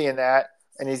love seeing that,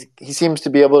 and he seems to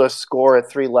be able to score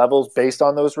at 3 levels based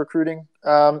on those recruiting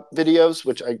videos,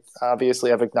 which I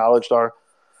obviously have acknowledged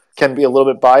can be a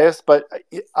little bit biased, but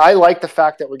I like the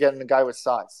fact that we're getting a guy with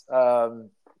size.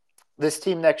 This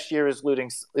team next year is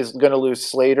going to lose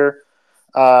Slater.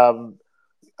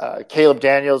 Caleb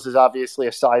Daniels is obviously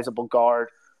a sizable guard.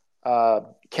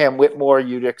 Cam Whitmore,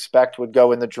 you'd expect, would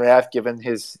go in the draft given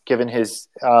his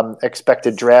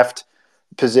expected draft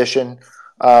position,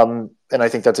 and I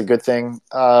think that's a good thing.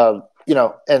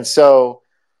 And so,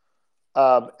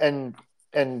 and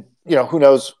who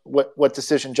knows what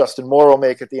decision Justin Moore will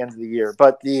make at the end of the year.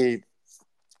 But the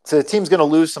team's going to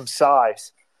lose some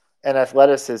size and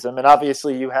athleticism, and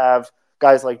obviously you have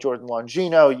guys like Jordan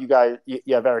Longino,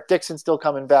 you have Eric Dixon still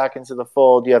coming back into the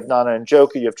fold. You have Nana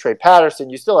Njoku, you have Trey Patterson.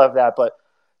 You still have that, but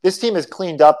this team has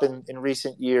cleaned up in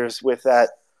recent years with that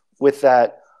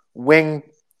wing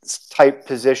type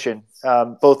position,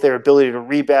 both their ability to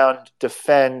rebound,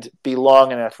 defend, be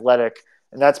long and athletic,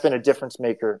 and that's been a difference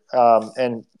maker.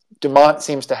 And Dumont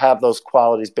seems to have those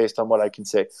qualities based on what I can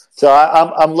see. So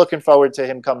I'm looking forward to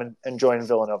him coming and joining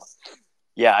Villanova.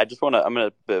 Yeah, I'm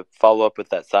going to follow up with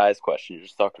that size question. You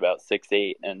just talked about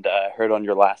 6'8", and I heard on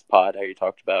your last pod how you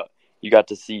talked about you got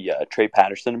to see Trey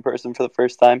Patterson in person for the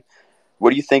first time. What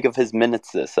do you think of his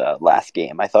minutes this last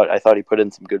game? I thought he put in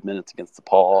some good minutes against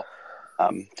DePaul.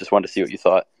 Just wanted to see what you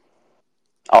thought.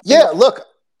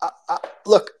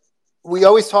 Look, we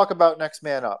always talk about next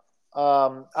man up.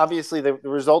 Obviously, the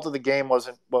result of the game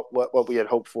wasn't what we had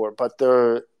hoped for, but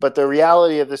the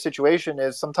reality of the situation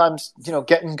is sometimes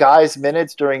getting guys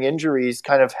minutes during injuries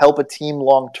kind of help a team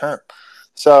long term.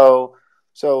 So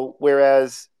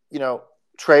whereas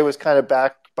Trey was kind of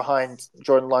back behind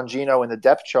Jordan Longino in the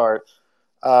depth chart,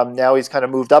 now he's kind of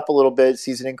moved up a little bit,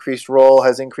 sees an increased role,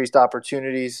 has increased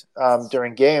opportunities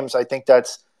during games. I think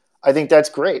that's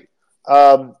great.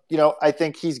 I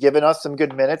think he's given us some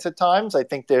good minutes at times. I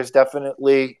think there's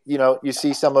definitely, you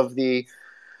see some of the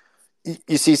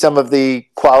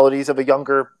qualities of a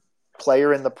younger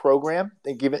player in the program,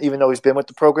 even though he's been with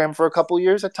the program for a couple of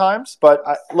years at times. But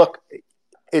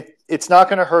it's not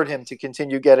going to hurt him to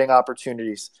continue getting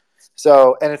opportunities.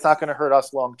 So, and it's not going to hurt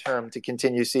us long term to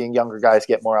continue seeing younger guys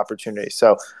get more opportunities.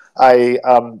 So, I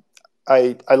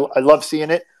love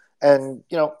seeing it, and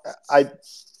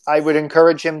I would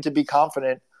encourage him to be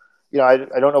confident. I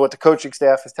don't know what the coaching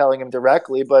staff is telling him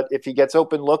directly, but if he gets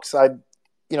open looks, I'd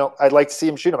like to see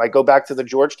him shoot him. I go back to the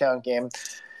Georgetown game.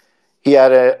 He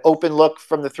had an open look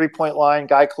from the 3-point line.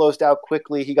 Guy closed out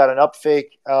quickly. He got an up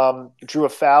fake, drew a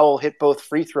foul, hit both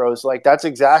free throws. Like, that's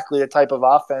exactly the type of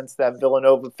offense that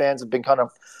Villanova fans have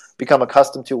become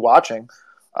accustomed to watching.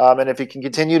 And if he can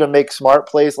continue to make smart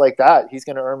plays like that, he's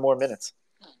going to earn more minutes.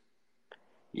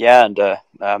 Yeah, and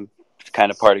kind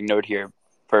of parting note here.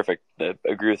 Perfect.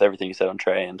 Agree with everything you said on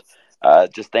Trey, and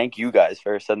just thank you guys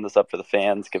for setting this up for the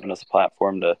fans, giving us a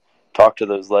platform to talk to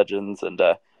those legends, and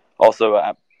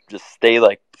also just stay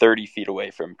like 30 feet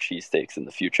away from cheesesteaks in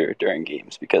the future during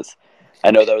games, because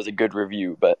I know that was a good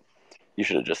review, but you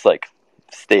should have just like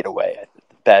stayed away.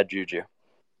 Bad juju.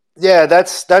 Yeah,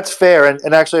 that's fair,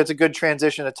 and actually, it's a good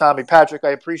transition to Tommy. Patrick, I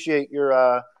appreciate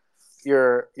your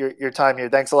time here.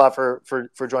 Thanks a lot for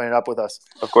joining up with us.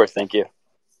 Of course, thank you.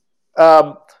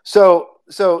 So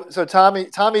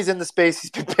Tommy's in the space.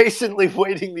 He's been patiently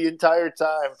waiting the entire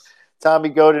time. Tommy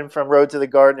Godin from Road to the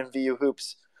Garden and VU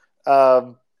Hoops.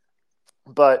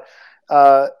 But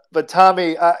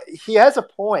Tommy, he has a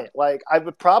point. Like, I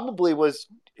probably was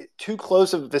too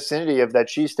close of a vicinity of that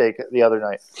cheesesteak the other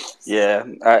night. Yeah,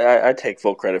 I take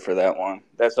full credit for that one.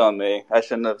 That's on me. I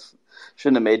shouldn't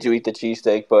have made you eat the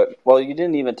cheesesteak, but well, you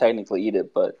didn't even technically eat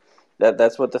it, but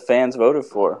that's what the fans voted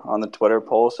for on the Twitter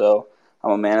poll. So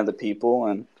I'm a man of the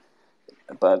people,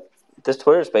 but this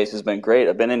Twitter space has been great.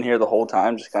 I've been in here the whole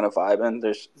time, just kind of vibing.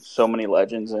 There's so many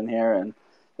legends in here, and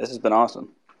this has been awesome.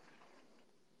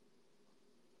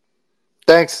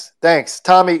 Thanks,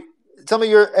 Tommy. Tell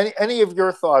me any of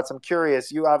your thoughts. I'm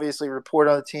curious. You obviously report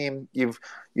on the team. You've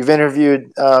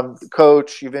interviewed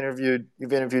coach. You've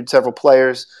interviewed several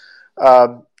players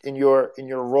in your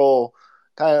role.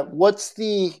 Kind of what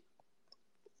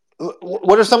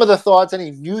are some of the thoughts?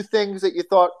 Any new things that you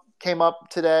thought came up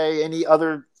today? Any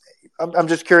other? I'm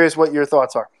just curious what your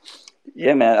thoughts are.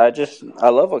 Yeah, man. I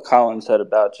love what Collin said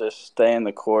about just staying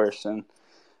the course. And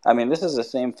I mean, this is the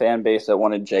same fan base that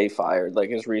wanted Jay fired,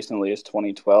 like as recently as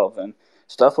 2012. And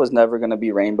stuff was never going to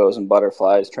be rainbows and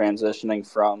butterflies transitioning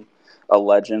from a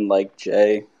legend like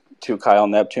Jay to Kyle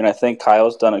Neptune. I think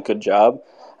Kyle's done a good job.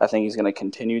 I think he's going to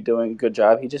continue doing a good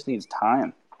job. He just needs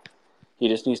time. He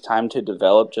just needs time to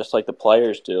develop, just like the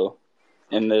players do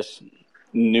in this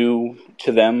new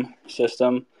to them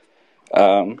system.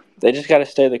 They just got to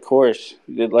stay the course.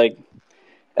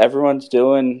 Everyone's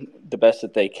doing the best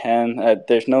that they can.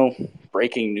 There's no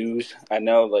breaking news. I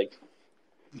know,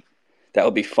 that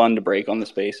would be fun to break on the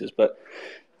spaces, but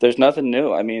there's nothing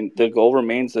new. I mean, the goal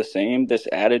remains the same. This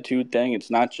attitude thing,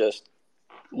 it's not just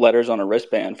letters on a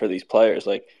wristband for these players.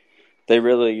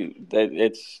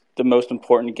 It's the most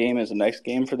important game is the next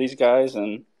game for these guys,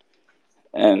 and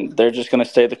they're just going to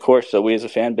stay the course. So we as a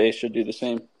fan base should do the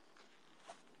same.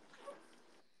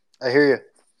 I hear you.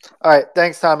 All right,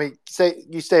 thanks, Tommy.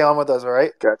 You stay on with us, all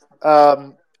right? Okay.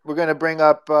 We're gonna bring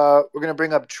up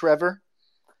Trevor.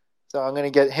 So I'm gonna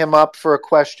get him up for a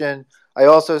question. I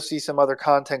also see some other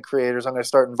content creators. I'm gonna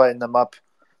start inviting them up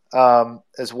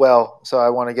as well. So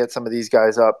I want to get some of these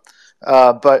guys up.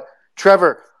 But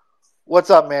Trevor,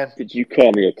 what's up, man? Did you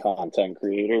call me a content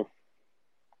creator?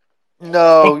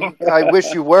 No, I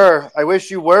wish you were.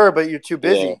 But you're too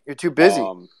busy. Yeah. You're too busy.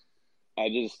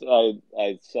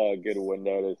 I saw a good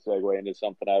window to segue into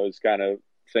something I was kind of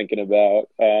thinking about.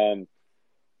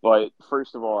 But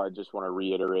first of all, I just want to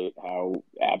reiterate how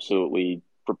absolutely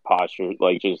preposterous,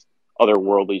 just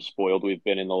otherworldly spoiled we've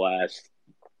been in the last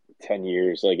 10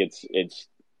 years. It's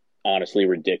honestly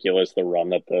ridiculous, the run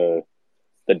that the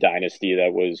dynasty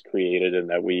that was created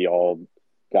and that we all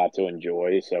got to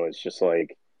enjoy. So it's just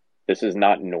this is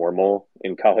not normal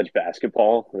in college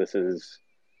basketball. This is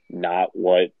not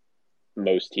what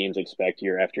most teams expect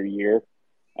year after year.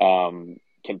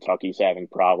 Kentucky's having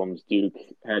problems. Duke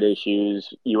had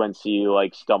issues.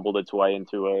 UNC stumbled its way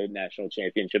into a national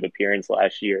championship appearance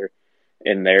last year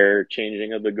in their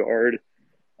changing of the guard.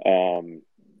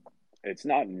 It's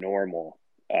not normal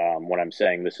when I'm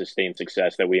saying the sustained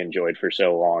success that we enjoyed for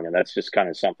so long, and that's just kind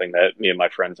of something that me and my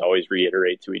friends always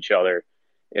reiterate to each other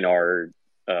in our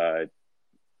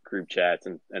group chats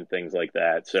and things like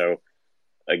that. So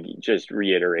just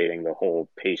reiterating the whole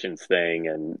patience thing,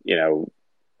 and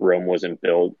Rome wasn't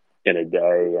built in a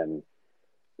day, and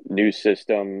new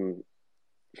system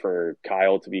for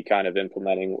Kyle to be kind of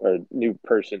implementing, or new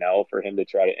personnel for him to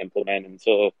try to implement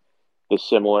into the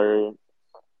similar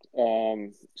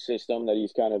system that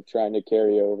he's kind of trying to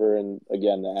carry over. And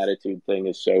again, the attitude thing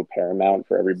is so paramount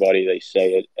for everybody. They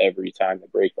say it every time they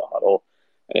break the huddle,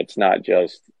 and it's not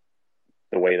just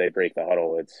the way they break the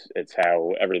huddle, it's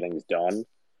how everything's done.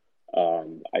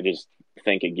 I just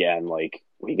think, again,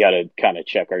 we got to kind of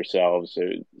check ourselves.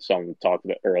 Someone talked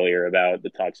earlier about the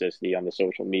toxicity on the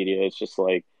social media. It's just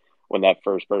when that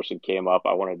first person came up,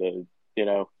 I wanted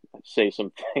to, say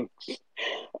some things.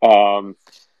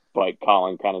 But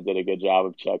Collin kind of did a good job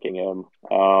of checking him.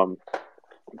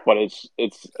 But it's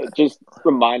just a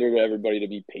reminder to everybody to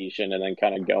be patient, and then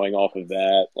kind of going off of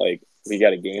that, we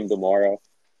got a game tomorrow.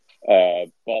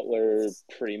 Butler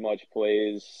pretty much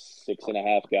plays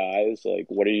 6.5 guys.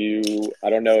 I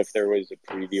don't know if there was a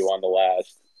preview on the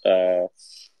last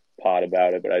pod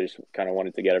about it, but I just kind of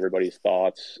wanted to get everybody's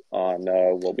thoughts on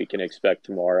what we can expect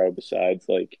tomorrow besides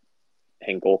like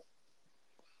Hinkle.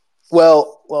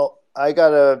 Well, I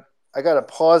gotta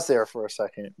pause there for a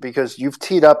second because you've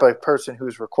teed up a person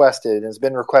who's requested and has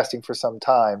been requesting for some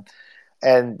time,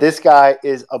 and this guy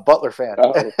is a Butler fan.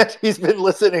 Oh. He's been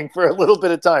listening for a little bit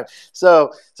of time.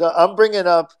 So I'm bringing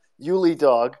up Yuli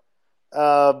Dog.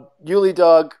 Yuli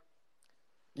Dog,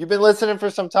 you've been listening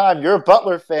for some time. You're a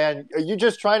Butler fan. Are you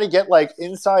just trying to get like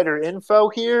insider info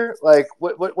here? Like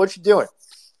what you doing?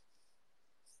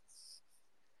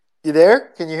 You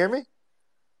there? Can you hear me?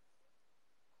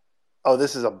 Oh,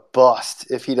 this is a bust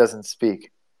if he doesn't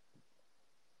speak.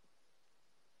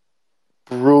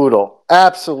 Brutal.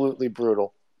 Absolutely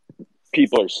brutal.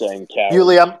 People are saying coward.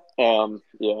 Yuli,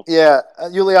 Yeah.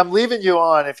 Yuli, I'm leaving you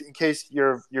on in case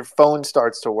your phone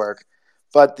starts to work.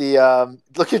 But the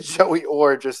look at Joey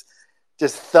Orr just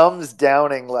thumbs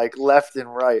downing like left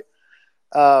and right.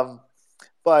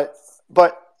 But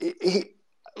he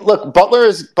look,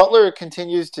 Butler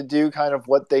continues to do kind of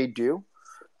what they do.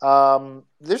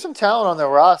 There's some talent on the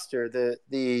roster.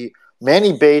 The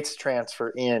Manny Bates transfer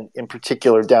in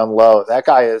particular down low. That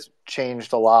guy has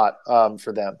changed a lot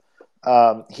for them.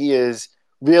 He has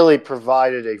really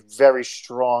provided a very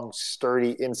strong,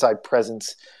 sturdy inside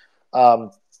presence.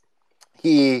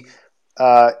 He's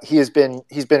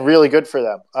been really good for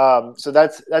them. So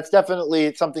that's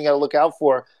definitely something to look out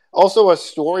for. Also, a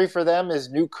story for them is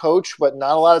new coach, but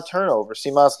not a lot of turnover.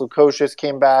 Simas Lukosius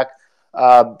came back.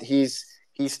 He's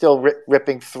still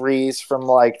ripping threes from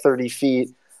like 30 feet.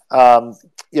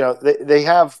 They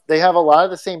have a lot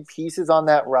of the same pieces on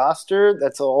that roster.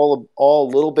 That's all a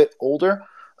little bit older.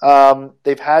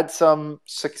 They've had some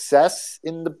success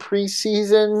in the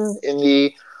preseason, in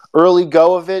the early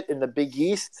go of it in the Big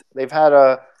East. They've had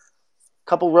a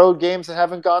couple road games that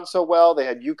haven't gone so well. They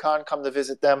had UConn come to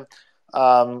visit them,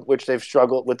 which they've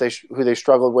struggled with. Who they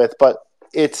struggled with, but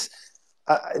it's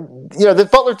the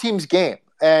Butler team's game.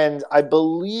 And I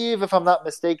believe, if I'm not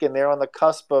mistaken, they're on the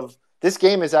cusp of – this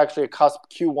game is actually a cusp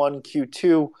Q1,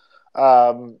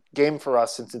 Q2 game for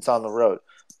us since it's on the road.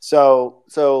 So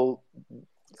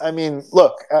I mean,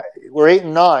 look, we're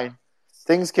 8-9.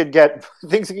 Things could get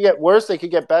worse. They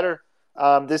could get better.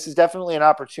 This is definitely an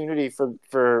opportunity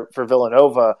for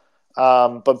Villanova.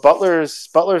 But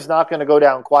Butler's not going to go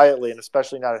down quietly, and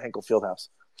especially not at Hinkle Fieldhouse.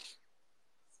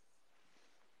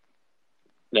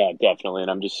 Yeah, definitely.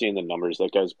 And I'm just seeing the numbers.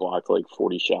 That guy's blocked like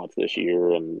 40 shots this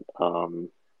year. And,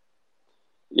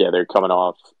 they're coming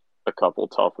off a couple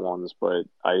tough ones. But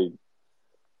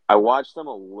I watched them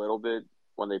a little bit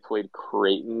when they played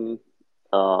Creighton,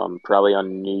 probably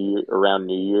around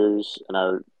New Year's. And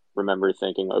I remember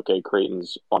thinking, okay,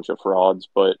 Creighton's a bunch of frauds.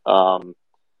 But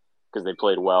because they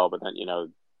played well. But then,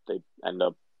 they end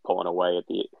up pulling away at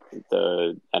the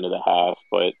end of the half.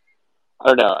 But I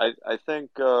don't know. I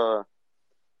think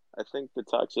the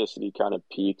toxicity kind of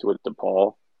peaked with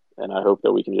DePaul, and I hope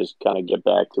that we can just kind of get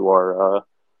back to our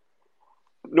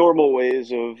normal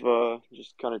ways of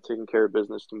just kind of taking care of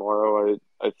business tomorrow.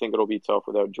 I think it'll be tough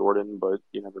without Jordan, but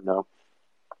you never know.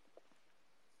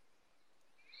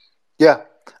 Yeah,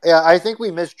 I think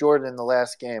we missed Jordan in the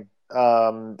last game.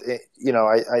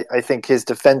 I think his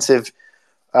defensive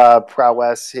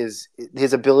prowess, his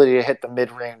ability to hit the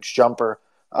mid-range jumper,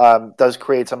 does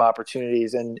create some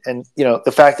opportunities, and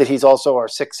the fact that he's also our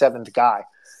 6th, 7th guy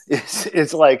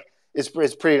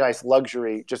is pretty nice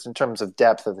luxury just in terms of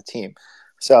depth of the team.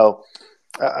 So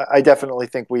I definitely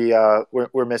think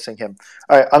we're missing him.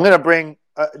 All right, I'm going to bring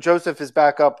Joseph is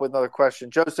back up with another question.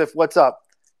 Joseph, what's up?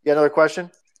 You got another question?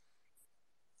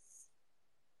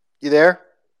 You there?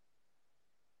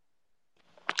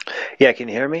 Yeah, can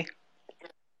you hear me?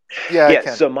 Yeah, I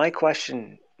can. So my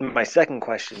second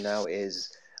question now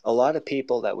is, a lot of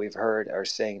people that we've heard are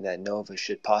saying that Nova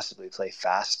should possibly play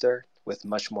faster with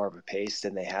much more of a pace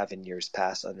than they have in years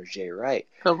past under Jay Wright.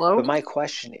 Hello? But my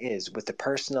question is, with the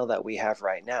personnel that we have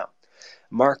right now,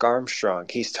 Mark Armstrong,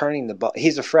 he's turning the ball.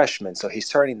 He's a freshman, so he's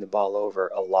turning the ball over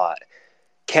a lot.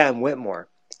 Cam Whitmore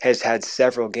has had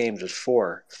several games with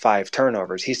 4-5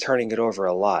 turnovers. He's turning it over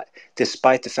a lot,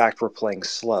 despite the fact we're playing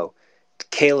slow.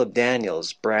 Caleb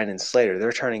Daniels, Brandon Slater,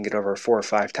 they're turning it over 4 or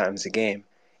 5 times a game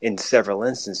in several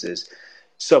instances.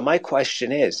 So my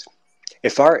question is,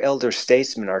 if our elder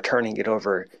statesmen are turning it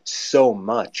over so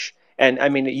much, and I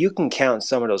mean, you can count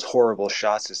some of those horrible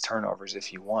shots as turnovers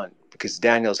if you want, because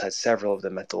Daniels had several of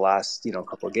them at the last,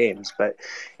 couple of games. But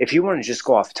if you want to just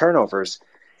go off turnovers,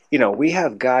 we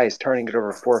have guys turning it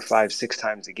over 4, 5, 6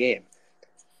 times a game.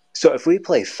 So if we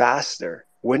play faster,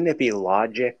 wouldn't it be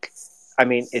logic? I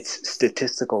mean, it's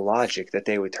statistical logic that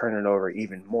they would turn it over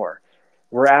even more.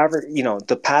 we're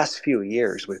the past few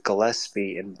years with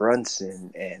Gillespie and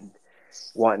Brunson and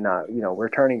whatnot, we're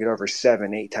turning it over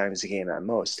 7-8 times a game at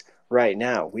most. Right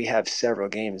now, we have several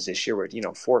games this year with,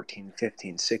 14,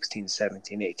 15, 16,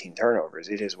 17, 18 turnovers.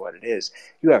 It is what it is.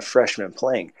 You have freshmen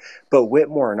playing. But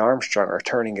Whitmore and Armstrong are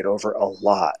turning it over a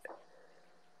lot.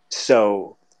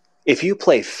 So if you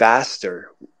play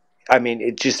faster,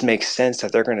 it just makes sense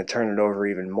that they're going to turn it over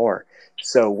even more.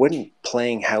 So wouldn't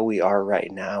playing how we are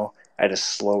right now at a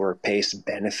slower pace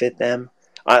benefit them,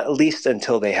 at least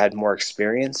until they had more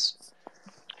experience?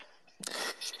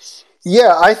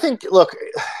 Yeah, I think. Look,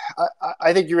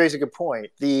 I think you raise a good point.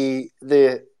 The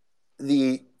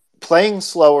playing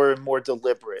slower and more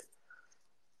deliberate,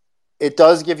 it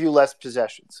does give you less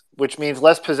possessions, which means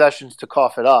less possessions to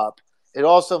cough it up. It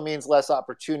also means less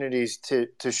opportunities to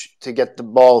get the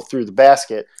ball through the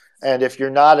basket. And if you're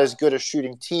not as good a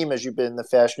shooting team as you've been in the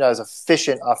past, you're not as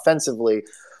efficient offensively,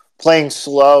 playing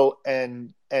slow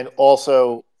and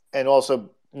also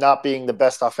not being the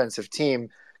best offensive team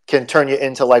can turn you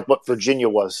into like what Virginia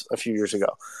was a few years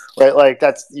ago, right? Like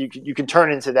that's you can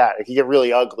turn into that. It can get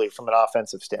really ugly from an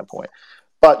offensive standpoint.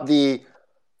 But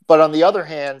on the other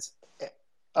hand,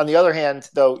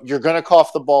 though, you're going to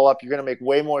cough the ball up. You're going to make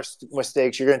way more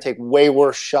mistakes. You're going to take way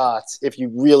worse shots if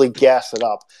you really gas it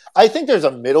up. I think there's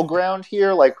a middle ground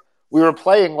here. Like we were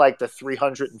playing like the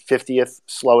 350th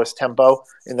slowest tempo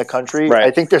in the country. Right.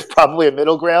 I think there's probably a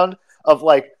middle ground of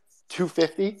like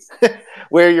 250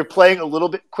 where you're playing a little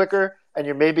bit quicker and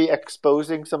you're maybe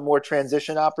exposing some more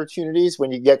transition opportunities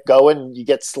when you get going. You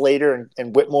get Slater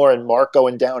and Whitmore and Mark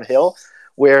going downhill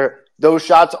where those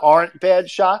shots aren't bad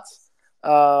shots.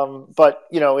 But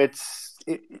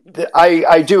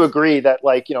I do agree that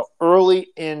early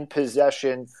in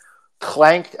possession,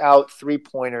 clanked out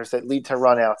 3-pointers that lead to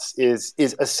runouts is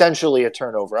essentially a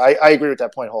turnover. I agree with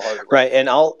that point wholeheartedly. Right, and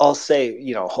I'll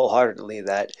say wholeheartedly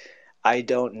that I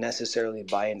don't necessarily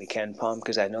buy into Ken Palm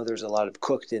because I know there's a lot of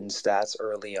cooked-in stats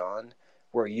early on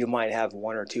where you might have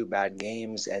 1 or 2 bad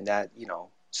games and that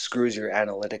screws your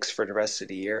analytics for the rest of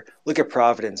the year. Look at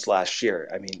Providence last year.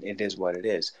 It is what it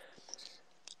is.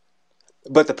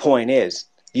 But the point is,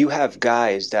 you have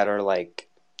guys that are like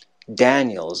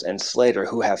Daniels and Slater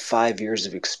who have 5 years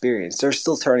of experience. They're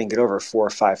still turning it over 4 or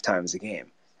 5 times a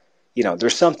game.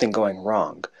 There's something going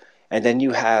wrong. And then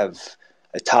you have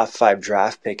a top 5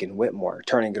 draft pick in Whitmore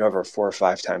turning it over 4 or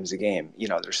 5 times a game.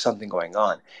 There's something going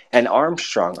on. And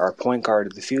Armstrong, our point guard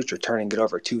of the future, turning it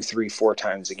over 2, 3, 4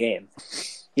 times a game.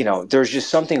 There's just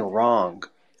something wrong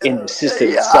in the system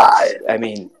itself. I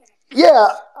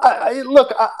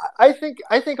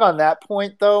think on that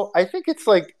point though, I think it's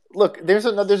like, look, there's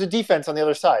a defense on the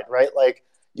other side, right? Like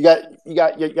you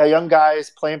got young guys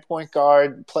playing point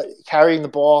guard, carrying the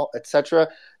ball, etc.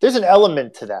 There's an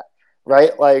element to that,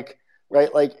 right?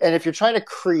 And if you're trying to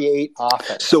create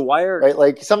offense, so why are right?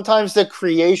 Like sometimes the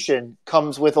creation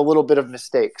comes with a little bit of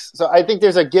mistakes. So I think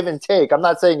there's a give and take. I'm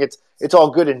not saying it's all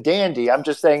good and dandy. I'm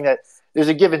just saying that there's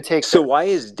a give and take. So why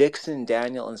is Dixon,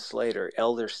 Daniel, and Slater,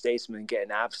 elder statesmen,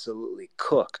 getting absolutely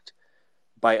cooked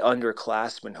by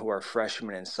underclassmen who are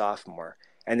freshmen and sophomore?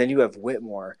 And then you have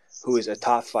Whitmore, who is a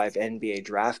top 5 NBA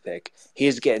draft pick.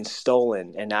 He's getting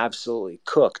stolen and absolutely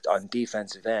cooked on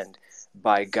defensive end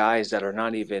by guys that are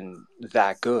not even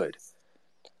that good.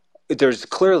 There's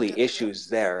clearly issues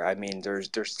there.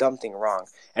 There's something wrong.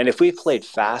 And if we played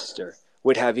faster,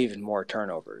 we'd have even more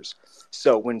turnovers.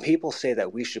 So when people say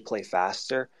that we should play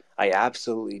faster, I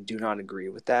absolutely do not agree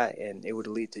with that, and it would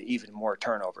lead to even more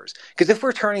turnovers. Because if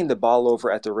we're turning the ball over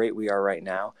at the rate we are right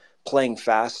now, playing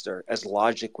faster, as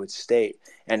logic would state,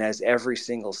 and as every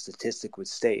single statistic would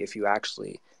state, if you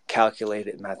actually calculate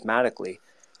it mathematically,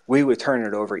 we would turn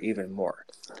it over even more.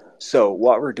 So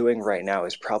what we're doing right now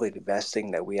is probably the best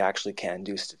thing that we actually can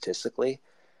do statistically.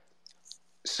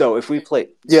 So if we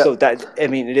play, so that,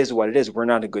 it is what it is. We're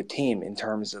not a good team in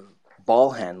terms of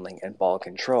ball handling and ball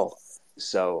control.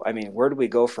 So, where do we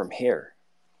go from here?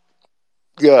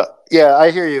 Yeah,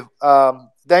 I hear you.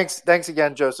 Thanks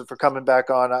again, Joseph, for coming back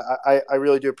on. I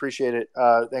really do appreciate it.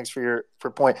 Thanks for your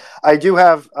point. We do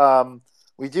have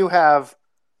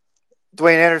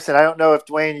Dwayne Anderson. I don't know if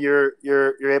Dwayne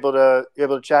you're able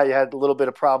to chat. You had a little bit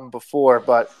of problem before,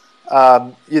 but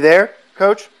you there,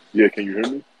 Coach? Yeah, can you hear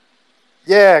me?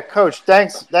 Yeah, Coach.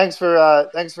 Thanks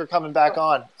for coming back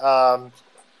on.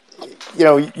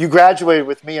 You graduated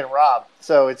with me and Rob,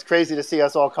 so it's crazy to see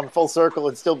us all come full circle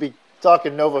and still be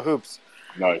talking Nova hoops.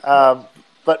 Nice.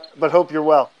 But hope you're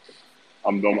well.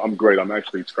 I'm great. I'm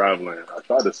actually traveling. I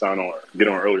tried to get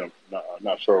on earlier. I'm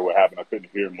not sure what happened. I couldn't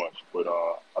hear much, but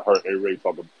I heard A-Ray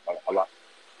talk a lot.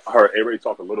 I heard A-Ray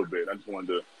talk a little bit. I just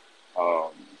wanted to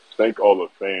thank all the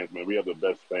fans, man. We have the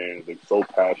best fans. They're so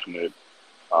passionate.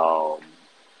 Um,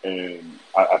 and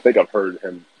I think I've heard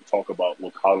him talk about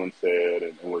what Collin said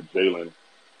and what Jalen.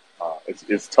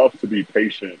 It's tough to be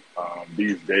patient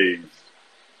these days.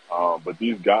 But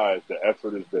these guys, the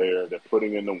effort is there. They're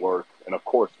putting in the work, and of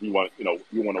course, we want to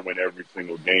win every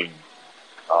single game.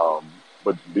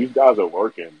 But these guys are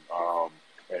working,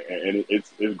 and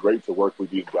it's great to work with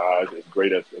these guys. It's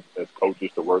great as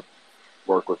coaches to work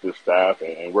with this staff,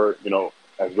 and we're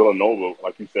as Villanova,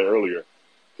 like you said earlier,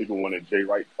 people wanted Jay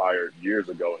Wright fired years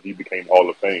ago, and he became Hall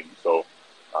of Fame. So.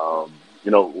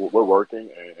 We're working,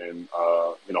 and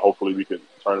hopefully we can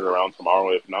turn it around tomorrow.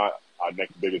 If not, our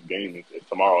next biggest game is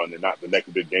tomorrow, and then not the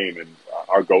next big game. And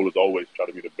our goal is always try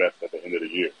to be the best at the end of the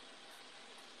year.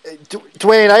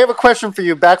 Dwayne, I have a question for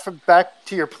you. Back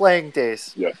to your playing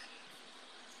days. Yes.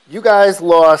 You guys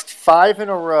lost 5 in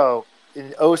a row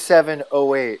in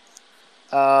 07-08,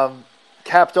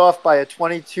 capped off by a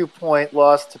 22-point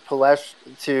loss to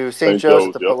St.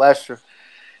 Joseph to Palestra.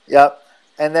 Yep.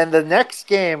 And then the next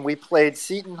game, we played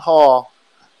Seton Hall,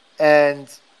 and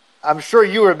I'm sure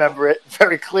you remember it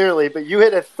very clearly, but you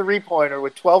hit a three-pointer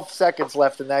with 12 seconds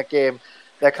left in that game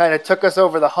that kind of took us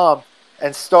over the hump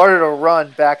and started a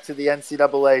run back to the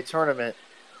NCAA tournament.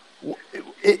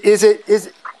 Is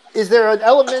there an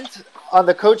element on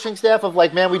the coaching staff of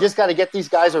like, man, we just got to get these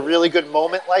guys a really good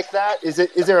moment like that? Is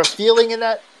there a feeling in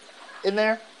there?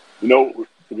 To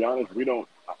be honest, we don't.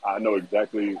 I know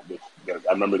exactly.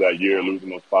 I remember that year losing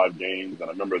those 5 games, and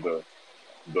I remember the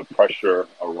pressure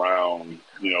around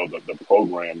the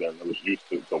program that was used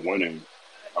to winning.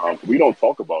 We don't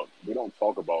talk about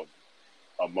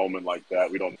a moment like that.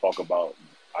 We don't talk about.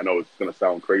 I know it's going to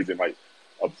sound crazy, it might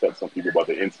upset some people about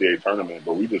the NCAA tournament,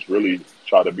 but we just really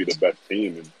try to be the best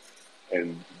team,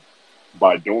 and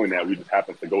by doing that, we just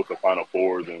happen to go to Final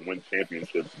Fours and win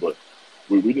championships. But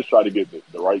we just try to get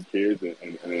the right kids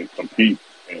and compete.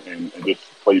 And just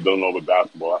play Villanova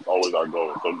basketball. That's always our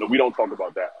goal. So we don't talk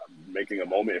about that making a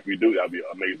moment. If we do, that'd be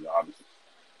amazing, obviously.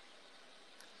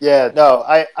 Yeah, no,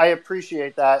 I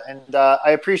appreciate that. And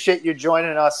I appreciate you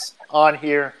joining us on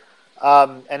here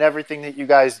and everything that you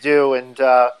guys do and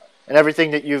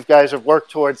everything that you guys have worked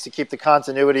towards to keep the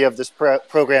continuity of this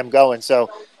program going. So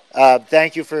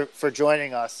thank you for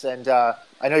joining us. And I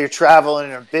know you're traveling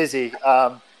and are busy.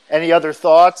 Any other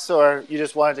thoughts, or you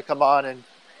just wanted to come on and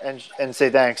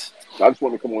say thanks? I just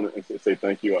wanted to come on and say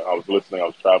thank you. I was listening. I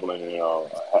was traveling, and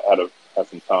I had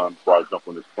some time before I jumped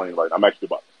on this plane. Right, I'm actually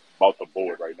about to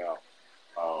board right now.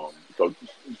 So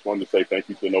just wanted to say thank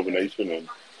you to the Nova Nation, and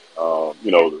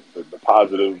the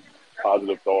positive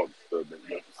thoughts.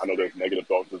 I know there's negative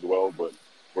thoughts as well, but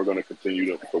we're going to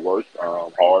continue to work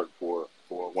hard for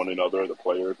one another, the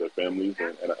players, their families,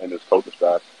 and this coaching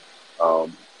staff,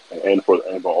 and for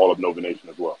all of Nova Nation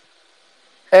as well.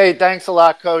 Hey, thanks a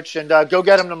lot, Coach, and go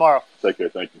get him tomorrow. Take care.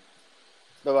 Thank you.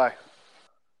 Bye-bye.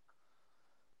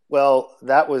 Well,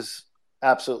 that was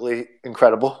absolutely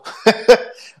incredible.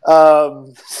 Not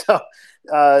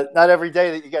every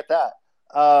day that you get that.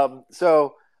 All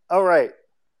right.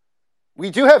 We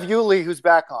do have Yuli, who's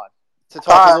back on to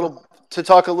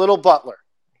talk a little Butler.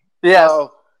 Yes.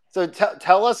 So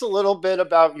tell us a little bit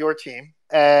about your team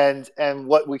and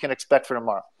what we can expect for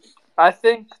tomorrow. I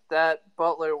think that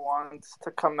Butler wants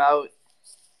to come out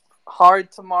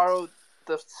hard tomorrow.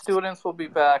 The students will be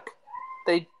back.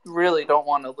 They really don't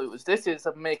want to lose. This is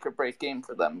a make-or-break game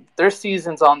for them. Their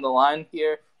season's on the line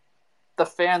here. The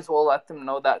fans will let them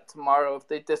know that tomorrow if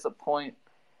they disappoint.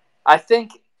 I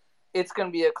think it's going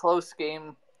to be a close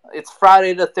game. It's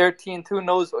Friday the 13th. Who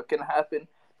knows what can happen?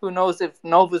 Who knows if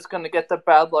Nova's going to get the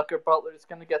bad luck or Butler's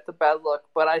going to get the bad luck.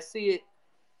 But I see it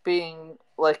being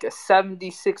like a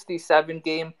 70-67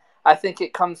 game. I think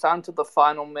it comes down to the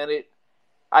final minute.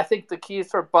 I think the keys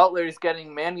for Butler is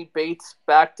getting Manny Bates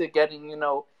back to getting,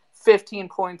 15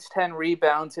 points, 10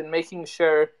 rebounds, and making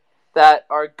sure that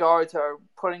our guards are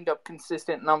putting up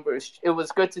consistent numbers. It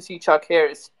was good to see Chuck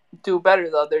Harris do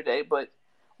better the other day, but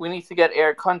we need to get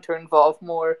Eric Hunter involved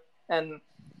more. And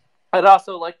I'd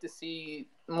also like to see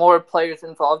more players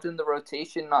involved in the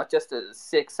rotation, not just a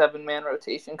 6-7 man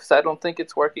rotation, because I don't think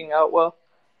it's working out well.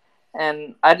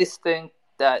 And I just think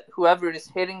that whoever is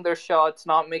hitting their shots,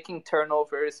 not making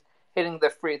turnovers, hitting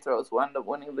their free throws will end up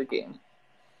winning the game.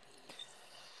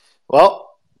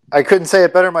 Well, I couldn't say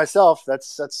it better myself.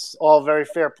 That's all very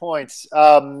fair points.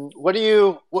 What are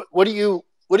you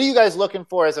guys looking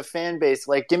for as a fan base?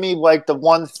 Like, give me like the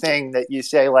one thing that you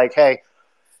say, like, hey,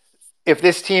 if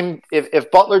this team,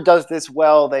 if Butler does this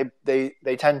well, they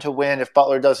tend to win. If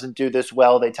Butler doesn't do this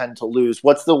well, they tend to lose.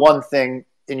 What's the one thing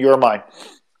in your mind?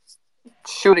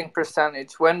 shooting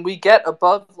percentage. When we get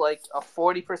above like a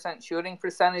 40% shooting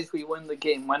percentage, we win the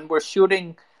game. When we're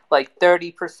shooting like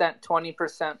 30%,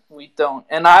 20%, we don't.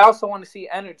 And I also want to see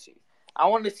energy. I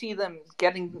want to see them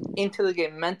getting into the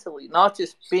game mentally, not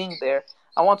just being there.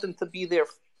 I want them to be there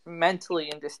mentally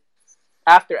and just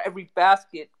after every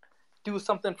basket do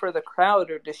something for the crowd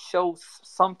or just show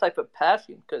some type of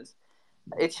passion, because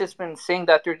it's just been seeing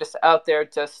that they're just out there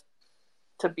just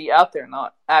to be out there,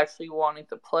 not actually wanting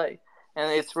to play.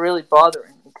 And it's really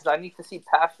bothering me because I need to see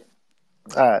passion.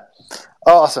 All right,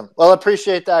 awesome. Well,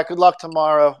 appreciate that. Good luck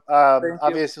tomorrow. Thank you.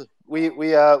 Obviously,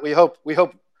 we hope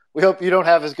you don't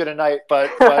have as good a night,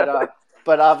 but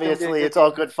obviously it's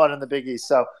all good fun in the Big East.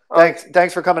 So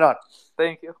thanks for coming on.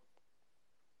 Thank you.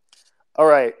 All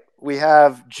right, we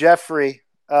have Jeffrey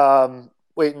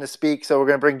waiting to speak, so we're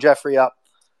going to bring Jeffrey up.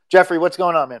 Jeffrey, what's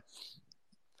going on, man?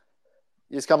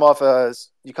 You just come off a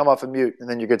mute, and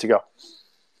then you're good to go.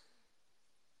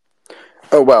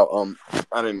 Oh wow,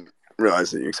 I didn't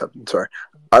realize that you accepted. Sorry,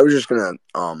 I was just gonna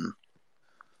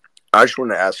I just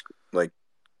wanted to ask, like,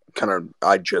 kind of,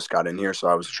 I just got in here, so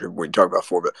I wasn't sure what you talked about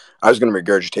before, but I was gonna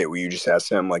regurgitate what you just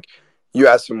asked him. Like, you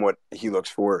asked him what he looks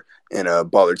for in a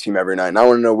baller team every night, and I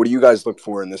want to know, what do you guys look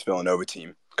for in this Villanova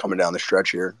team coming down the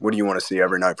stretch here? What do you want to see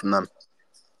every night from them?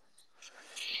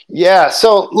 Yeah,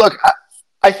 so look,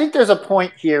 I think there's a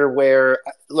point here where,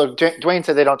 look, Dwayne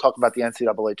said they don't talk about the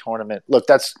NCAA tournament. Look,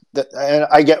 and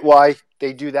I get why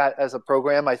they do that as a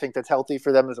program. I think that's healthy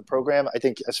for them as a program. I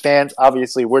think as fans,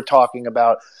 obviously, we're talking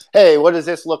about, hey, what does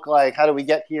this look like? How do we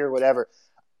get here? Whatever.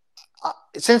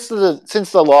 Since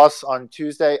the loss on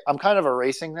Tuesday, I'm kind of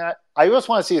erasing that. I just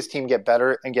want to see his team get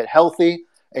better and get healthy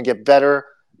and get better,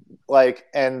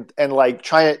 and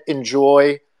try to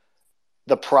enjoy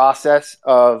the process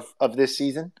of this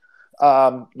season.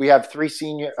 We have two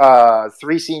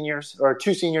seniors,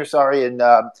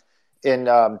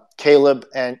 in Caleb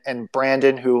and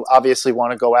Brandon, who obviously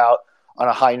want to go out on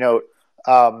a high note.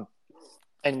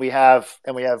 And we have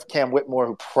Cam Whitmore,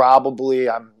 who probably,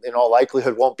 in all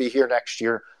likelihood, won't be here next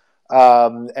year.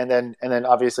 And then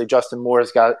obviously Justin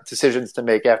Moore's got decisions to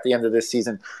make at the end of this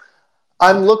season.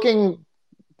 I'm looking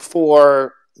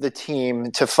for the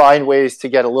team to find ways to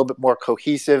get a little bit more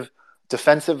cohesive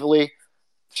defensively.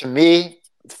 To me,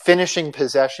 finishing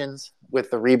possessions with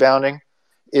the rebounding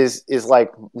is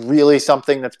like really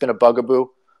something that's been a bugaboo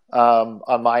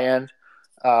on my end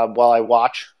while I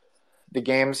watch the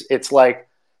games. It's like,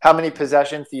 how many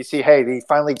possessions do you see? Hey, they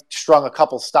finally strung a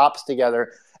couple stops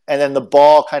together, and then the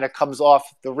ball kind of comes off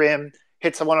the rim,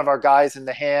 hits one of our guys in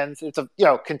the hands. It's a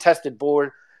contested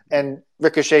board, and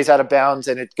ricochets out of bounds,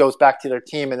 and it goes back to their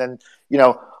team, and then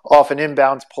off an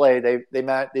inbounds play,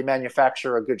 they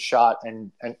manufacture a good shot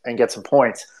and get some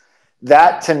points.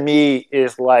 That to me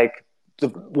is like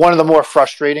one of the more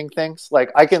frustrating things. Like,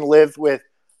 I can live with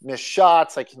missed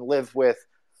shots, I can live with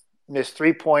missed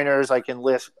 3-pointers, I can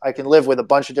live with a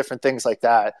bunch of different things like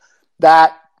that.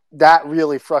 That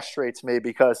really frustrates me,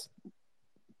 because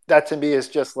that to me is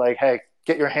just like, hey,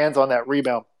 get your hands on that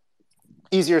rebound.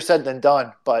 Easier said than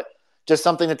done, but just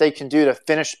something that they can do to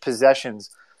finish possessions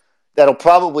that'll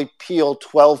probably peel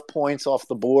 12 points off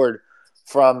the board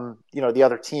from the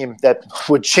other team, that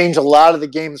would change a lot of the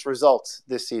game's results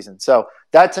this season. So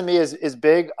that to me is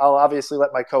big. I'll obviously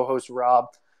let my co-host Rob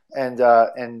and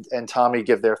Tommy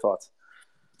give their thoughts.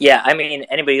 Yeah, I mean,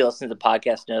 anybody who listens to the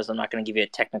podcast knows I'm not going to give you a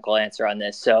technical answer on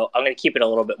this, so I'm going to keep it a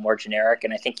little bit more generic,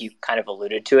 and I think you kind of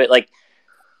alluded to it. Like,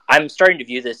 I'm starting to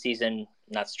view this season,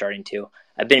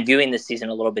 I've been viewing this season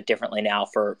a little bit differently now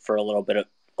for a little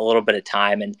bit of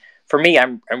time, and for me,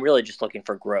 I'm really just looking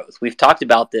for growth. We've talked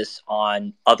about this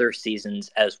on other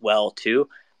seasons as well too,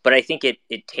 but I think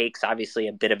it takes obviously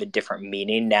a bit of a different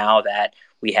meaning now that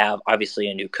we have obviously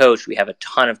a new coach. We have a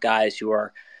ton of guys who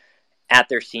are at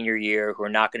their senior year who are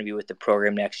not going to be with the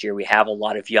program next year. We have a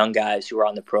lot of young guys who are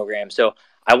on the program. So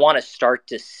I want to start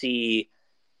to see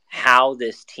how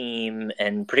this team,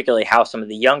 and particularly how some of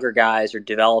the younger guys are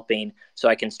developing, so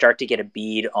I can start to get a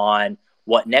bead on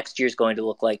what next year is going to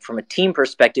look like from a team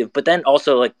perspective, but then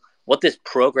also like what this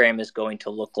program is going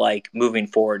to look like moving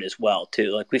forward as well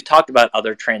too. Like, we've talked about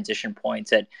other transition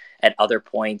points at other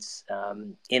points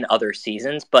in other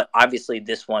seasons, but obviously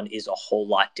this one is a whole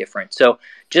lot different. So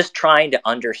just trying to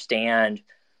understand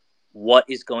what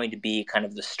is going to be kind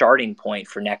of the starting point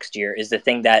for next year is the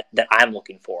thing that I'm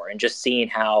looking for, and just seeing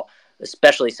how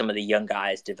especially some of the young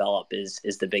guys develop is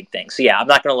the big thing. So yeah, I'm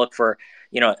not going to look for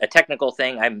a technical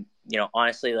thing. I'm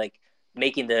honestly, like,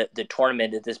 making the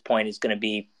tournament at this point is going to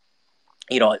be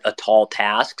a tall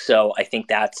task. So I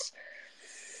think I'm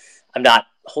not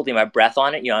holding my breath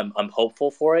on it. I'm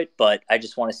hopeful for it, but I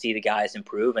just want to see the guys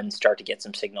improve and start to get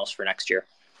some signals for next year.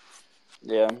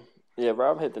 Yeah. Yeah,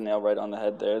 Rob hit the nail right on the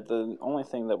head there. The only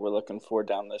thing that we're looking for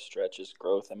down this stretch is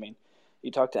growth. I mean,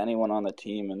 you talk to anyone on the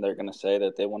team, and they're going to say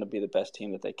that they want to be the best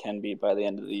team that they can be by the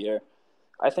end of the year.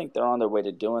 I think they're on their way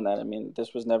to doing that. I mean,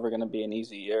 this was never going to be an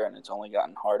easy year, and it's only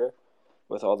gotten harder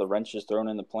with all the wrenches thrown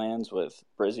in the plans, with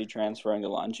Brizzy transferring, the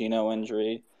Longino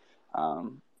injury.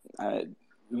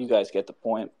 You guys get the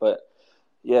point. But,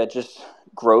 yeah, just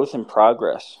growth and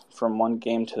progress from one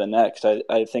game to the next.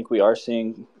 I think we are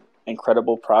seeing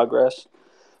incredible progress,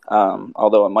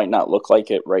 although it might not look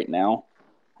like it right now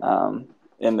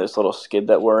in this little skid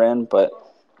that we're in. But,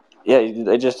 yeah,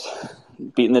 they just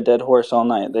beating the dead horse all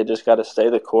night. They just got to stay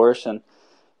the course. And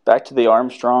back to the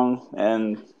Armstrong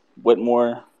and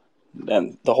Whitmore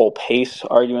and the whole pace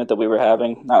argument that we were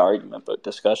having, not argument, but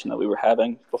discussion that we were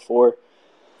having before.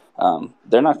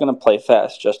 They're not going to play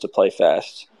fast just to play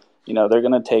fast. They're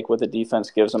going to take what the defense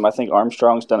gives them. I think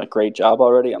Armstrong's done a great job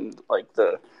already. I'm like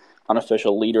the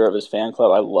unofficial leader of his fan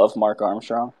club. I love Mark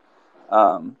Armstrong.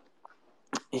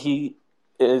 He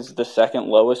is the second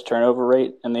lowest turnover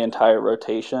rate in the entire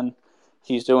rotation.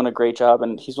 He's doing a great job,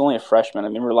 and he's only a freshman. I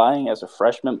mean, relying as a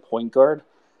freshman point guard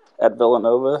at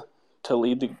Villanova to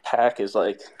lead the pack is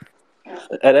like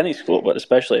at any school, but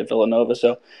especially at Villanova.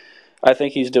 So I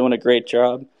think he's doing a great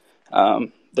job.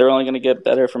 They're only going to get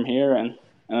better from here,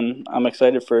 and I'm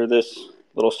excited for this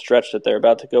little stretch that they're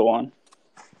about to go on.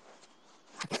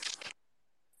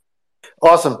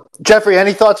 Awesome. Jeffrey,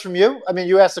 any thoughts from you? I mean,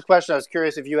 you asked the question. I was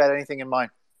curious if you had anything in mind.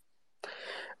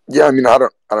 Yeah, I mean, I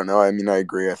don't know. I mean, I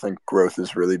agree. I think growth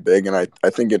is really big, and I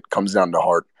think it comes down to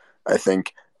heart. I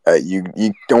think you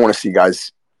don't want to see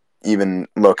guys even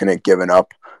looking at giving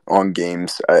up on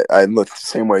games. I look the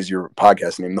same way as your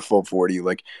podcast name, the Full 40.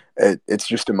 Like, it's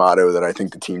just a motto that I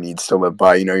think the team needs to live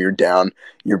by. You're down,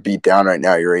 you're beat down right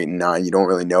now. You're 8-9. You don't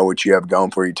really know what you have going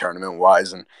for you tournament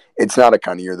wise, and it's not a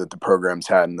kind of year that the program's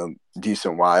had in a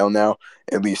decent while now.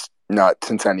 At least not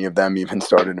since any of them even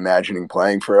started imagining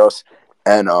playing for us.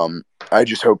 And I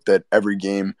just hope that every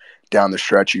game down the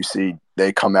stretch you see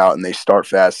they come out and they start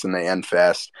fast and they end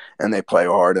fast and they play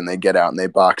hard and they get out and they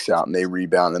box out and they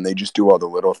rebound and they just do all the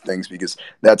little things, because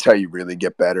that's how you really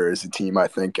get better as a team, I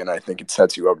think. And I think it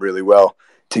sets you up really well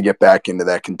to get back into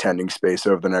that contending space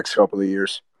over the next couple of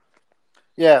years.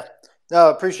 Yeah. No,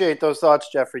 appreciate those thoughts,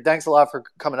 Jeffrey. Thanks a lot for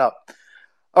coming up.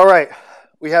 All right.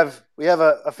 We have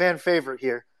a fan favorite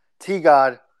here,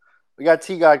 T-God. We got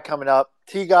T-God coming up.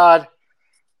 T-God,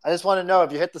 I just want to know,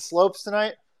 have you hit the slopes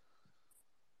tonight?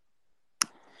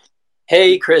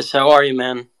 Hey, Chris, how are you,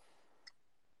 man?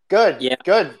 Good. Yeah.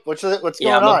 Good. What's going on?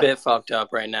 Yeah, I'm a bit fucked up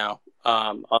right now.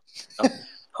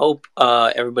 Hope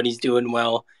everybody's doing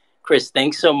well. Chris,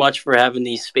 thanks so much for having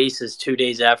these spaces 2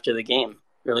 days after the game.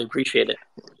 Really appreciate it.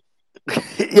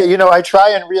 Yeah, I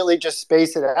try and really just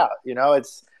space it out.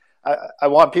 I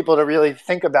want people to really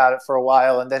think about it for a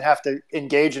while and then have to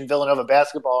engage in Villanova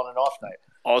basketball on an off night.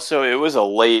 Also, it was a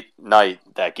late night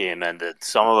that game ended.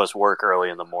 Some of us work early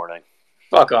in the morning.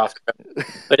 Fuck off.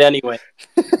 But anyway,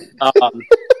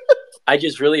 I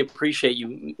just really appreciate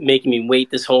you making me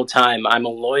wait this whole time. I'm a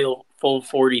loyal Full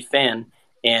 40 fan,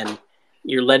 and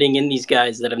you're letting in these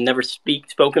guys that have never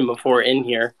spoken before in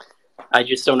here. I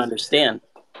just don't understand.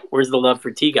 Where's the love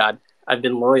for T-God? I've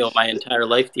been loyal my entire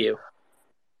life to you.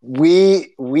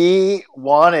 We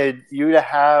wanted you to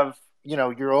have,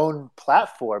 your own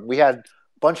platform. We had a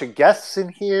bunch of guests in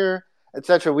here,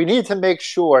 etc. We needed to make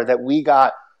sure that we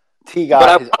got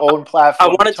T-God his own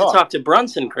platform. I wanted to talk to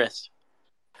Brunson, Chris.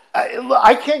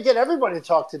 I can't get everybody to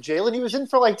talk to Jalen. He was in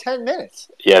for like 10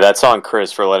 minutes. Yeah, that's on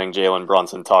Chris for letting Jalen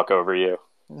Brunson talk over you.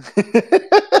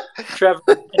 Trevor,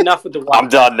 enough with the I'm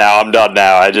done now.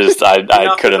 I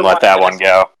couldn't let that one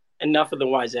go. Enough of the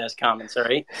wise-ass comments, all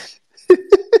right?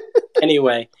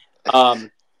 Anyway,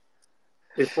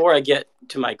 before I get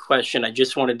to my question, I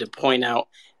just wanted to point out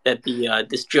that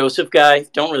this Joseph guy,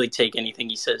 don't really take anything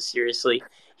he says seriously.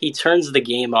 He turns the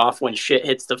game off when shit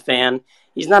hits the fan.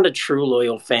 He's not a true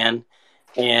loyal fan,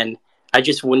 and I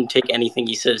just wouldn't take anything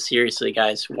he says seriously,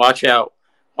 guys. Watch out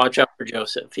for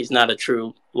Joseph. He's not a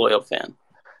true loyal fan.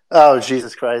 Oh,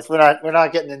 Jesus Christ. We're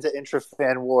not getting into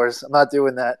intra-fan wars. I'm not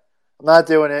doing that. I'm not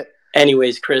doing it.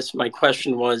 Anyways, Chris, my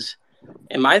question was,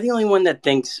 am I the only one that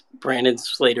thinks Brandon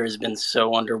Slater has been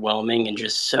so underwhelming and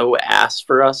just so ass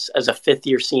for us as a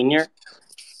fifth-year senior?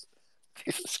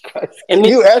 Jesus Christ. Can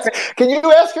you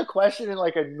ask a question in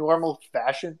like a normal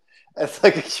fashion as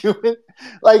like a human?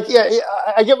 Like, yeah,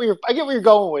 I get where you're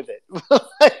going with it.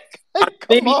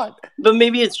 Come on. But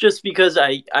maybe it's just because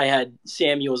I had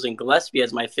Samuels and Gillespie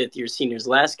as my fifth-year seniors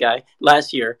last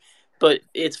year. But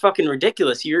it's fucking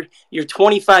ridiculous. You're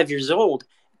 25 years old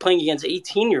playing against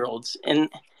 18-year-olds, and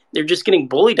they're just getting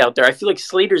bullied out there. I feel like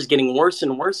Slater's getting worse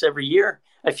and worse every year.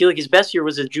 I feel like his best year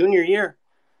was his junior year.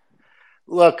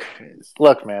 Look,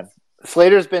 man.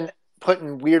 Slater's been put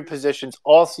in weird positions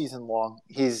all season long.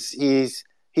 He's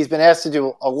been asked to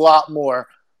do a lot more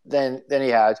than he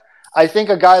has. I think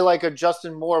a guy like a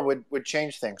Justin Moore would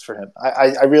change things for him.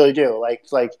 I really do.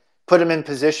 Like put him in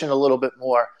position a little bit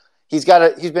more. He's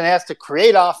been asked to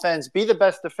create offense, be the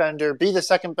best defender, be the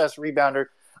second best rebounder.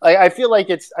 I feel like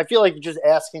you're just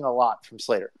asking a lot from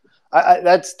Slater.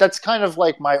 That's kind of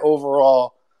like my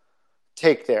overall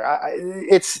take there.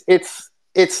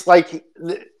 It's like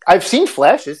I've seen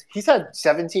flashes. He's had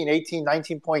 17, 18,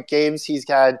 19-point games. He's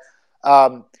had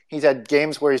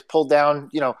games where he's pulled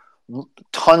down,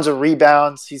 tons of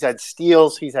rebounds. He's had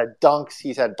steals. He's had dunks.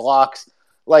 He's had blocks.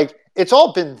 Like, it's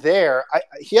all been there.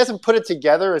 He hasn't put it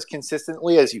together as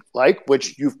consistently as you like,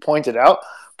 which you've pointed out.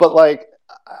 But, like,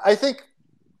 I think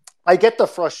I get the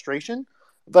frustration,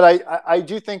 but I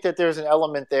do think that there's an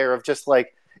element there of just,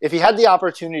 like, if he had the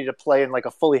opportunity to play in, like,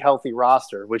 a fully healthy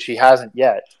roster, which he hasn't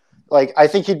yet, like, I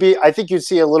think you'd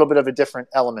see a little bit of a different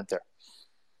element there.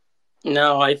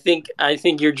 No, I think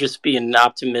you're just being an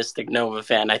optimistic Nova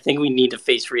fan. I think we need to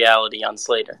face reality on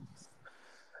Slater.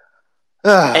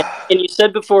 and you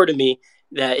said before to me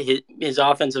that his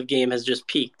offensive game has just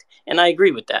peaked, and I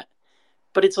agree with that.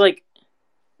 But it's like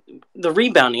the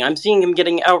rebounding. I'm seeing him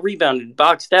getting out-rebounded,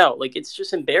 boxed out. Like, it's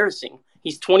just embarrassing.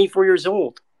 He's 24 years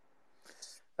old.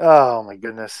 Oh, my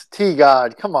goodness.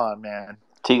 T-God, come on, man.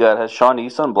 T-God, has Sean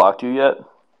Easton blocked you yet?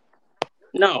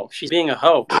 No, she's being a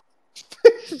hoe.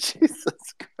 Jesus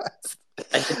Christ.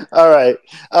 All right.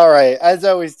 As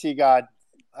always, T-God,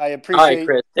 I appreciate. All right,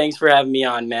 Chris. Thanks for having me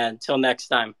on, man. Till next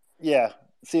time. Yeah.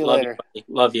 See you later.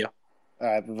 Love you. All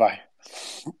right. Bye-bye.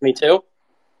 Me too.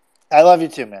 I love you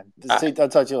too, man. I'll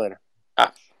talk to you later.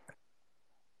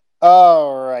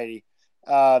 All righty.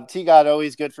 T-God,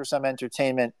 always good for some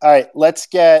entertainment. All right. Let's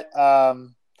get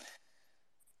man,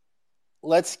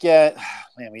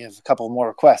 we have a couple more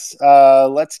requests.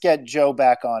 Let's get Joe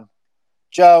back on.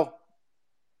 Joe,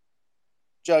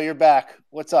 you're back.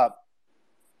 What's up?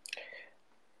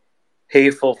 Hey,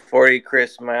 Full40,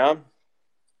 Chris, am I on?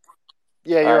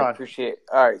 Yeah, you're on. Appreciate it.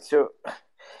 All right, so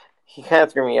he kind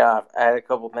of threw me off. I had a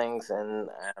couple things and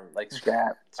like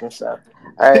scrap some stuff.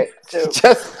 All right, so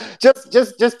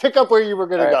just pick up where you were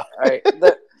gonna go. All right.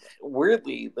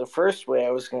 Weirdly, the first way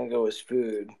I was gonna go was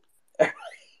food.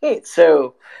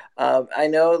 So I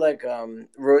know like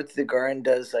Road to the Garden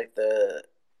does like the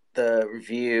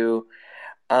review.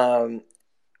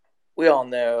 We all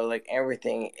know like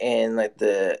everything in like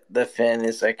the Finn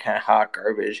is like kind of hot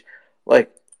garbage.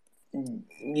 Like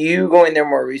you going there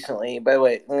more recently. By the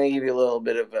way, let me give you a little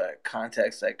bit of a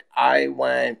context. Like I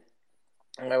went,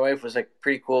 my wife was like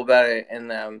pretty cool about it,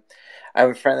 and I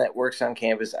have a friend that works on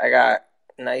campus. I got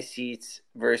nice seats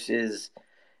versus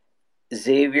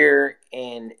Xavier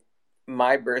in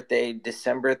my birthday,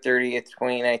 December 30th,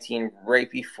 2019, right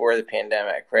before the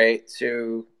pandemic, right?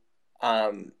 So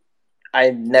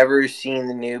I'd never seen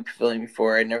the new pavilion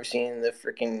before. I'd never seen the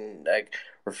freaking like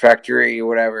refectory or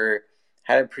whatever.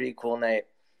 Had a pretty cool night.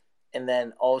 And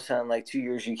then all of a sudden, like 2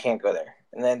 years, you can't go there.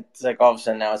 And then it's like all of a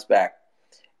sudden now it's back.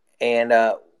 And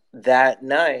that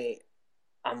night,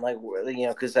 I'm like,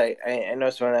 because I know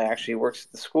someone that actually works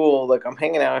at the school. Like I'm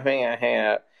hanging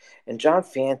out. And John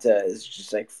Fanta is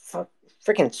just like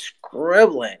freaking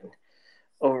scribbling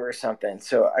over something.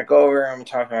 So I go over, I'm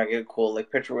talking, I get a cool like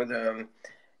picture with him.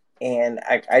 And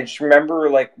I just remember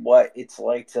like what it's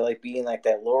like to like be in like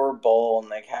that lower bowl and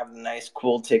like have the nice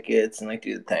cool tickets and like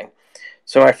do the thing.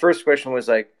 So my first question was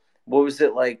like, what was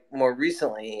it like more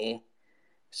recently?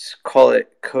 Just call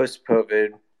it post-COVID.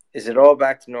 Is it all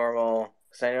back to normal?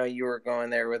 Because I know you were going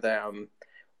there with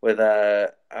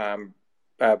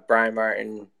Brian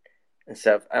Martin and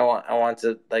stuff. I want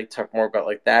to like talk more about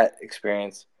like that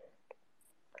experience.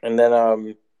 And then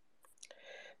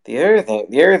the other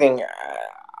thing.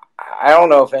 I don't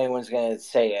know if anyone's going to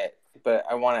say it, but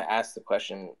I want to ask the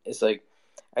question. It's like,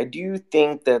 I do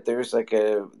think that there's like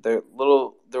there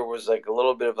was like a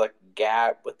little bit of like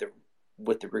gap with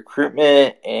the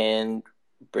recruitment and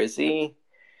Brizzy.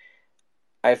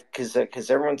 Because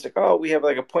everyone's like, oh, we have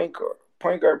like a point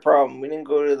guard problem. We didn't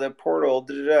go to the portal.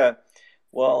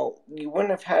 Well, you wouldn't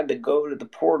have had to go to the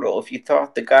portal if you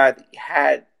thought the guy that you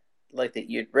had, like that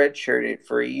you'd redshirted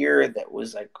for a year that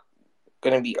was like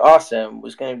going to be awesome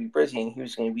was going to be Brizzy and he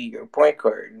was going to be your point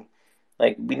guard.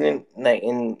 Like we didn't, like,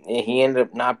 and he ended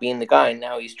up not being the guy, and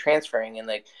now he's transferring. And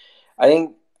like, I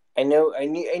think I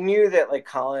knew that like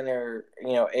Collin or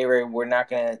A-Ray were not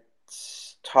gonna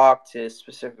talk to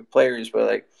specific players, but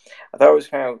like I thought it was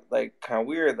kind of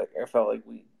weird. Like I felt like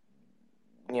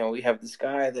we have this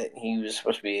guy that he was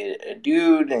supposed to be a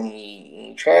dude, and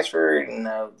he transferred, and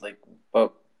now like,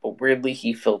 but weirdly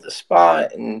he filled the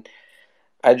spot, and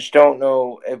I just don't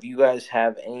know if you guys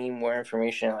have any more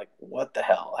information, like what the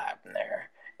hell happened there,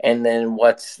 and then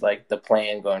what's like the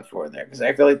plan going forward there, because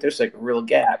I feel like there's like a real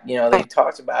gap. They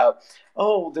talked about,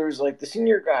 oh, there's like the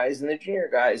senior guys and the junior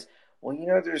guys. Well,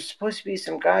 there's supposed to be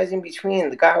some guys in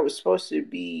between. The guy was supposed to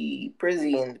be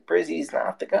Brizzy, and Brizzy's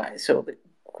not the guy. So like,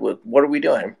 what are we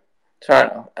doing? So I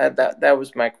don't know. That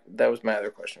was my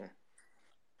other question.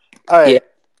 All right.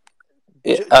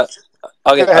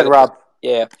 I'll Go ahead, Rob.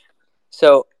 Yeah.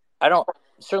 So I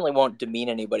certainly won't demean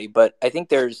anybody, but I think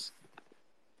there's,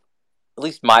 at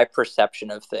least my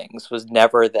perception of things was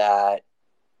never that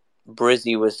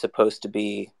Brizzy was supposed to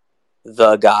be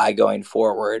the guy going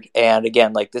forward. And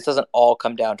again, like this doesn't all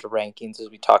come down to rankings as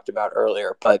we talked about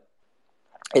earlier, but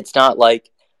it's not like,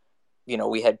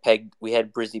 we had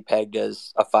Brizzy pegged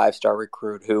as a 5-star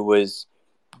recruit who was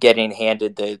getting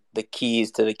handed the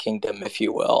keys to the kingdom, if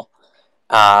you will.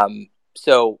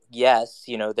 So yes,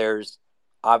 there's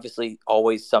obviously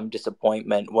always some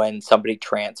disappointment when somebody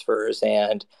transfers,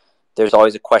 and there's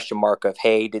always a question mark of,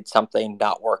 hey, did something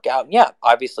not work out? And yeah,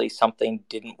 obviously something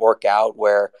didn't work out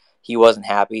where he wasn't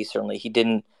happy. Certainly he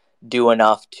didn't do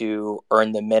enough to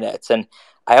earn the minutes. And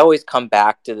I always come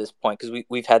back to this point because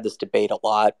we've had this debate a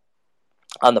lot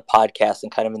on the podcast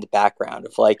and kind of in the background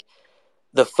of like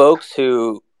the folks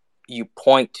who you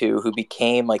point to who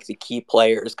became like the key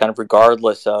players, kind of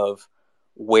regardless of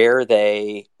where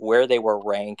they were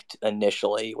ranked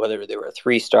initially, whether they were a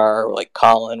 3-star or like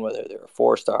Collin, whether they were a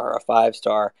 4-star or a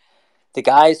 5-star. The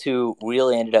guys who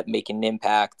really ended up making an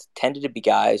impact tended to be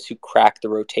guys who cracked the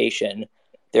rotation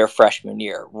their freshman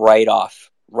year right off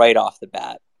the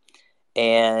bat.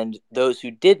 And those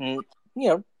who didn't,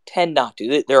 tend not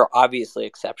to. There are obviously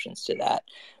exceptions to that.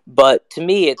 But to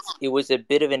me, it was a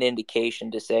bit of an indication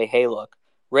to say, hey, look,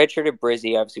 redshirted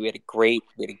Brizzy, obviously we had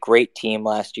a great team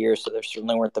last year, so there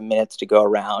certainly weren't the minutes to go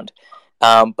around.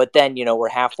 But then, we're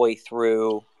halfway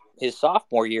through his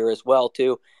sophomore year as well,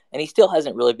 too, and he still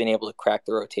hasn't really been able to crack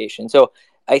the rotation. So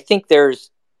I think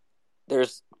there's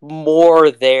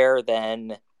more there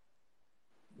than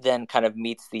kind of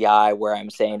meets the eye where I'm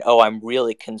saying, oh, I'm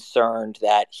really concerned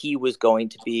that he was going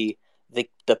to be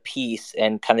the piece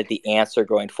and kind of the answer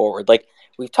going forward. Like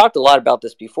we've talked a lot about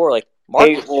this before. Like Mark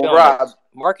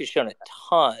has shown a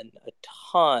ton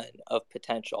of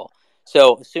potential.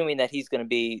 So assuming that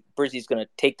Brizzy's going to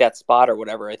take that spot or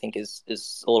whatever, I think is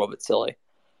a little bit silly.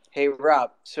 Hey,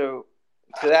 Rob, so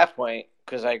to that point,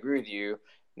 because I agree with you,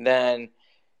 then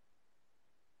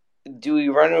do we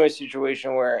run into a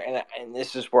situation where, and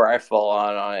this is where I fall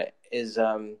on it, is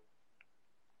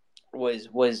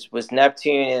was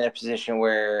Neptune in a position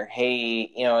where,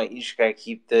 hey, you just gotta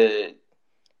keep the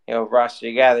roster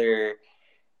together,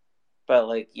 but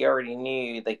like you already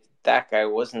knew like that guy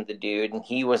wasn't the dude, and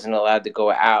he wasn't allowed to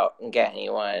go out and get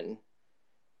anyone.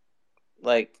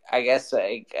 Like I guess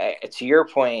like to your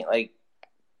point, like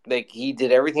he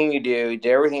did everything you do, he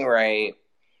did everything right,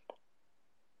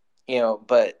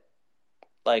 but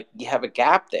like you have a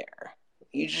gap there.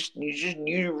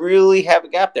 You really have a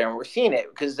gap there, and we're seeing it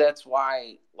because that's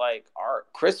why like our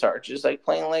Chris Arch is like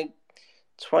playing like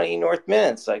 20 North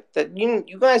minutes, like that. You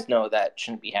guys know that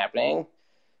shouldn't be happening.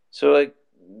 So like,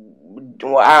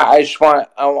 I want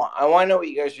to know what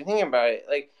you guys are thinking about it.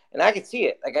 Like, and I can see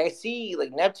it. Like I see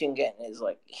like Neptune getting his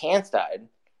like hands tied,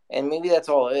 and maybe that's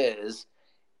all it is.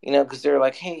 Because they're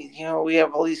like, hey, we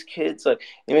have all these kids. Like,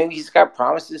 maybe he's got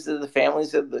promises to the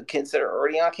families of the kids that are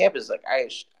already on campus. Like,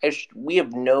 we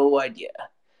have no idea.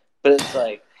 But it's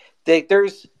like,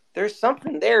 there's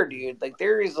something there, dude. Like,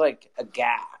 there is like a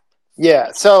gap.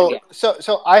 Yeah. So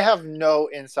I have no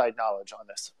inside knowledge on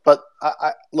this, but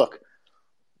I look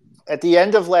at the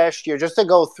end of last year, just to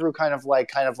go through kind of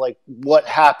like what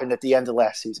happened at the end of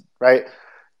last season, right?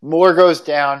 Moore goes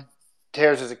down,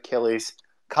 tears his Achilles.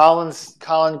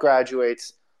 Collin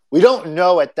graduates. We don't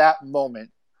know at that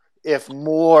moment if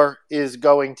Moore is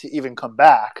going to even come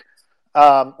back,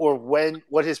 or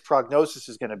what his prognosis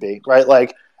is going to be, right?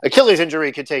 Like Achilles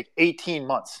injury could take 18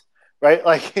 months, right?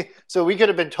 Like so we could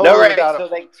have been totally without. So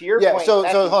like to your point, So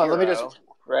hold on, let me just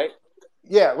right.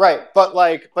 Yeah, right.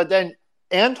 But then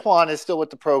Antoine is still with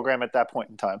the program at that point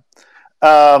in time.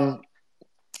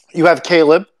 You have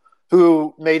Caleb,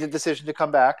 who made a decision to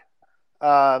come back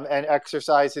and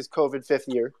exercise his COVID fifth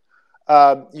year.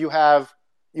 You have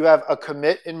a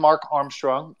commit in Mark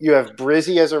Armstrong. You have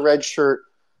Brizzy as a red shirt.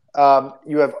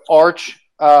 You have Arch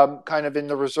kind of in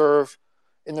the reserve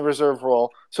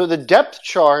role. So the depth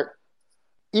chart,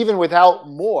 even without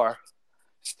Moore,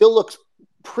 still looks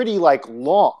pretty like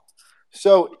long.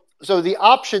 So the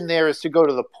option there is to go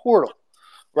to the portal,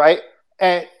 right?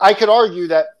 And I could argue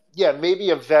that maybe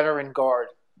a veteran guard,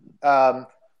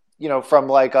 from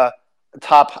like a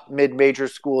top mid-major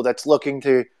school that's looking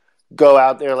to go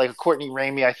out there, like Courtney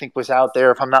Ramey, I think was out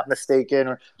there, if I'm not mistaken,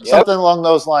 or something along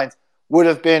those lines, would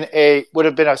have been a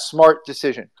smart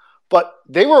decision. But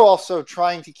they were also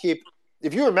trying to keep.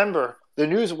 If you remember, the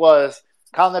news was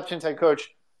Colin Neptune's head coach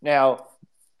now,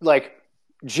 like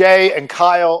Jay and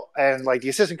Kyle and like the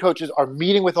assistant coaches are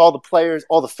meeting with all the players,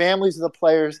 all the families of the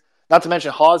players, not to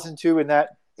mention Hausen too in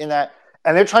that, and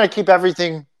they're trying to keep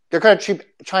everything. They're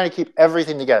trying to keep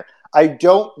everything together. I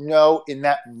don't know in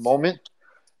that moment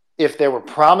if there were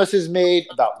promises made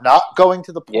about not going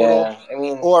to the portal, I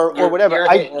mean, or whatever.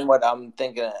 You're hitting what I'm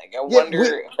thinking. Like, I wonder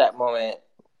if that moment.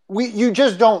 You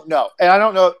just don't know, and I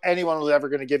don't know if anyone was ever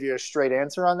going to give you a straight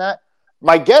answer on that.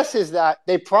 My guess is that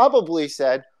they probably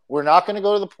said, "We're not going to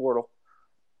go to the portal.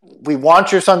 We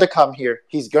want your son to come here.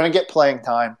 He's going to get playing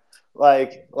time."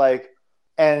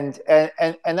 And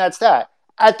that's that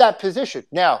at that position.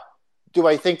 Now, do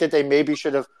I think that they maybe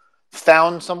should have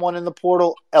found someone in the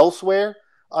portal elsewhere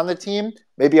on the team,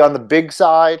 maybe on the big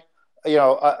side,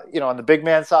 on the big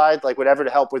man side, like whatever, to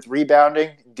help with rebounding,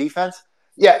 defense?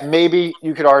 Yeah, maybe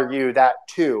you could argue that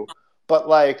too. But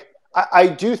like, I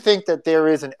do think that there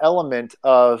is an element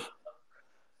of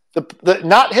the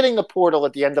not hitting the portal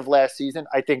at the end of last season.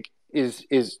 I think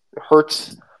is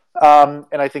hurts, and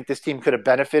I think this team could have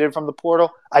benefited from the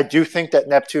portal. I do think that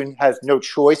Neptune has no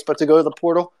choice but to go to the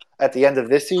portal at the end of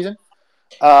this season.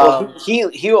 Well,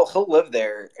 he'll live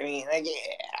there. I mean,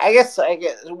 I guess I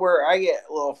get where I get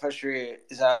a little frustrated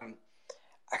is I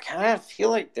kind of feel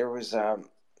like there was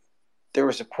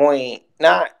a point,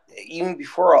 not even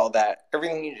before all that,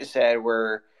 everything you just said,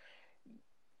 where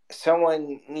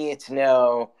someone needed to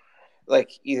know,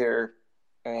 like either.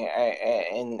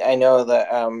 I know that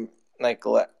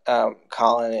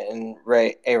Collin and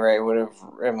Ray would have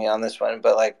read me on this one,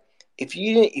 but like if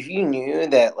you knew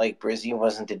that like Brizzy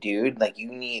wasn't the dude, like you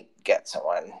need to get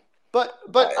someone. But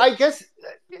I guess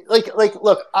like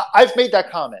look, I've made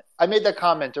that comment. I made that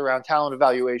comment around talent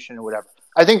evaluation or whatever.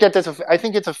 I think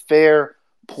it's a fair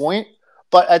point.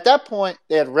 But at that point,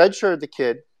 they had redshirted the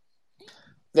kid.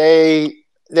 They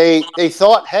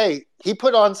thought, hey, he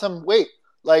put on some weight.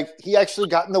 Like he actually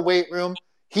got in the weight room.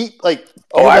 He like.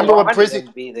 Do you remember what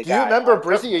Brizzy? Do you remember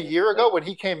Brizzy a year ago when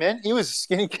he came in? He was a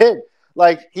skinny kid.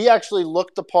 Like he actually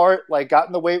looked the part. Like got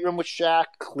in the weight room with Shaq.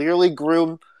 Clearly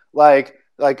groomed. Like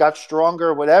got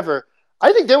stronger. Whatever.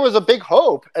 I think there was a big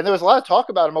hope, and there was a lot of talk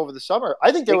about him over the summer.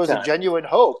 I think there was a genuine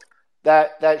hope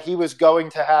that he was going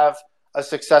to have a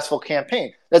successful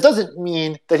campaign. That doesn't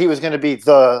mean that he was going to be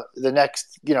the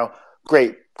next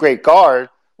great guard.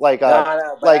 But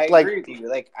I agree with you.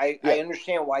 Like I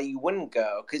understand why you wouldn't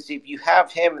go, because if you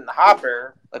have him in the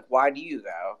hopper, like why do you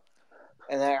go?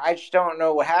 And I just don't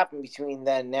know what happened between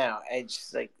then and now. I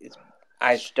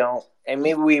just don't, and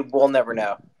maybe we will never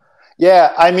know.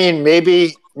 Yeah, I mean,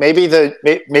 maybe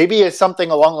it's something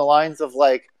along the lines of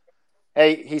like,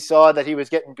 hey, he saw that he was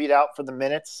getting beat out for the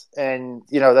minutes, and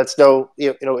that's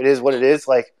it is what it is.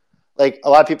 Like a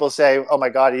lot of people say, oh my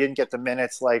God, he didn't get the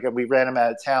minutes. Like we ran him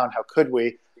out of town. How could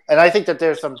we? And I think that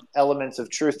there's some elements of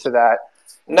truth to that.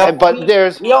 No, but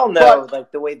we all know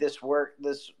like the way this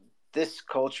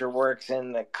culture works,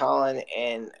 and the Collin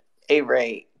and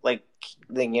A-Ray, like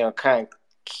kind of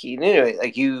key into it.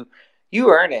 Like you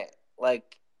earn it.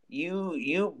 Like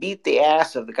you beat the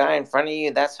ass of the guy in front of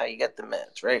you. That's how you get the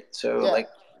minutes, right? So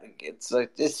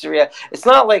it's real. It's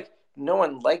not like no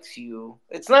one likes you.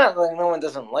 It's not like no one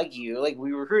doesn't like you. Like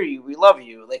we recruit you, we love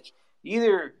you. Like you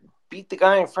either beat the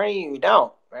guy in front of you, or you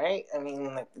don't, right? I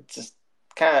mean, like, it's just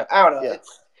kind of, I don't know.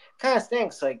 It's kind of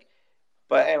stinks. Like,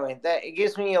 but anyway, that it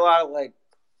gives me a lot of like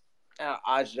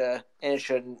agita, and it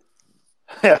shouldn't.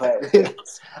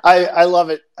 I love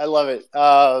it. I love it.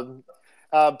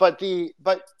 But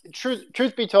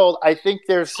truth be told, I think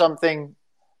there's something.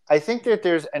 I think that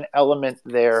there's an element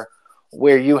there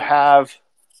where you have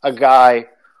a guy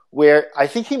where I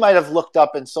think he might have looked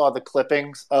up and saw the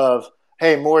clippings of,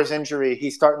 hey, Moore's injury,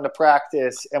 he's starting to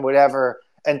practice and whatever,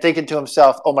 and thinking to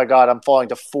himself, oh my God, I'm falling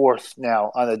to fourth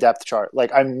now on the depth chart.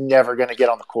 Like I'm never going to get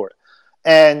on the court.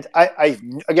 And I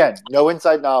again, no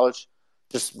inside knowledge,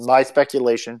 just my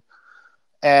speculation.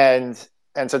 And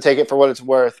so take it for what it's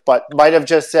worth, but might have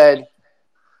just said,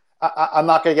 I'm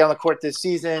not going to get on the court this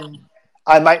season.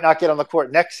 I might not get on the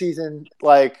court next season,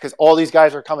 like, because all these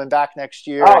guys are coming back next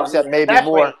year, Oh, except at maybe that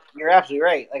more. point, you're absolutely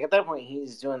right. Like at that point,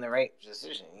 he's doing the right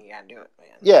decision. He gotta do it,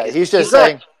 man. Yeah, Like, he's just he's not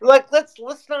saying, like let's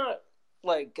not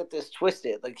like get this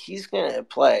twisted. Like he's gonna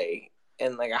play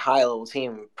in like a high level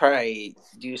team, probably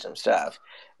do some stuff.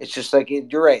 It's just like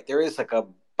you're right. There is like a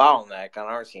bottleneck on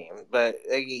our team, but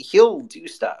like, he'll do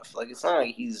stuff. Like it's not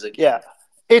like he's like yeah.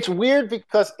 It's weird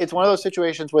because it's one of those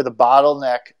situations where the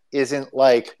bottleneck isn't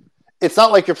like, it's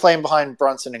not like you're playing behind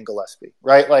Brunson and Gillespie,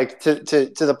 right? Like to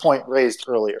the point raised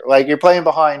earlier. Like you're playing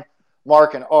behind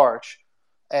Mark and Arch,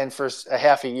 and for a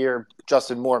half a year,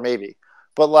 Justin Moore maybe.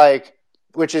 But like,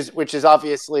 which is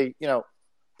obviously,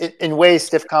 in ways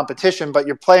stiff competition, but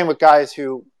you're playing with guys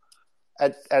who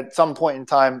at some point in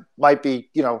time might be,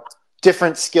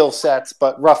 different skill sets,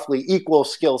 but roughly equal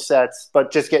skill sets,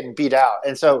 but just getting beat out.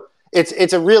 And so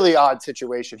it's a really odd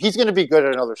situation. He's going to be good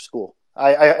at another school.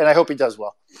 I hope he does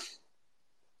well.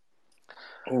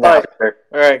 No. All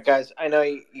right, guys. I know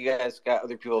you guys got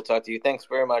other people to talk to you. Thanks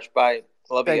very much. Bye.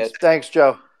 Love you guys. Thanks,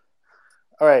 Joe.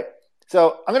 All right.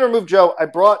 So I'm going to remove Joe. I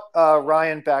brought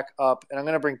Ryan back up, and I'm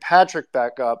going to bring Patrick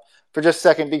back up for just a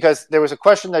second because there was a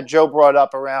question that Joe brought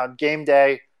up around game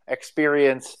day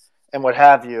experience and what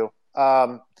have you.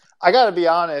 I got to be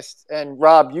honest, and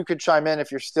Rob, you could chime in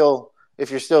if you're still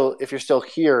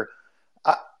here.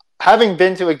 Having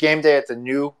been to a game day at the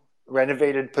new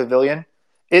renovated pavilion,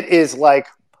 it is like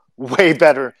way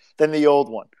better than the old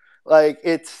one. Like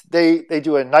they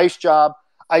do a nice job.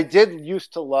 I did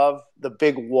used to love the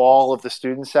big wall of the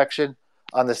student section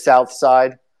on the south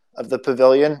side of the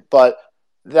pavilion, but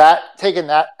taking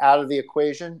that out of the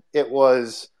equation, it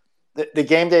was the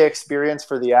game day experience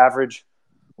for the average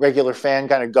regular fan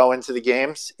kind of go into the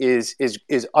games is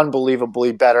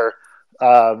unbelievably better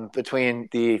between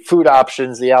the food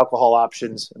options, the alcohol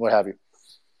options, and what have you.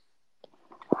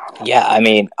 Yeah, I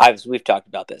mean, we've talked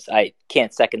about this. I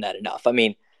can't second that enough. I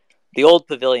mean, the old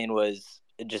pavilion was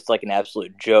just like an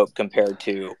absolute joke compared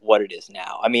to what it is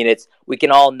now. I mean, we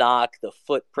can all knock the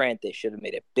footprint. They should have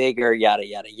made it bigger, yada,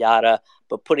 yada, yada.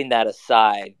 But putting that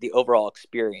aside, the overall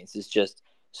experience is just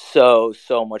so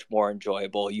much more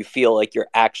enjoyable. You feel like you're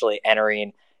actually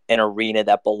entering an arena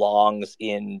that belongs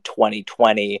in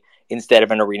 2020 instead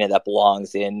of an arena that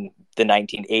belongs in the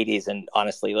 1980s and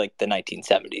honestly like the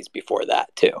 1970s before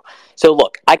that too. So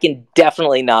look, I can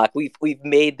definitely knock. We've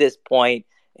made this point,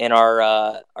 and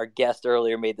our guest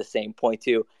earlier made the same point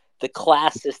too. The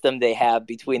class system they have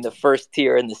between the first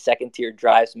tier and the second tier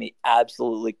drives me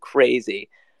absolutely crazy.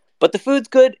 But the food's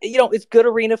good. It's good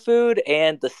arena food,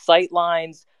 and the sight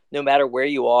lines, no matter where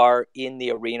you are in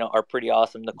the arena, are pretty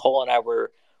awesome. Nicole and I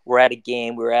were at a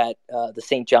game. We were at the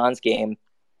St. John's game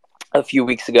a few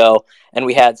weeks ago, and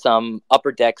we had some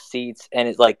upper deck seats, and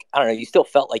it's like, I don't know, you still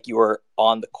felt like you were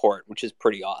on the court, which is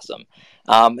pretty awesome.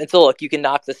 And so look, you can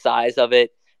knock the size of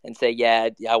it and say, yeah,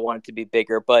 I want it to be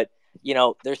bigger, but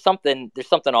there's something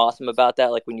awesome about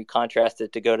that. Like when you contrast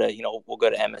it to we'll go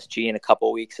to MSG in a couple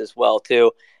of weeks as well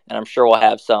too, and I'm sure we'll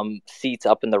have some seats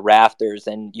up in the rafters,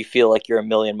 and you feel like you're a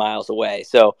million miles away.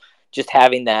 So just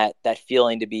having that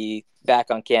feeling to be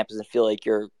back on campus and feel like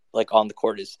you're like on the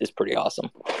court is pretty awesome.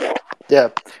 Yeah.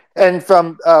 And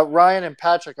from Ryan and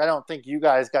Patrick, I don't think you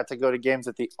guys got to go to games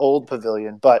at the old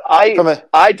pavilion, but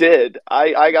I did.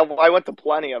 I went to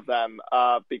plenty of them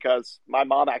because my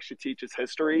mom actually teaches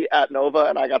history at Nova,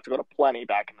 and I got to go to plenty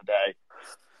back in the day.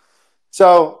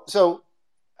 So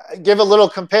give a little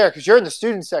compare because you're in the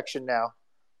student section now.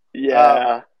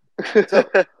 Yeah. So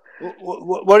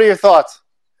what are your thoughts?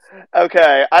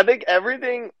 Okay, I think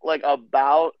everything like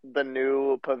about the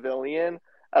new pavilion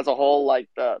as a whole, like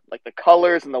the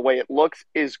colors and the way it looks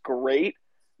is great.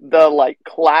 The like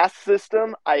class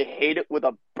system, I hate it with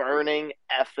a burning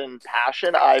effing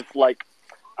passion.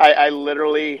 I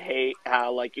literally hate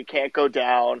how like you can't go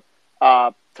down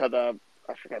to the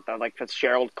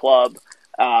Fitzgerald Club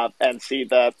and see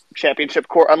the championship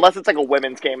court unless it's like a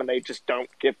women's game and they just don't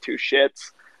give two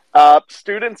shits.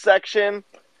 Student section,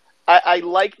 I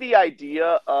like the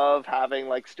idea of having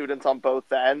like students on both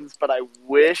ends, but I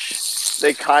wish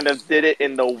they kind of did it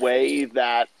in the way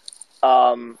that,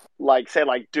 like say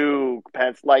like Duke,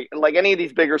 Penn, like any of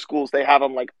these bigger schools, they have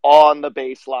them like on the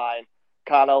baseline,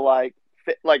 kind of like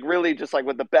really just like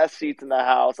with the best seats in the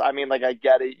house. I mean, like I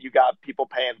get it, you got people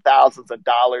paying thousands of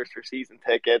dollars for season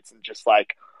tickets and just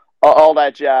like all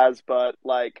that jazz, but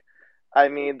like, I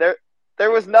mean,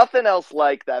 there was nothing else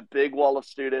like that big wall of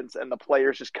students and the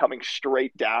players just coming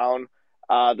straight down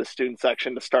the student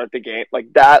section to start the game.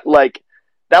 That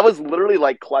was literally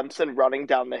like Clemson running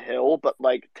down the hill, but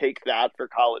like take that for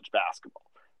college basketball.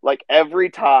 Like every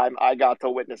time I got to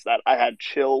witness that, I had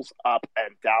chills up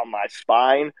and down my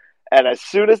spine. And as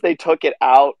soon as they took it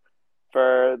out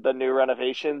for the new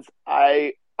renovations,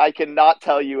 I cannot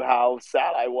tell you how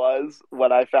sad I was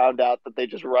when I found out that they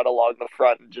just run along the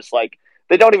front and just like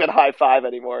they don't even high five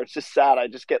anymore. It's just sad. I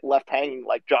just get left hanging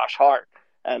like Josh Hart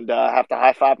and have to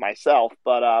high five myself.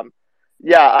 But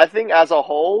yeah, I think as a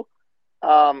whole,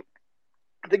 um,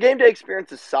 the game day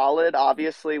experience is solid.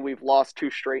 Obviously, we've lost two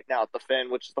straight now at the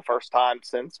Finn, which is the first time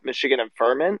since Michigan and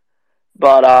Furman.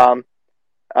 But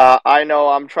I know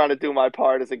I'm trying to do my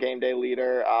part as a game day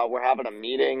leader. We're having a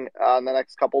meeting in the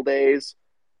next couple days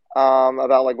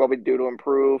about like what we do to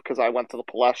improve because I went to the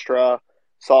Palestra,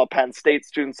 saw a Penn State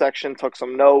student section, took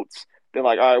some notes, been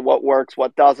like, all right, what works,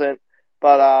 what doesn't.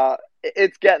 But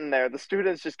it's getting there. The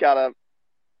students just gotta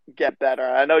get better.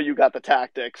 I know you got the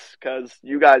tactics because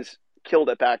you guys killed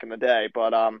it back in the day.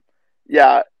 But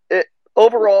yeah,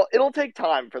 overall it'll take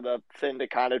time for the Finn to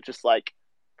kind of just like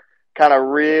kind of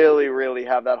really, really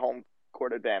have that home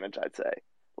court advantage. I'd say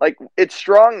like it's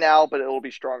strong now, but it'll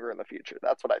be stronger in the future.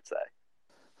 That's what I'd say.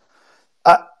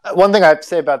 One thing I have to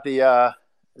say about the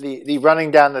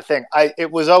running down the thing, it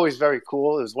was always very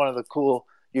cool. It was one of the cool,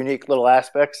 unique little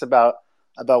aspects about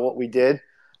what we did.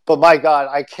 But my God,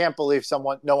 I can't believe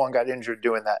no one got injured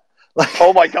doing that.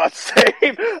 Oh my God,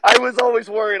 same. I was always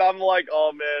worried. I'm like,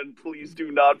 oh man, please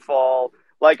do not fall.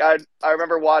 Like I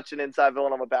remember watching Inside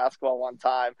Villanova basketball one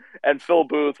time, and Phil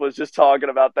Booth was just talking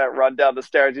about that run down the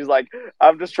stairs. He's like,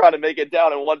 I'm just trying to make it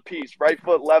down in one piece: right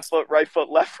foot, left foot, right foot,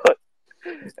 left foot.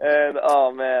 And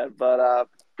oh man, but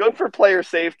good for player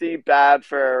safety, bad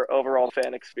for overall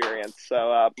fan experience.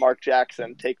 So Mark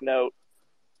Jackson, take note.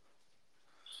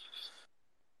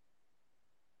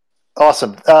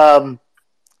 Awesome.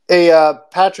 Hey,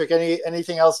 Patrick,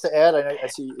 anything else to add? I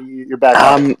see you're back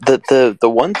on. The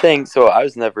one thing, so I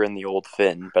was never in the old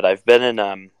Finn, but I've been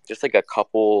in just like a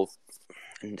couple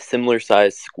similar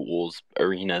sized schools,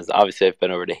 arenas. Obviously, I've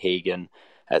been over to Hagen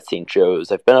at St.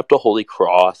 Joe's. I've been up to Holy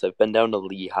Cross. I've been down to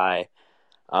Lehigh.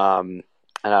 And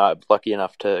I'm lucky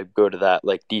enough to go to that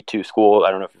like D2 school.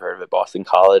 I don't know if you've heard of it, Boston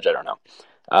College. I don't know.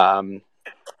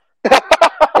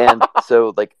 And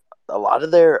so like a lot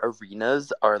of their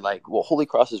arenas are like, well, Holy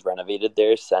Cross has renovated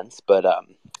theirs since, but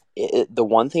the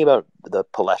one thing about the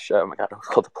Palestra, oh my God, it was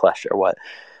called the Palestra, what?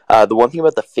 The one thing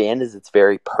about the Fan is it's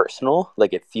very personal.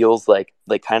 Like it feels like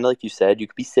kind of like you said, you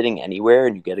could be sitting anywhere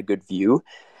and you get a good view,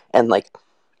 and like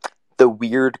the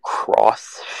weird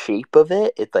cross shape of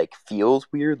it like feels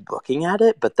weird looking at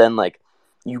it, but then like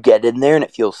you get in there and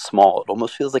it feels small. It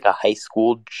almost feels like a high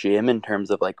school gym in terms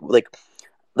of like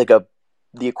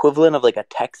the equivalent of like a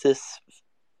Texas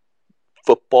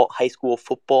high school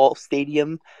football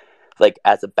stadium, like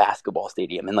as a basketball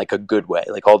stadium in like a good way,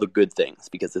 like all the good things,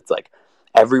 because it's like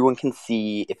everyone can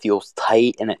see, it feels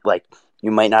tight, and it like you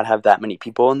might not have that many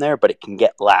people in there, but it can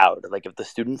get loud. Like if the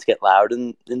students get loud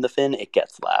in the Finn, it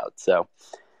gets loud. So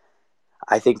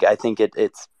I think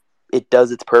it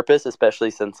does its purpose, especially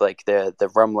since like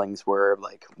the rumblings were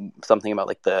like something about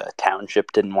like the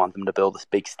township didn't want them to build this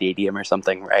big stadium or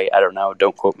something, right? I don't know.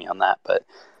 Don't quote me on that, but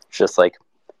it's just like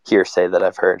hearsay that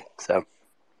I've heard. So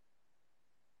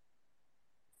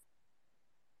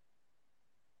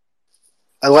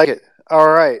I like it. All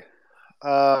right.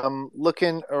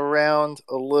 Looking around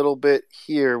a little bit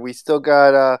here, we still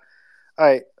got all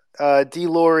right. D.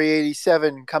 Laurie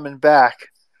 87 coming back.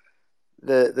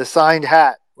 The signed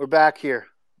hat. We're back here.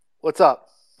 What's up?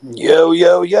 Yo.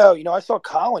 You know, I saw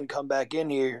Collin come back in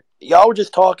here. Y'all were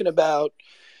just talking about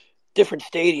different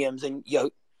stadiums,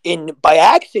 and by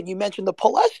accident you mentioned the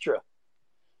Palestra.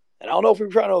 And I don't know if we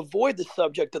were trying to avoid the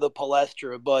subject of the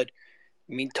Palestra, but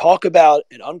I mean, talk about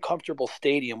an uncomfortable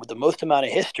stadium with the most amount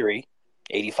of history,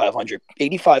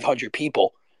 8,500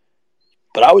 people.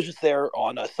 But I was just there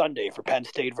on a Sunday for Penn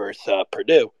State versus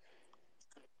Purdue.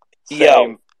 Same.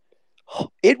 Yo,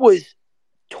 it was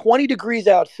 20 degrees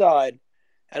outside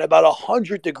and about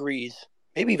 100 degrees,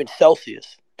 maybe even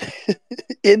Celsius,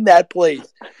 in that place.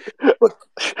 Look,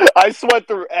 I sweat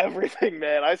through everything,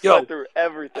 man. I sweat through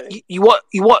everything. You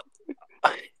want?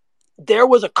 There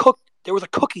was a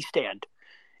cookie stand.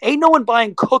 Ain't no one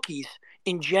buying cookies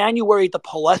in January at the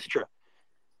Palestra.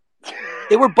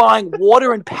 They were buying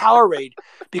water and Powerade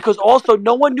because also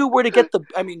no one knew where to get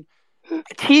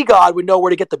T-God would know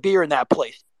where to get the beer in that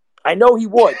place. I know he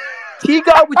would.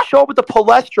 T-God would show up at the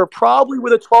Palestra probably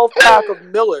with a 12-pack of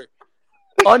Miller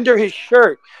under his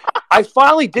shirt. I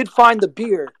finally did find the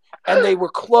beer, and they were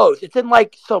closed. It's in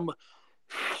like some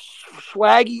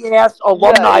swaggy-ass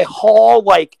alumni hall.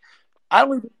 Like, I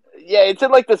don't even... Yeah, it's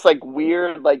in like this like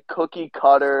weird like cookie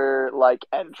cutter like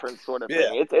entrance sort of Yeah.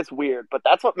 thing. It's weird, but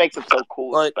that's what makes it so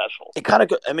cool and special. It kind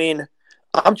of. I mean,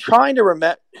 I'm trying to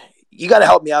remember. You got to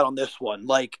help me out on this one,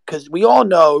 like, because we all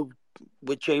know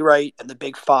with Jay Wright and the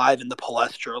Big Five and the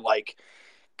Palestra, like,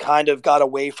 kind of got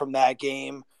away from that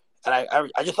game. And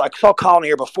I saw Collin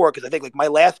here before because I think like my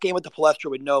last game with the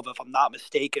Palestra with Nova, if I'm not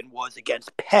mistaken, was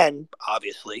against Penn,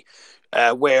 obviously,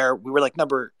 where we were like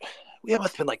we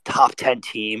must have been like top 10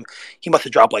 team. He must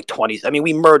have dropped like 20s. I mean,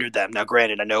 we murdered them. Now,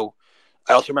 granted,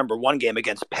 I also remember one game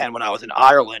against Penn when I was in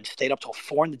Ireland, stayed up till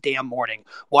 4 in the damn morning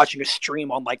watching a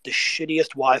stream on like the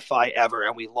shittiest Wi-Fi ever,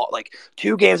 and we lost like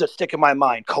 2 games that stick in my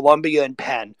mind: Columbia and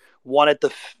Penn. One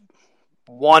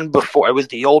before it was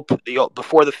the old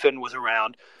before the Finn was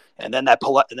around, and then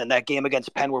that game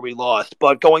against Penn where we lost.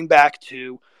 But going back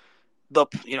to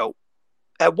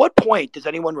at what point does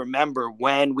anyone remember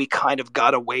when we kind of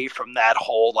got away from that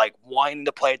whole like wanting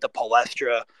to play at the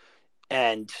Palestra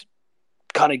and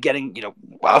kind of getting,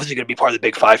 obviously going to be part of the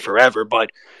Big Five forever,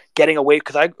 but getting away,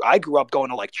 because I grew up going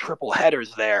to like triple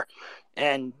headers there,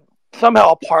 and somehow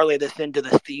I'll parlay this into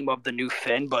the theme of the new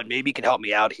Finn, but maybe you can help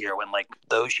me out here when like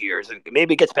those years, and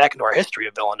maybe it gets back into our history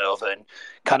of Villanova and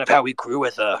kind of how we grew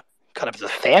as a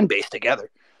fan base together.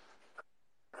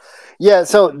 Yeah,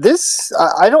 so this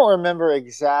I don't remember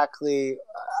exactly.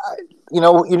 You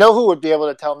know who would be able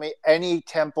to tell me? Any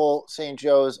Temple, St.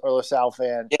 Joe's, or LaSalle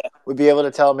fan would be able to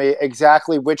tell me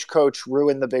exactly which coach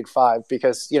ruined the Big Five,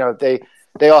 because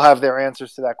they all have their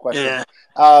answers to that question. Yeah.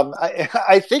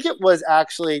 I think it was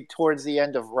actually towards the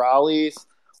end of Raleigh's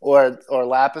or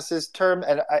Lapis's term,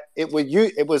 and it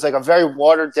was like a very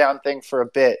watered down thing for a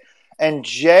bit, and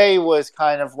Jay was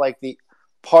kind of like the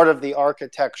part of the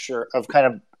architecture of kind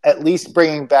of at least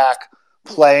bringing back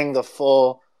playing the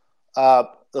full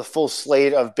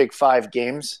slate of Big Five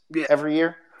games every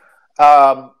year,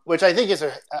 which I think is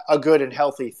a good and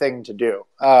healthy thing to do.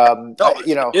 I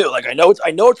know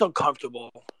it's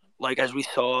uncomfortable, like as we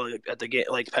saw at the game,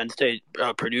 like Penn State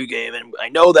Purdue game, and I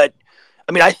know that.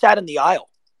 I mean, I sat in the aisle.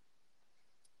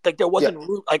 Like there wasn't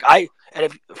room. Like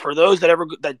for those that have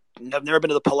never been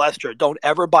to the Palestra, don't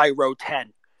ever buy row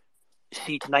 10.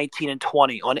 Seats 19 and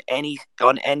 20 on any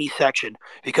section,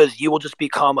 because you will just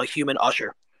become a human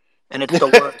usher, and it's the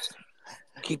worst.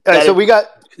 So we got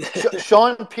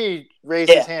Sean P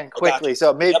raised his hand quickly,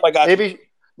 so maybe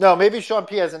Sean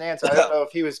P has an answer. I don't know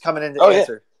if he was coming in to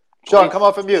answer. Sean, come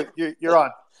off of mute. You're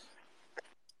on.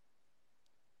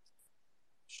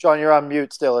 Sean, you're on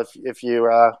mute still. If you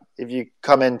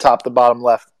come in top the bottom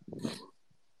left.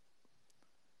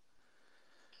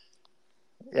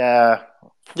 Yeah.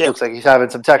 Looks like he's having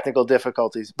some technical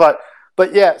difficulties, but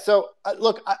yeah. So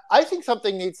look, I think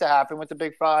something needs to happen with the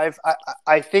Big Five.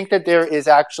 I think that there is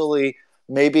actually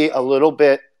maybe a little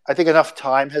bit. I think enough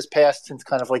time has passed since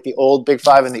kind of like the old Big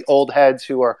Five and the old heads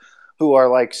who are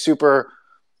like super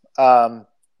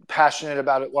passionate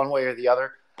about it one way or the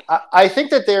other. I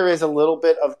think that there is a little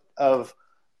bit of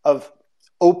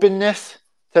openness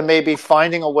to maybe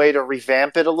finding a way to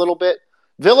revamp it a little bit.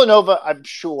 Villanova, I'm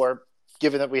sure,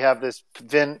 given that we have this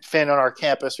Finn on our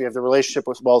campus, we have the relationship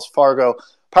with Wells Fargo,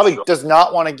 probably does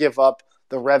not want to give up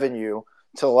the revenue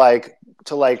to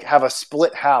have a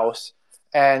split house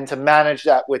and to manage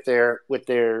that with their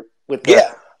I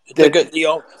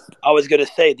was gonna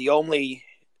say the only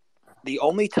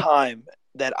time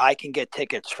that I can get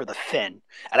tickets for the Finn,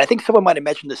 and I think someone might have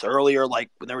mentioned this earlier, like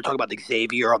when they were talking about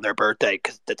Xavier on their birthday,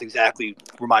 because that's exactly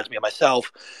reminds me of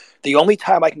myself. The only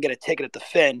time I can get a ticket at the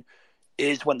Finn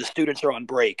is when the students are on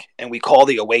break and we call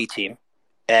the away team,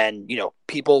 and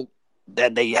people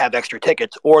then they have extra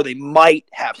tickets, or they might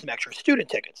have some extra student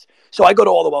tickets. So I go to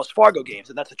all the Wells Fargo games,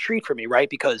 and that's a treat for me, right?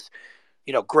 Because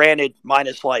granted, mine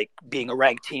is like being a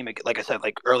ranked team, like I said,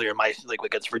 like earlier, my like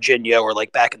against Virginia, or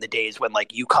like back in the days when like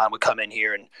UConn would come in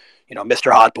here and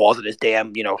Mr. Hotballs and his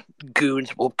damn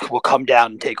goons will come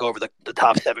down and take over the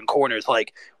top 7 corners.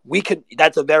 Like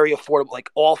that's a very affordable. Like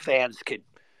all fans could,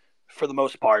 for the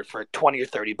most part, for $20 or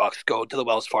 $30, go to the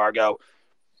Wells Fargo.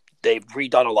 They've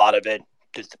redone a lot of it.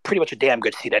 It's pretty much a damn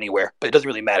good seat anywhere, but it doesn't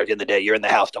really matter at the end of the day. You're in the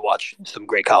house to watch some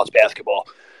great college basketball.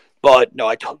 But no,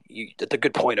 that's a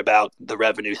good point about the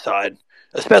revenue side,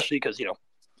 especially because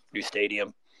new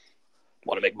stadium,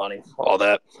 want to make money, all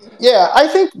that. Yeah, I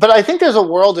think there's a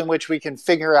world in which we can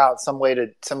figure out some way to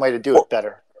do it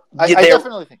better. I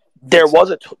definitely think there was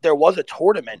a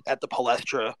tournament at the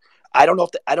Palestra. I don't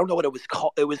know what it was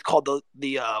called. It was called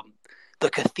the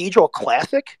Cathedral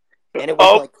Classic, and it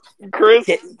was Chris,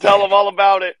 tell them all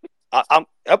about it. I'm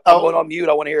going on mute.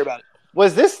 I want to hear about it.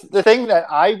 Was this the thing that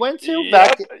I went to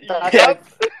back?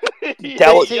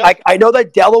 I know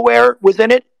that Delaware was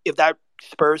in it. If that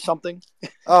spurs something.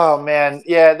 Oh man,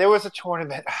 yeah, there was a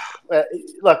tournament.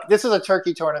 Look, this is a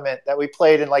turkey tournament that we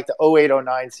played in like the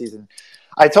 08-09 season.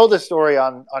 I told this story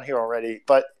on here already,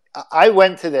 but I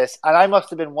went to this and I must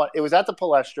have been one. It was at the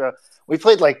Palestra. We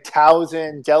played like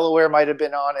Towson, Delaware might have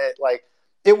been on it. Like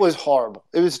it was horrible.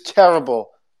 It was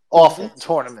terrible, awful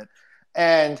tournament.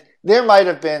 And there might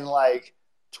have been like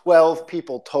 12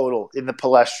 people total in the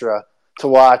Palestra to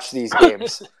watch these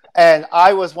games. And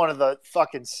I was one of the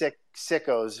fucking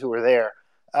sickos who were there.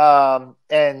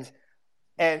 And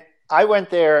I went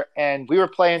there and we were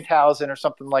playing Towson or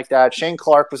something like that. Shane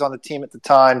Clark was on the team at the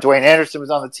time. Dwayne Anderson was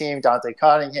on the team. Dante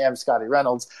Cunningham, Scotty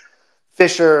Reynolds,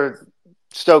 Fisher,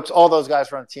 Stokes, all those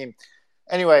guys were on the team.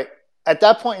 Anyway, at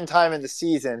that point in time in the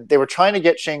season, they were trying to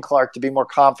get Shane Clark to be more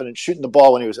confident shooting the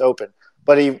ball when he was open.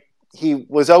 But he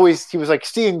was like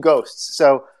seeing ghosts.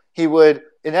 So he would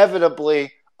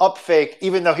inevitably up fake,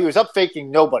 even though he was up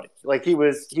faking nobody. Like he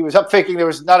was up faking. There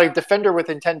was not a defender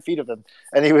within 10 feet of him,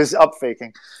 and he was up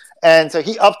faking. And so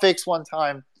he up fakes one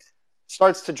time,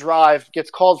 starts to drive,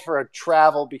 gets called for a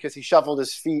travel because he shuffled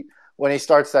his feet when he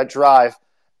starts that drive.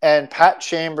 And Pat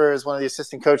Chambers, one of the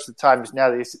assistant coaches at the time, who's now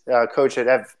the coach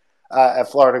at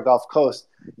Florida Gulf Coast,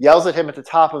 yells at him at the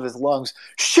top of his lungs,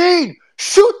 "Shane,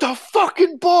 shoot the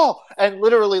fucking ball!" And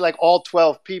literally, like all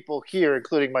 12 people here,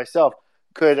 including myself,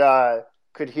 could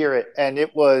hear it, and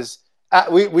it was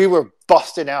we were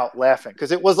busting out laughing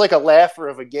because it was like a laugher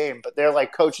of a game, but they're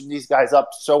like coaching these guys up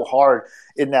so hard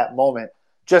in that moment.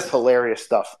 Just hilarious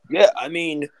stuff. Yeah, I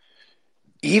mean,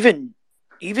 even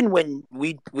when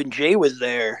Jay was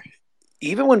there,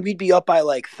 even when we'd be up by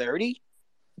like 30,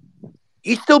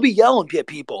 he'd still be yelling at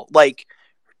people like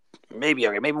maybe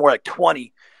more like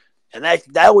 20, and I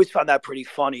always found that pretty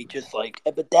funny. Just like,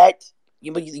 but that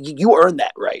you earned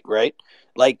that right?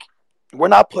 Like, we're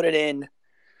not putting in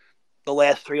the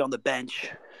last three on the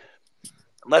bench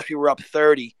unless we were up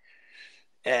 30.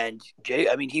 And Jay,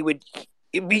 I mean,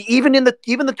 it'd be even the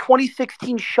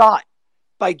 2016 shot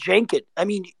by Jenkins. I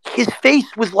mean, his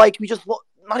face was like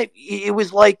it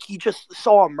was like he just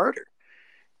saw a murder.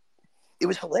 It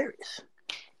was hilarious.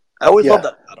 I always loved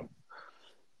that about him.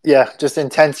 Yeah, just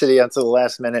intensity until the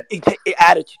last minute.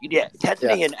 Attitude, yeah,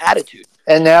 intensity and attitude.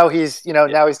 And now he's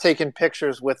taking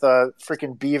pictures with a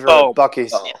freaking beaver at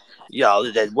Buc-ee's. Yeah,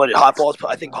 what Hot Balls?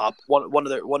 I think one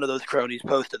of those cronies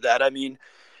posted that. I mean,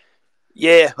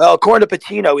 yeah. Well, according to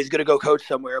Patino, he's going to go coach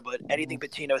somewhere. But anything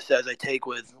Patino says, I take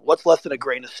with what's less than a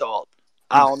grain of salt.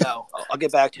 I don't know. I'll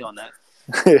get back to you on that.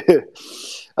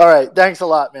 All right, thanks a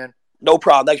lot, man. No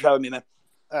problem. Thanks for having me, man.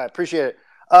 All right, appreciate it.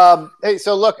 Hey,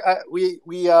 so look,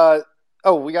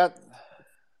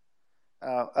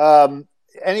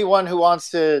 anyone who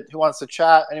wants to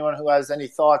chat, anyone who has any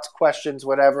thoughts, questions,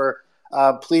 whatever,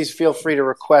 please feel free to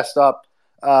request up.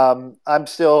 I'm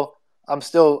still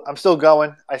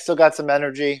going. I still got some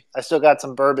energy. I still got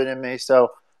some bourbon in me,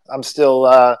 so I'm still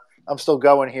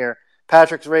going here.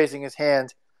 Patrick's raising his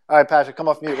hand. All right, Patrick, come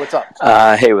off mute. What's up?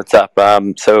 Hey, what's up?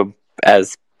 So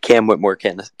as Cam Whitmore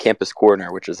Campus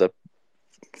Corner, which is a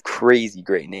crazy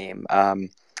great name.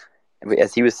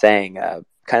 As he was saying,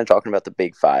 kind of talking about the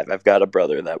Big Five. I've got a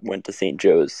brother that went to St.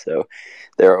 Joe's, so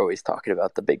they're always talking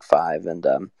about the Big Five. And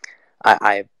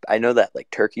I know that like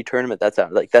Turkey tournament that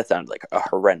sounded like a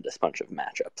horrendous bunch of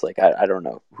matchups. Like I don't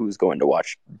know who's going to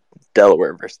watch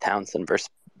Delaware versus Towson versus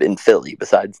in Philly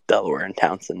besides Delaware and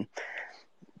Towson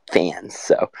fans.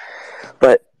 So,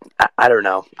 but I don't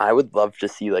know. I would love to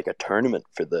see like a tournament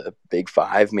for the Big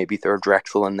Five. Maybe throw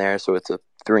Drexel in there so it's a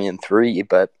 3-3.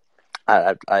 But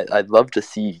I'd love to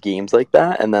see games like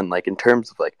that. And then like in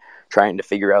terms of like trying to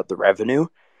figure out the revenue,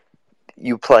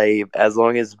 you play as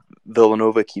long as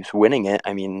Villanova keeps winning it.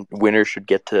 I mean, winners should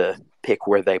get to pick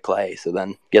where they play. So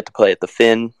then get to play at the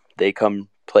Finn. They come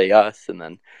play us, and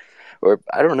then. Or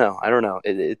I don't know.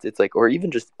 It's like, or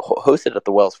even just host it at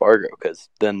the Wells Fargo, because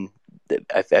then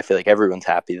I feel like everyone's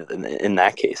happy in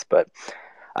that case. But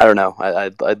I don't know.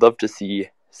 I'd love to see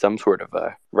some sort of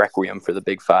a requiem for the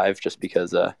Big Five, just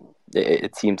because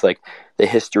it seems like the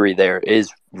history there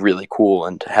is really cool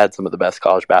and had some of the best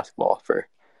college basketball for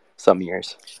some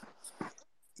years.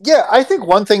 Yeah, I think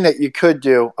one thing that you could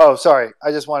do. Oh, sorry.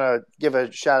 I just want to give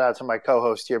a shout out to my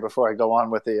co-host here before I go on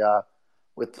with the.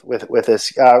 With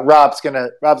this, Rob's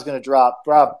gonna drop.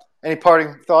 Rob, any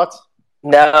parting thoughts?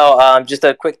 No, just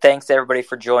a quick thanks to everybody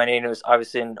for joining. It was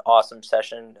obviously an awesome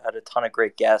session. Had a ton of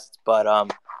great guests, but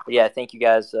yeah, thank you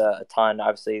guys a ton.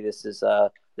 Obviously, this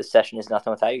session is nothing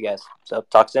without you guys. So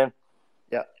talk soon.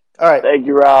 Yeah. All right. Thank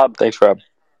you, Rob. Thanks, Rob.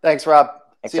 Thanks, Rob.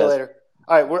 Thanks, See you guys. later.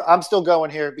 All right, I'm still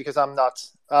going here because I'm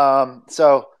nuts.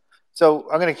 So So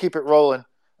I'm going to keep it rolling.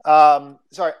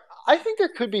 Sorry, I think there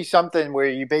could be something where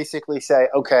you basically say,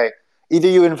 okay, either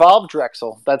you involve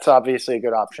Drexel. That's obviously a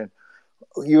good option.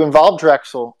 You involve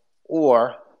Drexel,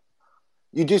 or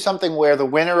you do something where the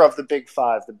winner of the Big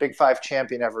Five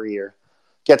champion every year,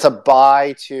 gets a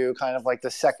bye to kind of like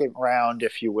the second round,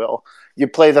 if you will. You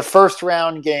play the first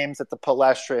round games at the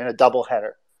Palestra in a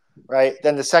doubleheader, right?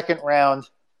 Then the second round,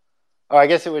 or I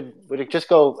guess would it just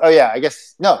go? Oh yeah, I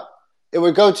guess no, it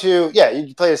would go to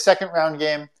you play a second round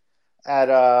game at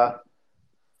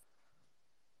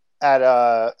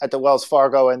the Wells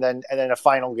Fargo, and then a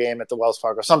final game at the Wells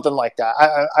Fargo, something like that.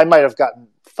 I might have gotten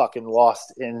fucking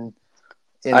lost in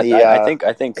I think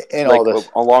in like all this.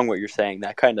 along what you're saying,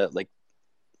 that kind of like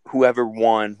whoever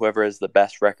has the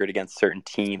best record against a certain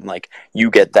team, like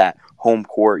you get that home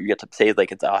court, you get to say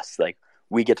like it's us, like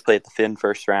we get to play at the Finn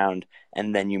first round,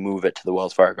 and then you move it to the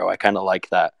Wells Fargo. I kind of like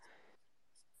that.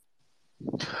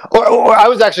 Or I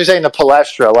was actually saying the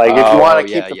Palestra, like if you want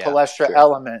to keep the Palestra sure.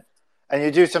 element, and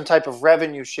you do some type of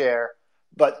revenue share,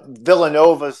 but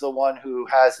Villanova's the one who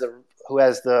has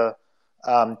the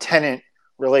tenant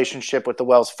relationship with the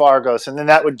Wells Fargo, so then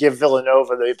that would give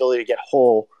Villanova the ability to get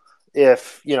whole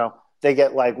if they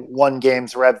get like one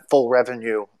game's full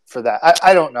revenue for that.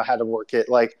 I don't know how to work it.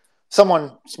 Like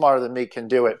someone smarter than me can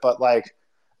do it, but like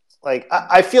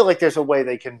I feel like there's a way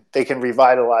they can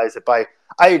revitalize it by.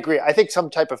 I agree. I think some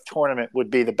type of tournament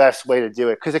would be the best way to do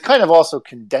it because it kind of also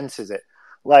condenses it.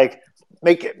 Like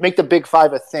make the Big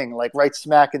Five a thing. Like right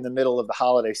smack in the middle of the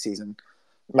holiday season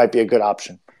might be a good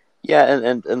option. Yeah,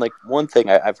 and like one thing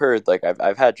I've heard, like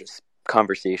I've had just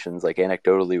conversations like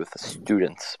anecdotally with the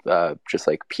students, just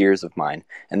like peers of mine,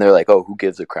 and they're like, "Oh, who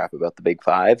gives a crap about the Big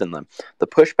Five?" And the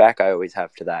pushback I always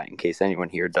have to that, in case anyone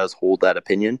here does hold that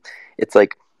opinion, it's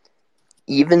like,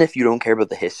 even if you don't care about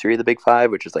the history of the Big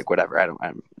Five, which is like whatever,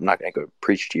 I'm not going to go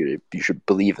preach to you. You should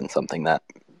believe in something that.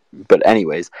 But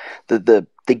anyways, the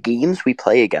games we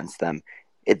play against them,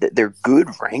 they're good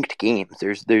ranked games.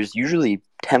 There's usually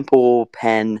Temple,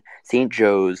 Penn, St.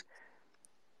 Joe's,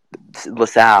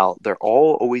 LaSalle. They're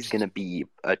all always going to be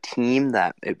a team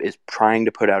that is trying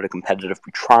to put out a competitive,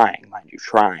 trying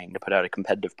to put out a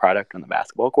competitive product on the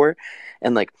basketball court,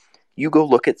 and like. You go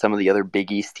look at some of the other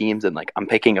Big East teams, and like I'm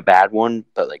picking a bad one,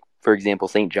 but like for example,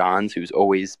 St. John's, who's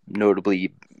always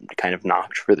notably kind of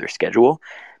knocked for their schedule,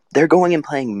 they're going and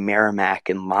playing Merrimack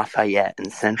and Lafayette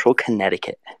and Central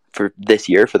Connecticut for this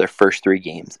year for their first 3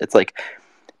 games. It's like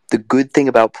the good thing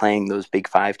about playing those Big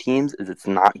Five teams is it's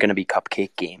not going to be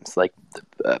cupcake games. Like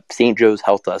St. Joe's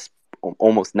helped us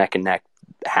almost neck and neck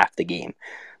half the game.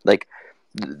 Like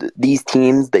these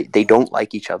teams, they don't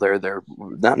like each other. They're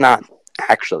not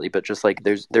actually, but just like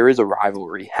there is a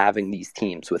rivalry having these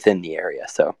teams within the area.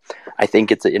 So I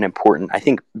think it's an important. I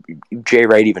think Jay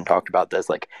Wright even talked about this,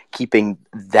 like keeping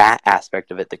that aspect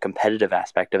of it, the competitive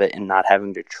aspect of it, and not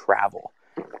having to travel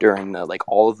during the like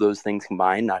all of those things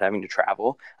combined, not having to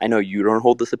travel. I know you don't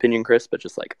hold this opinion, Chris, but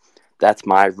just like that's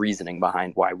my reasoning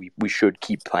behind why we should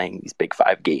keep playing these Big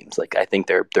Five games. Like I think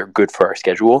they're good for our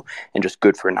schedule and just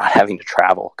good for not having to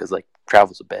travel because like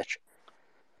travel's a bitch.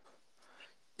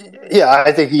 Yeah,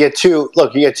 I think you get 2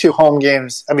 home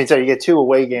games. I mean, you get 2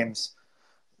 away games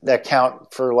that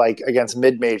count for like against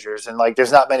mid-majors, and like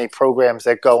there's not many programs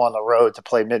that go on the road to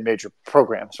play mid-major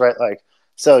programs, right? Like,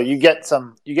 so you get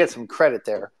some credit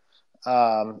there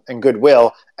and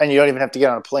goodwill, and you don't even have to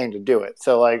get on a plane to do it.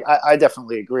 So like, I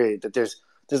definitely agree that there's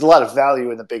a lot of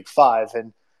value in the Big Five,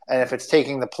 and if it's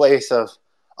taking the place of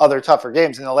other tougher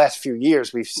games in the last few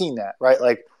years, we've seen that, right?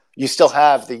 Like you still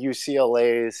have the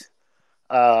UCLA's.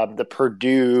 The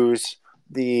Purdue's,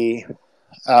 the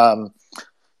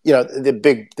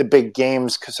big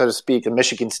games, so to speak, the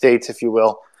Michigan States, if you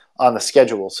will, on the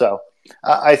schedule. So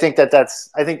I think that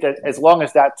as long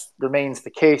as that remains the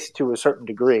case to a certain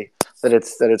degree, that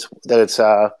it's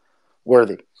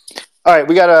worthy. All right,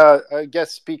 we got a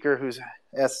guest speaker who's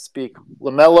asked to speak.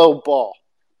 LaMelo Ball,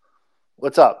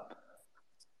 what's up?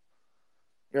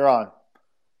 You're on.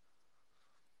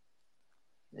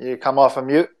 You come off of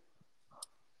mute.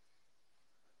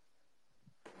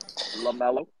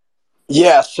 LaMelo.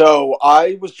 Yeah, so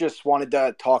I just wanted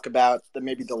to talk about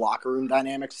maybe the locker room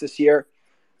dynamics this year.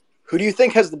 Who do you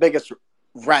think has the biggest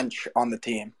wrench on the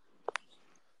team?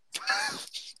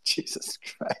 Jesus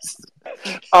Christ.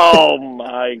 Oh,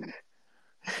 my.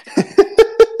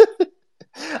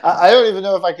 I don't even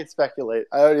know if I could speculate.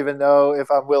 I don't even know if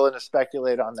I'm willing to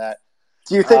speculate on that.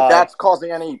 Do you think that's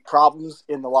causing any problems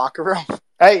in the locker room?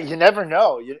 Hey, you never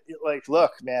know.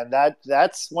 Look, man,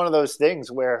 that's one of those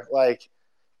things where, like,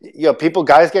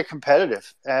 guys get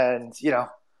competitive, and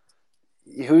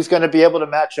who's going to be able to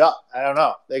match up? I don't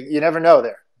know. You never know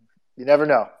there. You never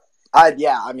know. I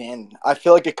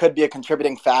feel like it could be a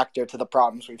contributing factor to the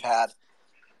problems we've had.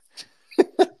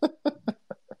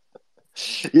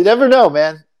 You never know,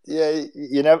 man. Yeah,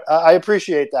 you never. I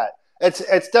appreciate that.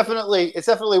 It's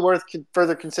definitely worth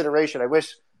further consideration. I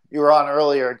wish you were on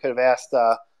earlier and could have asked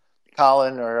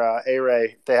Collin or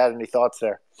A-Ray if they had any thoughts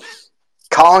there.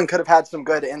 Collin could have had some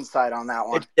good insight on that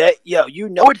one.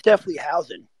 It's definitely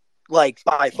housing, like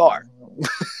by far.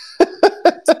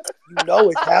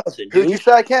 It's housing. Who'd you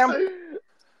say, Cam?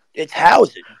 It's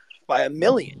housing by a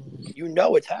million.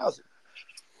 It's housing.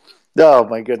 Oh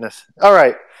my goodness! All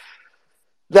right,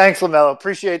 thanks, LaMelo.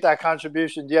 Appreciate that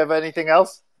contribution. Do you have anything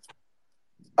else?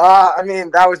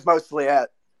 That was mostly it.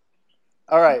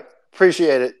 All right,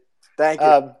 appreciate it. Thank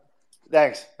you.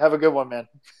 Thanks. Have a good one, man.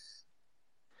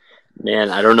 Man,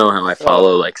 I don't know how I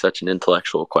follow like such an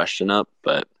intellectual question up,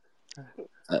 but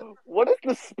what does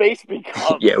the space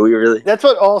become? yeah, we really. That's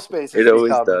what all spaces It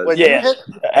always become. does.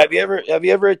 Have you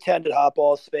ever attended Hot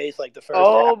Ball Space? Like the first.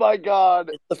 Oh my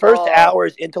God! The first hour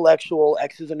is intellectual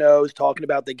X's and O's talking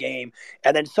about the game,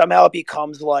 and then somehow it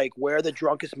becomes like, where are the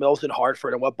drunkest mills in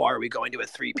Hartford, and what bar are we going to at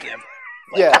 3 p.m.?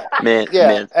 Man.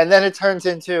 And then it turns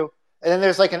into. And then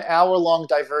there's like an hour-long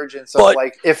divergence of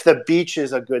like if the beach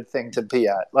is a good thing to be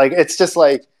at. Like it's just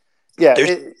like,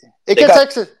 it gets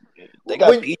extra. They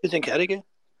got beaches in Connecticut.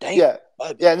 Dang. Yeah.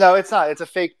 No, it's not. It's a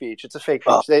fake beach. It's a fake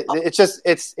beach. It's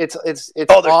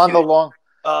on the Long.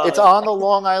 It's on the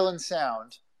Long Island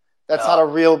Sound. That's not a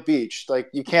real beach. Like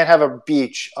you can't have a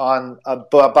beach on a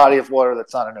body of water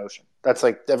that's not an ocean. That's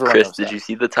like everyone. Chris, knows did that. you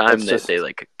see the time that they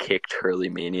like kicked Hurley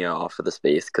Mania off of the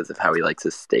space because of how he likes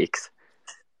his steaks?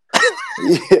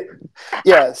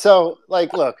 Yeah. So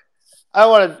like, look, I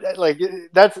want to like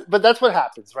that's what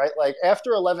happens, right? Like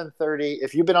after 11:30,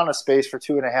 if you've been on a space for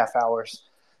 2.5 hours,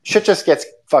 shit just gets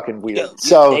fucking weird.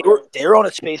 So they were on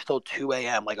a space till 2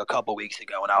 a.m. like a couple weeks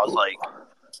ago, and I was like,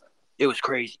 it was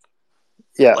crazy.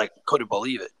 Yeah, like couldn't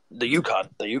believe it. The Yukon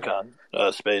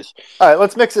space. All right,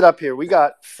 let's mix it up here. We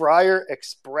got Friar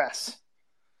Express.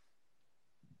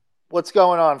 What's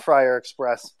going on, Friar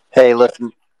Express? Hey,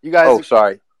 listen, you guys. Oh,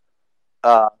 sorry.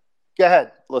 Go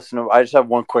ahead. Listen, I just have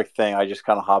one quick thing. I just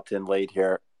kind of hopped in late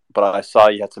here, but I saw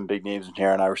you had some big names in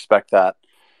here, and I respect that.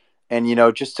 And,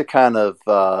 just to kind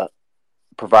of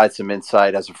provide some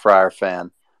insight as a Friar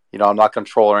fan, I'm not going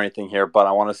to troll or anything here, but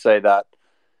I want to say that,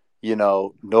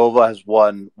 Nova has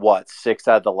won, 6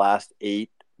 out of the last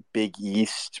 8 Big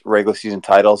East regular season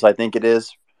titles, I think it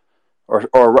is. Or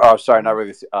sorry, not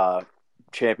regular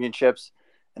championships.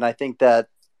 And I think that,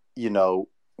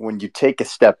 when you take a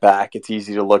step back, it's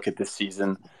easy to look at this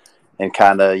season and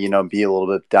kind of, be a little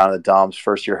bit down in the dumps.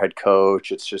 First year head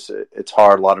coach. It's just, it's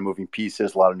hard. A lot of moving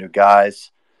pieces, a lot of new guys.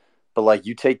 But like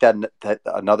you take that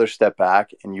another step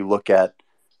back and you look at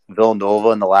Villanova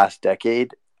in the last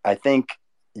decade, I think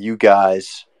you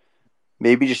guys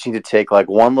maybe just need to take like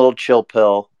one little chill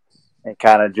pill and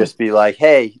kind of just be like,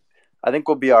 hey, I think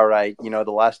we'll be all right. The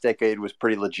last decade was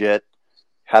pretty legit.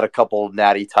 Had a couple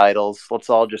natty titles. Let's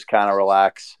all just kind of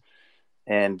relax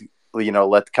and,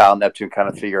 let Kyle Neptune kind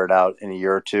of figure it out in a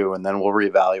year or two, and then we'll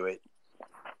reevaluate.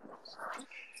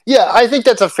 Yeah, I think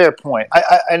that's a fair point.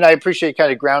 I appreciate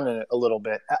kind of grounding it a little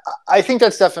bit. I think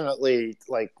that's definitely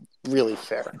like really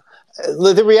fair.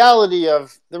 The reality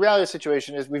of the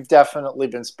situation is we've definitely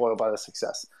been spoiled by the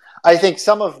success. I think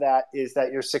some of that is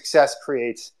that your success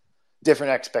creates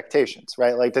different expectations,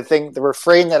 right? Like the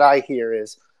refrain that I hear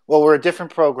is, well, we're a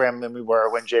different program than we were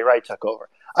when Jay Wright took over.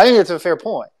 I think it's a fair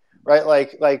point, right?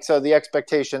 Like so the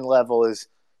expectation level is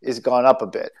gone up a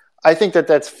bit. I think that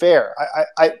that's fair.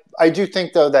 I do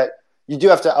think, though, that you do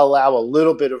have to allow a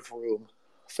little bit of room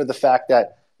for the fact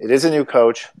that it is a new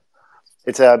coach.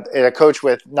 It's a coach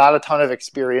with not a ton of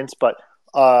experience, but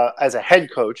as a head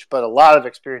coach, but a lot of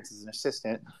experience as an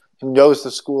assistant who knows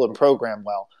the school and program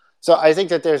well. So I think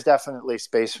that there's definitely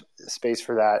space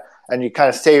for that. And you kind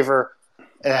of savor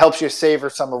 – it helps you savor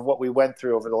some of what we went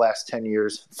through over the last 10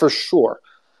 years, for sure.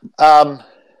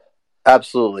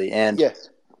 Absolutely. And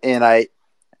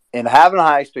having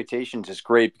high expectations is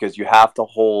great because you have to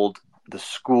hold the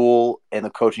school and the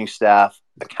coaching staff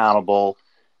accountable.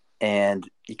 And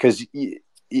because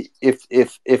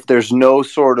if there's no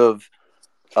sort of,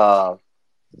 from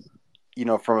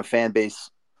a fan base,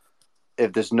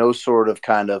 if there's no sort of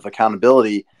kind of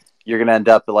accountability, you're going to end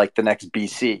up at like the next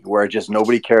BC where just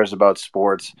nobody cares about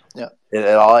sports. Yeah.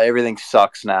 Everything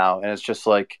sucks now. And it's just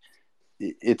like,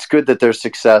 it's good that there's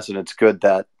success, and it's good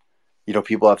that,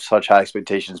 people have such high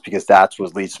expectations because that's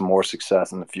what leads to more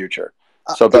success in the future.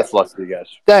 So best luck to you guys.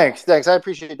 Thanks. I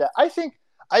appreciate that. I think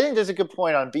I think there's a good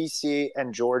point on BC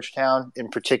and Georgetown in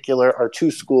particular are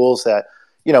two schools that,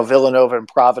 Villanova and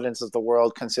Providence of the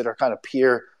world consider kind of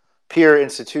peer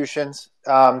institutions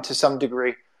to some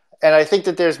degree. And I think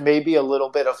that there's maybe a little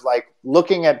bit of like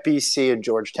looking at BC and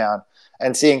Georgetown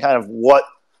and seeing kind of what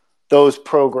those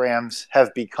programs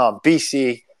have become.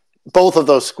 BC, both of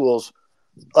those schools,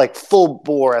 like full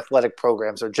bore athletic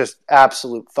programs, are just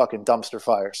absolute fucking dumpster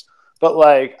fires. But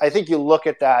like, I think you look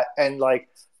at that and like,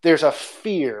 there's a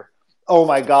fear. Oh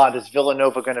my God, is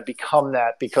Villanova going to become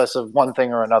that because of one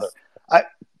thing or another?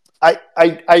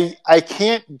 I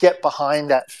can't get behind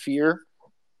that fear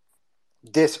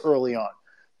this early on.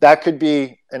 That could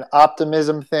be an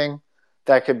optimism thing.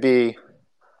 That could be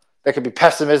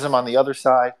pessimism on the other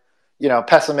side.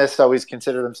 Pessimists always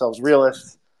consider themselves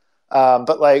realists.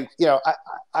 But like,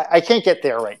 I can't get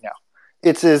there right now.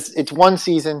 It's one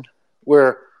season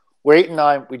where we're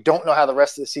 8-9. We don't know how the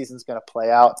rest of the season is going to play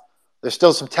out. There's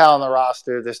still some talent on the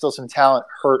roster. There's still some talent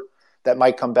hurt that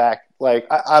might come back. Like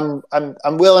I'm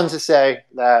willing to say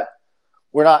that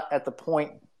we're not at the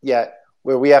point yet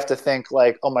where we have to think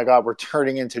like, oh my God, we're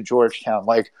turning into Georgetown.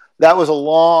 Like that was a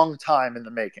long time in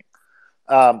the making.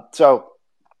 So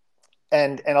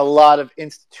a lot of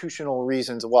institutional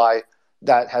reasons why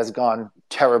that has gone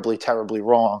terribly, terribly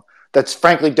wrong. That's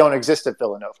frankly don't exist at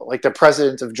Villanova. Like the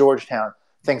president of Georgetown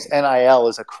thinks NIL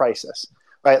is a crisis,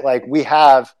 right? Like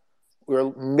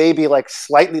we're maybe like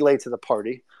slightly late to the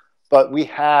party, but we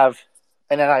have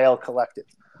an NIL collective,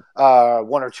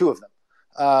 one or two of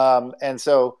them. And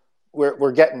so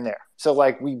we're getting there. So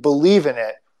like we believe in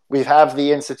it. We have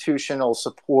the institutional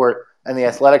support and the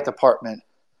athletic department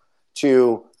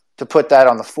to put that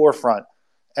on the forefront,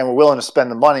 and we're willing to spend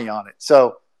the money on it.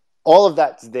 So all of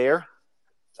that's there.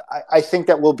 I think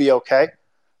that we'll be okay.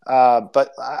 But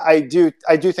I do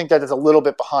think that is a little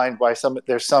bit behind why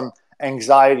there's some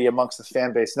anxiety amongst the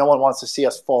fan base. No one wants to see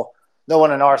us fall. No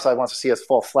one on our side wants to see us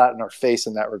fall flat in our face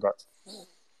in that regard.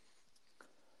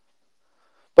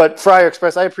 But Friar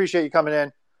Express, I appreciate you coming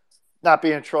in, not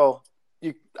being a troll.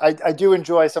 I do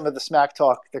enjoy some of the smack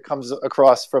talk that comes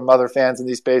across from other fans in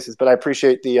these spaces, but I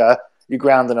appreciate the you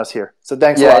grounding us here. So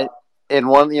thanks a lot. And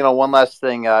one last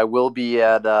thing, I will be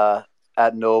at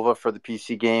Nova for the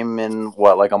PC game in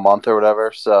like a month or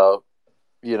whatever. So,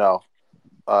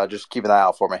 just keep an eye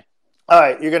out for me. All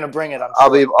right, you're gonna bring it. I'm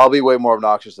sure. I'll be way more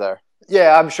obnoxious there.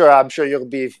 Yeah, I'm sure you'll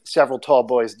be several tall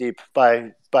boys deep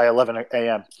by 11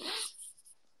 a.m.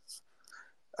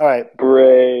 All right.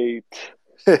 Great.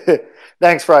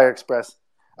 Thanks, Friar Express.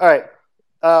 All right.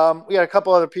 We got a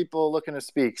couple other people looking to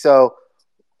speak. So,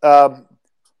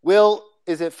 Will,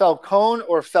 is it Falcone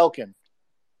or Falcon?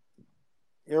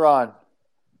 You're on.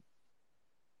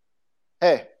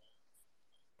 Hey.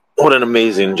 What an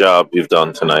amazing job you've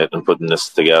done tonight in putting this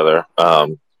together. I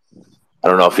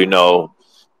don't know if you know,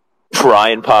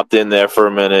 Ryan popped in there for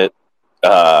a minute.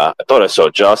 I thought I saw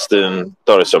Justin.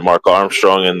 Thought I saw Mark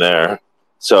Armstrong in there.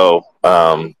 So,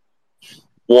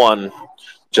 one,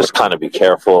 just kind of be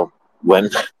careful when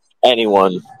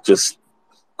anyone just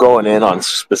going in on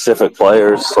specific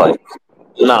players. Like,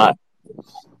 not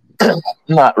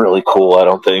really cool, I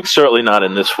don't think. Certainly not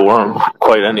in this forum,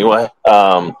 quite anyway.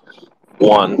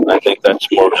 One, I think that's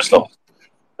more just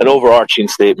an overarching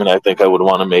statement I think I would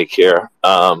want to make here.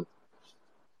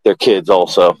 They're kids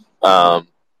also.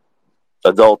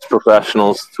 Adults,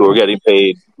 professionals who are getting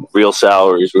paid real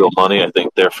salaries, real money. I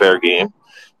think they're fair game.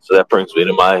 So that brings me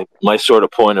to my sort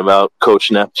of point about Coach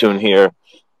Neptune here.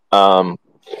 I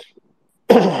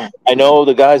know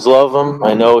the guys love him.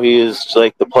 I know he is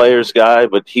like the players guy,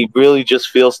 but he really just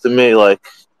feels to me like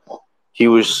he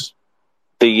was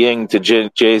the yin to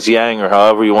Jay's yang, or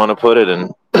however you want to put it.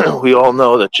 And we all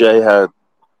know that Jay had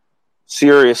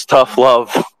serious tough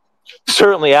love,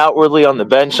 certainly outwardly on the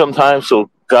bench sometimes.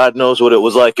 So God knows what it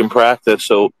was like in practice.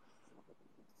 So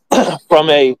from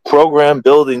a program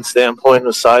building standpoint,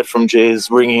 aside from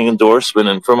Jay's ringing endorsement,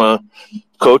 and from a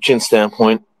coaching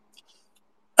standpoint,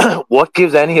 what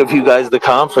gives any of you guys the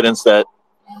confidence that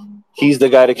he's the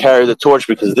guy to carry the torch?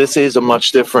 Because this is a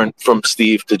much different from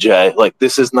Steve to Jay. Like,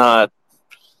 this is not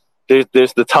 –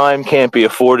 there's the time can't be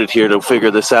afforded here to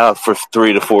figure this out for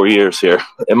 3 to 4 years here,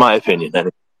 in my opinion.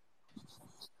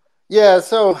 Yeah,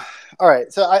 so – all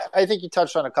right. So I think you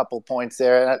touched on a couple of points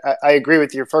there. And I agree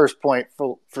with your first point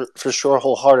for sure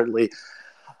wholeheartedly.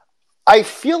 I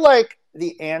feel like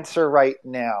the answer right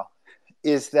now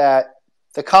is that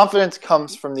the confidence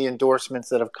comes from the endorsements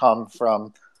that have come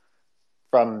from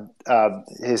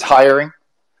his hiring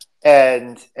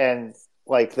and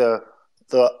like the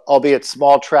albeit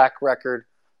small track record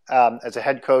as a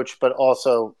head coach, but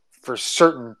also for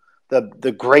certain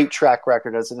the great track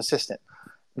record as an assistant.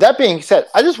 That being said,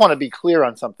 I just want to be clear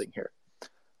on something here.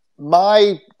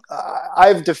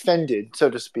 I've defended, so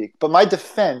to speak, but my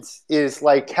defense is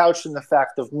like couched in the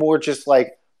fact of more just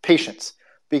like patience,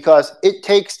 because it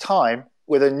takes time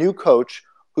with a new coach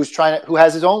who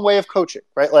has his own way of coaching,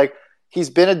 right? Like, he's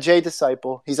been a Jay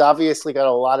disciple. He's obviously got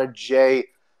a lot of Jay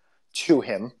to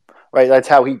him, right? That's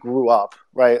how he grew up,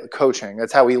 right? Coaching.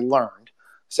 That's how he learned.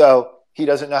 So he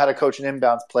doesn't know how to coach an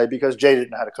inbounds play because Jay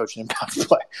didn't know how to coach an inbounds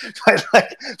play,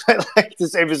 like to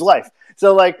save his life.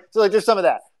 So there's some of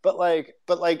that. But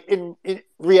in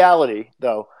reality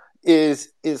though, is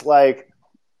like,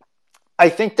 I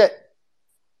think that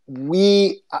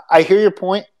I hear your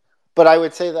point, but I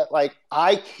would say that like,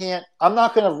 I'm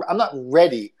not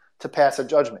ready to pass a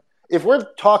judgment. If we're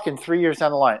talking 3 years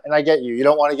down the line, and I get you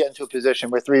don't want to get into a position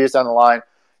where 3 years down the line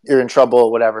you're in trouble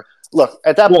or whatever. Look,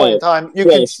 at that point in time, you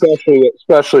can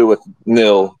especially with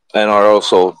Nil and our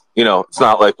also, it's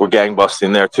not like we're gang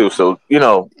busting there too. So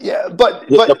yeah, but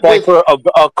the point for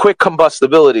a quick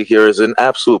combustibility here is an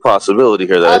absolute possibility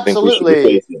here that absolutely. I think we should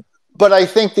be facing. But I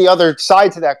think the other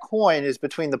side to that coin is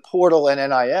between the portal and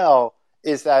NIL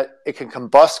is that it can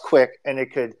combust quick and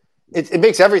it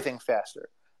makes everything faster,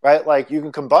 right? Like, you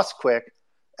can combust quick,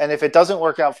 and if it doesn't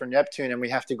work out for Neptune and we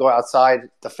have to go outside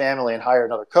the family and hire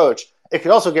another coach, it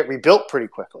could also get rebuilt pretty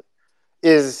quickly,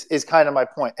 is kind of my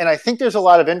point. And I think there's a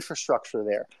lot of infrastructure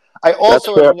there. I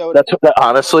also have noticed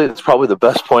honestly, it's probably the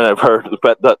best point I've heard.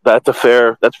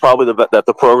 That's probably that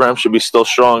the program should be still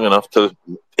strong enough to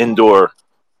endure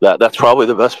that. That's probably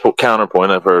the best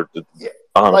counterpoint I've heard.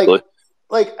 Honestly,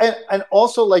 and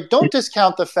also like, don't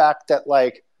discount the fact that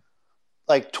like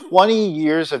 20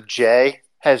 years of Jay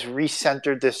has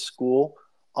recentered this school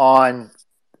on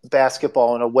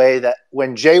basketball in a way that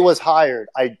when Jay was hired,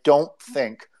 I don't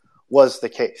think was the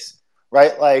case,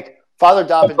 right? Like, Father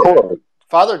Dobbin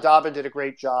did a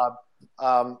great job.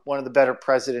 One of the better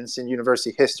presidents in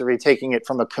university history, taking it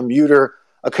from a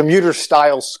commuter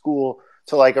style school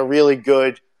to like a really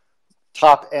good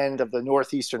top end of the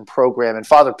Northeastern program. And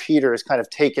Father Peter has kind of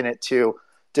taken it to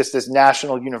just this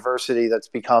national university that's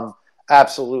become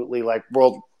absolutely like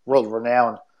world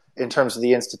renowned in terms of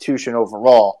the institution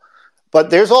overall. But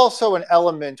there's also an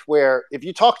element where if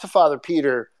you talk to Father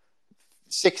Peter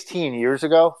 16 years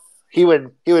ago, he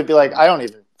would be like, I don't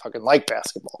even fucking like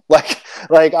basketball.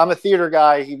 Like I'm a theater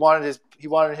guy. He wanted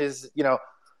his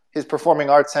his performing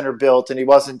arts center built, and he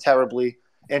wasn't terribly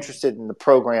interested in the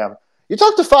program. You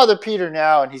talk to Father Peter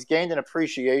now, and he's gained an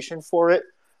appreciation for it.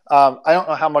 I don't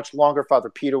know how much longer Father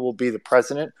Peter will be the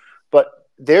president, but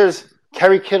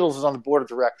Kerry Kittles is on the board of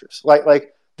directors.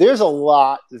 Like there's a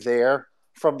lot there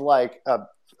from like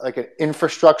an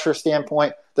infrastructure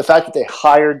standpoint. The fact that they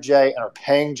hired Jay and are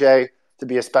paying Jay to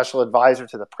be a special advisor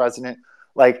to the president,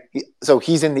 so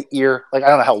he's in the ear. Like, I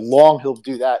don't know how long he'll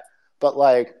do that, but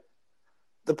like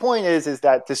the point is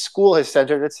that the school has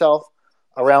centered itself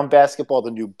around basketball.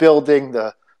 The new building,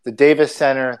 the Davis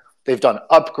Center, they've done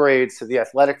upgrades to the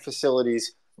athletic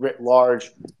facilities writ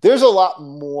large. There's a lot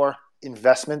more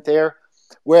investment there.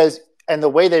 And the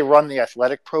way they run the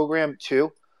athletic program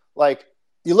too, like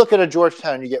you look at a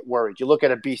Georgetown and you get worried. You look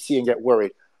at a BC and get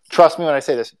worried. Trust me when I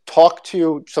say this. Talk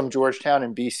to some Georgetown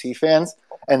and BC fans,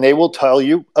 and they will tell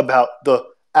you about the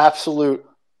absolute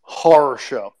horror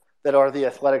show that are the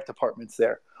athletic departments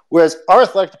there. Whereas our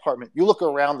athletic department, you look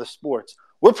around the sports,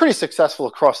 we're pretty successful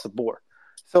across the board.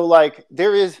 So like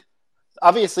there is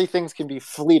obviously things can be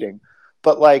fleeting,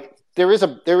 but like there is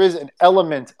an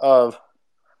element of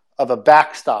a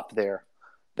backstop there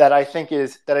that I think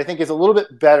is a little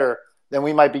bit better than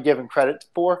we might be given credit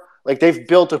for. Like they've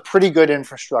built a pretty good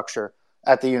infrastructure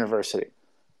at the university.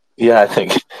 Yeah, I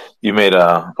think you made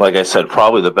like I said,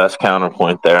 probably the best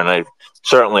counterpoint there. And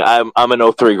I'm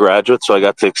an 03 graduate, so I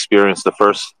got to experience the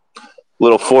first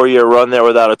little 4-year run there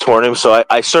without a tournament. So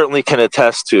I certainly can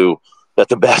attest to that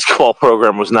the basketball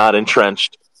program was not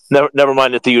entrenched. Never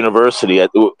mind at the university,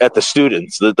 at the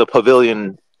students, the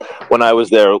pavilion. When I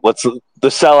was there, the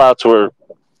sellouts were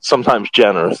sometimes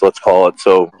generous, let's call it.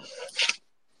 So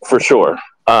for sure.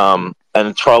 And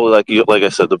it's probably like I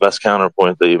said, the best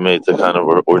counterpoint that you made to kind of,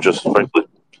 or just frankly,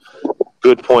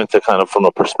 good point to kind of from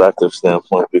a perspective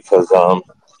standpoint, because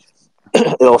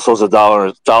it also is a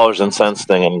dollars and cents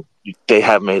thing, and they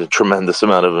have made a tremendous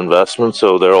amount of investment,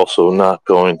 so they're also not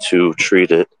going to treat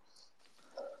it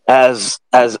as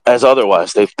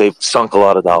otherwise. They've sunk a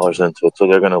lot of dollars into it, so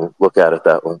they're going to look at it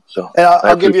that way. So, and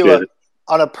I'll give you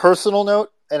on a personal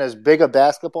note, and as big a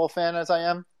basketball fan as I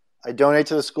am, I donate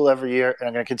to the school every year, and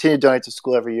I'm going to continue to donate to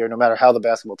school every year, no matter how the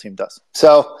basketball team does.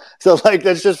 So like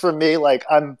that's just for me. Like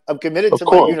I'm committed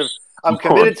to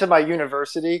committed to my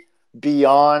university,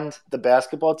 beyond the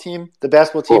basketball team. The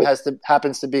basketball team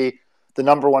happens to be the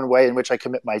number one way in which I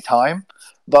commit my time,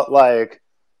 but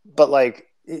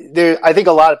there, I think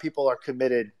a lot of people are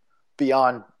committed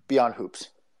beyond hoops.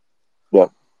 Yeah.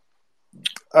 All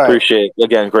right. Appreciate it.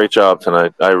 Again, great job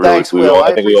tonight. I Thanks, Will.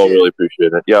 I think we all really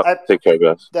appreciate it. Yeah. Take care,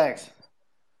 guys. Thanks.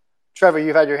 Trevor,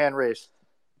 you've had your hand raised.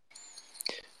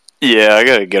 Yeah, I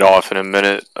gotta get off in a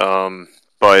minute.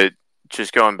 But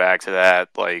just going back to that,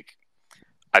 like,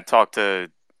 I talked to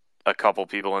a couple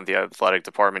people in the athletic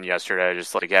department yesterday. I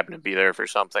just happened to be there for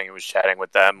something and was chatting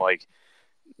with them. Like,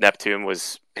 Neptune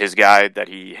was his guy that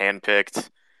he handpicked.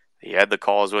 He had the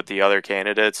calls with the other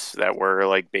candidates that were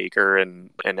like Baker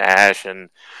and Ash and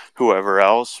whoever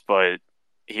else, but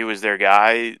he was their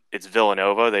guy. It's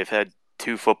Villanova. They've had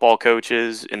 2 football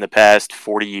coaches in the past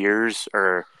 40 years,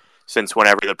 or since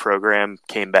whenever the program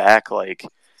came back. Like,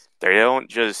 they don't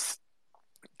just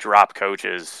drop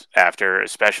coaches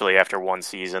especially after one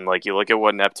season. Like, you look at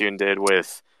what Neptune did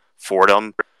with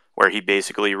Fordham, where he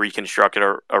basically reconstructed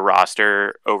a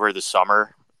roster over the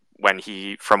summer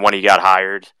from when he got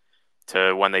hired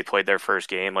to when they played their first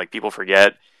game. Like, people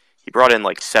forget, he brought in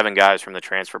like 7 guys from the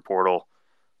transfer portal,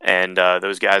 and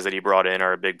those guys that he brought in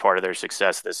are a big part of their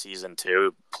success this season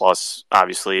too. Plus,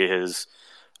 obviously, his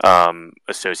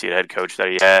associate head coach that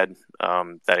he had,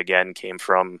 that again came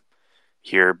from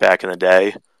here back in the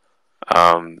day.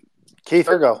 Keith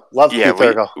Ergo. Love Keith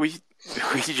Ergo. We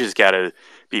just got to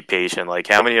be patient. Like,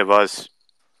 how many of us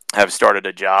have started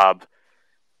a job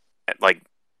like,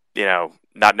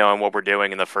 not knowing what we're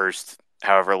doing in the first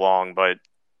however long, but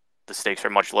the stakes are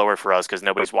much lower for us because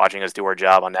nobody's watching us do our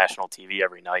job on national TV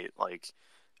every night. Like,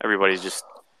 everybody's just...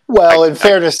 Well, in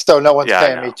fairness, though, no one's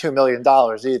paying me $2 million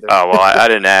either. Oh, well, I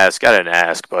didn't ask.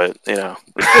 But,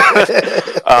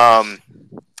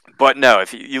 but no,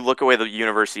 if you look at the way the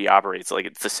university operates, like,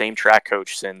 it's the same track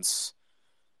coach since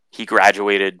he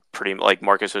graduated, like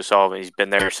Marcus O'Sullivan. He's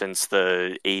been there since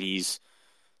the 80s.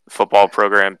 Football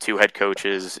program, 2 head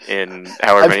coaches in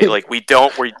however many. Like, we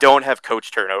don't have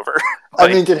coach turnover. Like,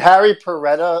 I mean, did Harry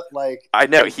Peretta I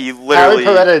know he literally.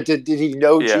 Harry Peretta did he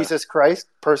know Jesus Christ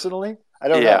personally? I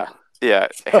don't know. Yeah.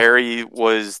 Harry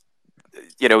was.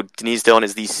 Denise Dillon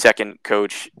is the second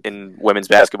coach in women's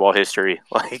basketball history.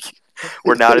 Like,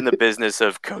 we're not in the business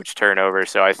of coach turnover,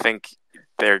 so I think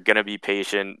they're gonna be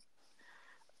patient.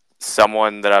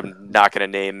 Someone that I'm not going to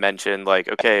name mentioned, like,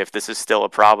 okay, if this is still a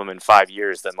problem in 5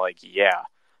 years, then, like, yeah.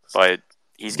 But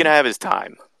he's going to have his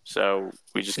time. So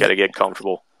we just got to get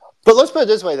comfortable. But let's put it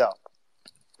this way, though.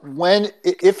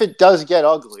 If it does get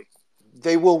ugly,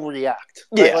 they will react.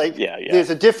 Right? Yeah. There's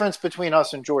a difference between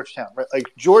us and Georgetown, right? Like,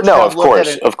 Georgetown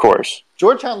of course.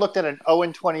 Georgetown looked at an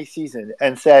 0-20 season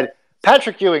and said,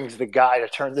 Patrick Ewing's the guy to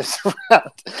turn this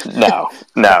around.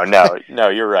 No,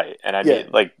 you're right. And I mean,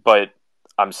 but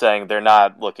I'm saying they're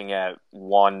not looking at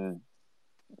one.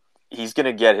 He's going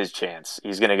to get his chance.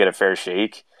 He's going to get a fair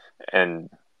shake, and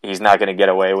he's not going to get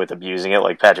away with abusing it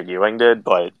like Patrick Ewing did,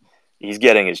 but he's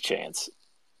getting his chance.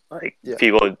 Like,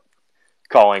 people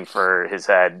calling for his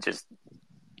head, just,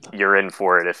 you're in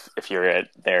for it if you're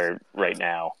there right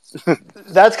now.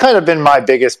 That's kind of been my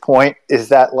biggest point, is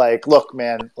that, like, look,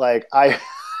 man, like, I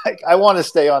want to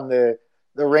stay on the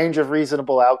range of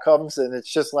reasonable outcomes, and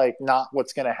it's just, like, not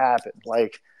what's going to happen.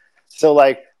 Like, so,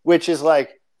 like, which is,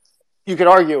 like, you could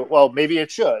argue, well, maybe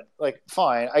it should. Like,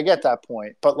 fine, I get that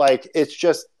point. But, like, it's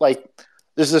just, like,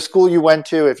 this is a school you went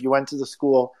to. If you went to the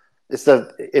school,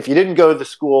 if you didn't go to the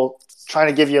school, trying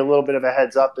to give you a little bit of a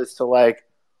heads up as to, like,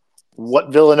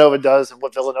 what Villanova does and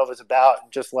what Villanova's about.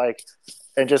 And just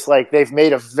like they've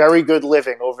made a very good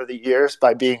living over the years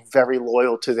by being very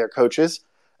loyal to their coaches.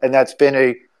 And that's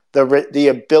been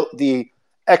the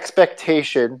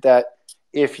expectation that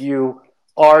if you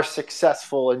are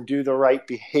successful and do the right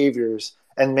behaviors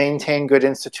and maintain good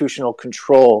institutional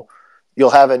control, you'll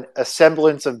have a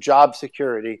semblance of job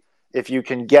security if you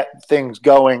can get things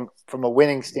going from a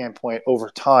winning standpoint over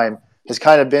time, has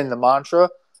kind of been the mantra.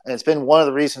 And it's been one of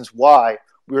the reasons why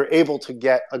we were able to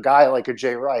get a guy like a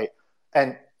Jay Wright,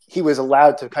 and he was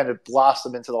allowed to kind of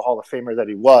blossom into the Hall of Famer that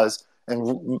he was.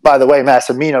 And by the way,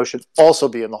 Massimino should also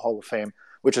be in the Hall of Fame,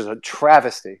 which is a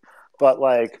travesty. But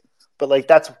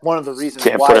that's one of the reasons.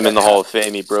 Can't why put him in the Hall of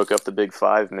Fame. He broke up the Big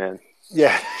Five, man.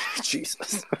 Yeah,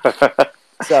 Jesus.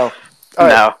 So, all right.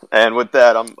 No, and with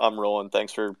that, I'm rolling.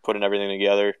 Thanks for putting everything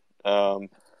together.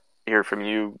 Hear from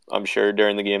you, I'm sure,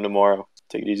 during the game tomorrow.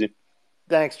 Take it easy.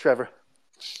 Thanks, Trevor.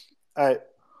 All right.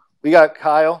 We got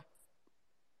Kyle.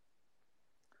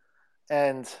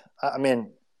 And I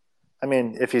mean,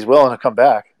 if he's willing to come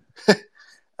back.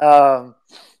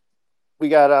 We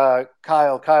got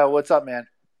Kyle. Kyle, what's up, man?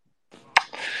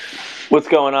 What's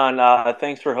going on?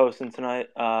 Thanks for hosting tonight.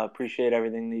 Appreciate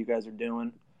everything that you guys are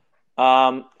doing.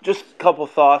 Just a couple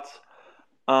thoughts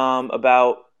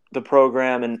about the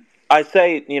program. And I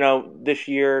say, this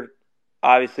year,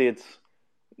 obviously it's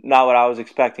not what I was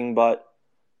expecting, but,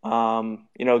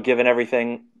 given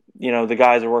everything, the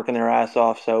guys are working their ass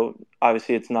off. So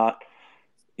obviously it's not,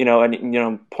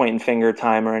 any, pointing finger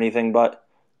time or anything. But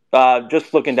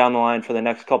just looking down the line for the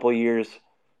next couple of years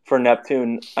for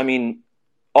Neptune, I mean,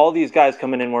 all these guys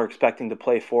coming in were expecting to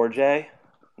play 4J,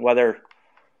 whether,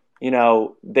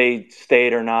 they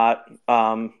stayed or not,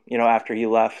 after he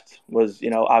left was,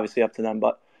 obviously up to them.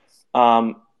 But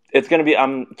it's going to be,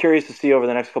 I'm curious to see over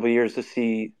the next couple of years to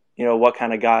see, what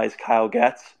kind of guys Kyle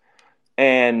gets.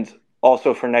 And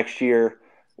also for next year,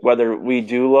 whether we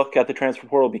do look at the transfer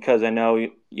portal, because I know,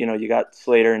 you got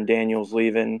Slater and Daniels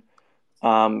leaving,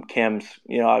 Cam's,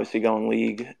 obviously going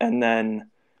league. And then,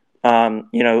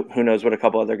 who knows what a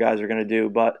couple other guys are going to do.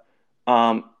 But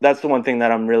that's the one thing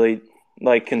that I'm really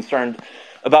concerned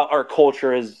about our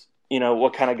culture is,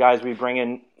 what kind of guys we bring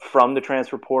in from the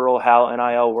transfer portal, how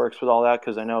NIL works with all that.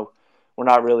 Because I know we're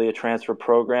not really a transfer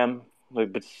program,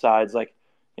 besides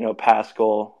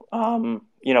Pascal,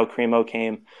 Cremo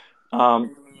came.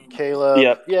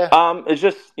 Caleb. Yeah. It's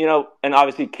just, and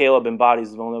obviously Caleb embodies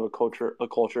the Villanova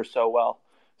culture so well.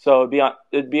 So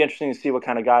it'd be interesting to see what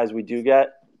kind of guys we do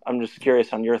get. I'm just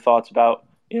curious on your thoughts about,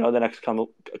 the next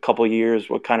couple of years,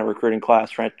 what kind of recruiting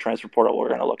class transfer portal we're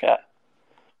going to look at.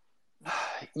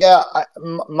 Yeah,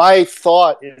 my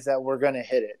thought is that we're going to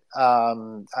hit it.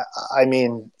 I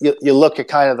mean, you look at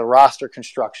kind of the roster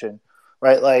construction,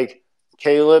 right? Like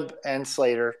Caleb and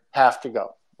Slater have to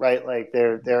go, right? Like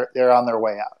they're on their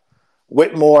way out.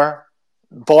 Whitmore,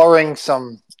 barring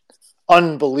some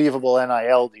unbelievable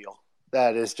NIL deal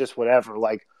that is just whatever,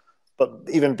 but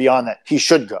even beyond that, he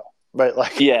should go, right?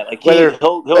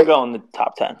 He'll go in the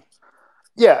top 10.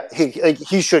 Yeah,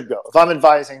 he should go. If I'm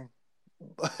advising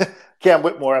Cam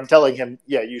Whitmore, I'm telling him,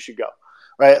 yeah, you should go,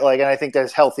 right? And I think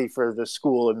that's healthy for the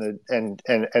school and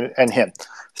him.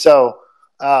 So,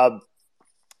 and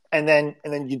then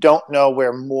you don't know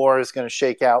where Moore is going to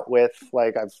shake out with.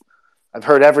 I've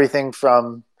heard everything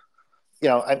from,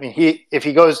 if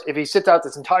he sits out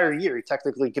this entire year, he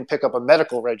technically can pick up a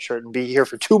medical red shirt and be here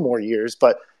for 2 more years.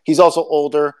 But he's also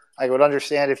older. I would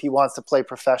understand if he wants to play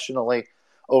professionally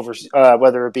over,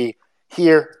 whether it be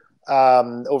here,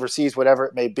 overseas, whatever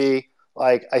it may be.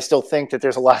 I still think that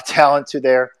there's a lot of talent to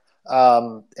there,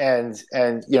 and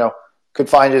could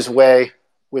find his way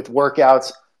with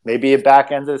workouts. Maybe a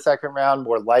back end of the second round,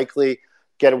 more likely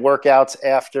get workouts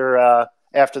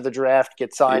after the draft,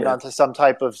 get signed onto some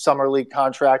type of summer league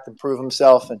contract and prove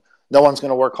himself, and no one's going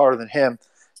to work harder than him.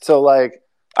 So I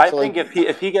think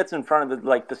if he gets in front of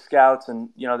the scouts and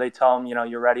they tell him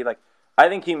you're ready, I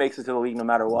think he makes it to the league no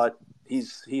matter what.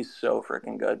 He's so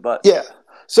freaking good. But yeah,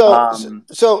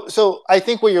 so I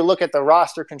think when you look at the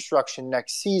roster construction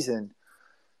next season,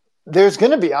 there's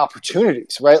going to be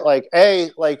opportunities, right?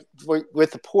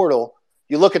 With the portal,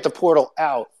 you look at the portal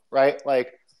out, right?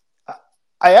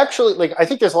 I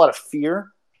think there's a lot of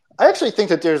fear. I actually think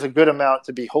that there's a good amount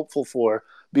to be hopeful for,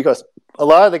 because a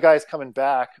lot of the guys coming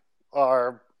back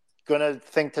are going to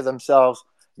think to themselves,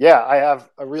 yeah, I have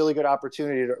a really good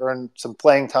opportunity to earn some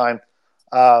playing time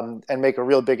and make a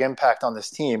real big impact on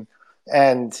this team.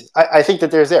 And I think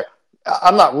that there's there.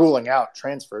 I'm not ruling out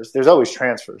transfers. There's always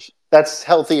transfers. That's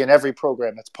healthy in every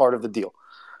program. That's part of the deal.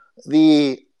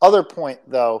 The other point,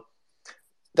 though,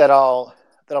 that I'll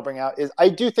bring out is I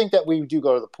do think that we do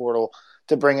go to the portal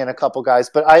to bring in a couple guys,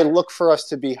 but I look for us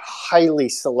to be highly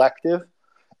selective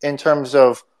in terms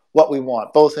of what we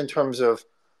want, both in terms of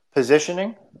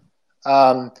positioning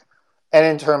and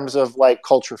in terms of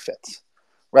culture fits,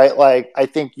 right? I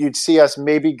think you'd see us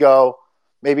maybe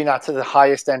not to the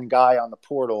highest end guy on the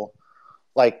portal.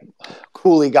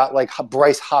 Cooley got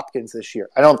Bryce Hopkins this year.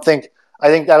 I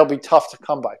think that'll be tough to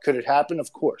come by. Could it happen?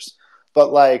 Of course.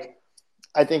 But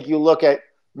I think you look at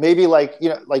maybe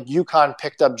UConn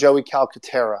picked up Joey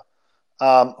Calcaterra,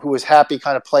 who was happy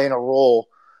kind of playing a role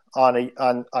on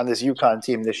this UConn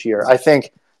team this year. I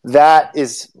think that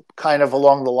is kind of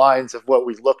along the lines of what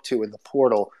we look to in the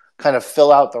portal, kind of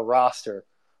fill out the roster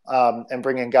and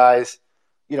bring in guys,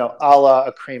 a la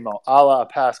a Cremo, a la a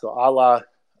Pascal, a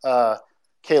la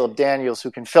Caleb Daniels, who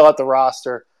can fill out the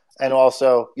roster and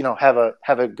also, have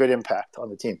a good impact on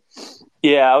the team.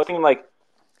 Yeah, I was thinking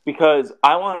because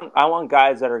I want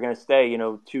guys that are going to stay,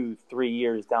 2-3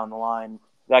 years down the line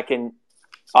that can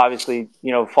obviously,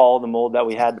 follow the mold that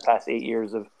we had the past 8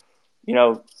 years of,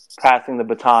 passing the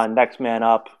baton, next man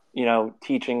up,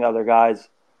 teaching other guys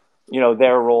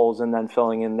their roles and then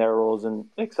filling in their roles and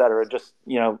et cetera. Just,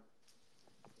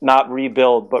 not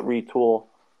rebuild, but retool.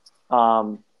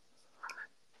 Not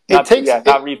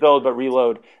rebuild, but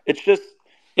reload. It's just,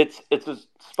 it's a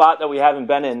spot that we haven't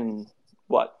been in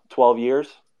 12 years?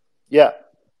 Yeah.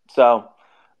 So,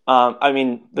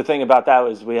 the thing about that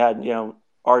was we had,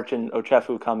 Arch and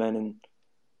Ochefu come in and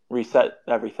reset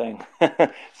everything.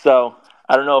 So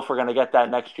I don't know if we're going to get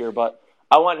that next year, but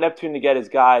I want Neptune to get his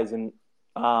guys and,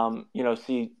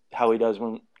 see how he does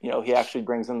when, he actually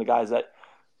brings in the guys that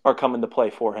are coming to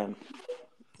play for him.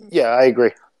 Yeah, I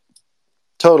agree.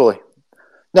 Totally.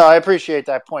 No, I appreciate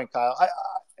that point, Kyle.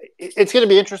 It's going to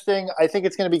be interesting. I think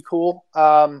it's going to be cool.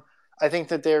 I think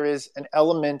that there is an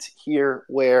element here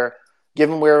where,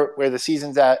 given where the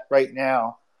season's at right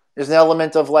now, there's an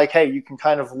element of like, hey, you can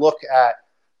kind of look at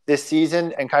this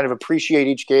season and kind of appreciate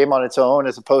each game on its own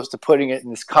as opposed to putting it in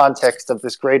this context of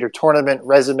this greater tournament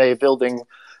resume building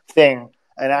thing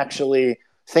and actually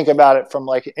think about it from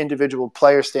like an individual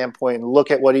player standpoint and look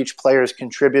at what each player is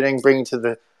contributing, bringing to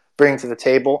the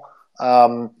table,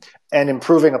 and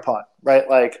improving upon, right?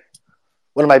 Like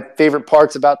one of my favorite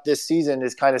parts about this season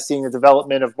is kind of seeing the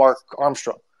development of Mark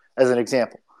Armstrong as an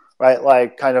example, right?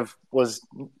 Like kind of was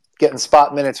getting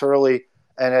spot minutes early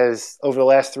and has over the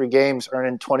last 3 games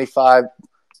earning 25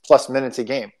 plus minutes a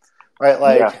game, right?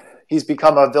 Like he's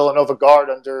become a Villanova guard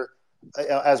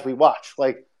as we watch.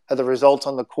 Like have the results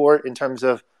on the court in terms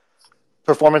of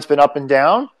performance been up and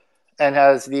down, and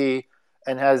has the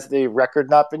record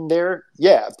not been there?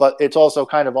 Yeah, but it's also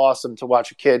kind of awesome to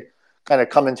watch a kid kind of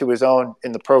come into his own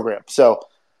in the program. So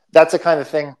that's the kind of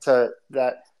thing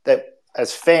that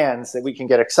as fans that we can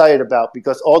get excited about,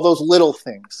 because all those little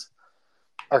things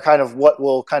are kind of what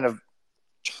will kind of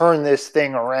turn this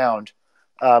thing around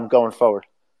going forward.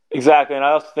 Exactly. And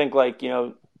I also think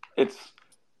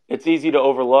it's easy to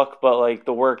overlook, but like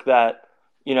the work that,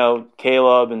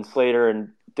 Caleb and Slater and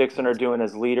Dixon are doing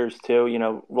as leaders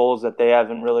too, roles that they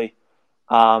haven't really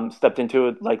stepped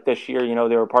into like this year.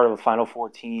 They were part of a Final Four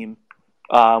team,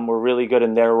 were really good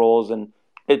in their roles. And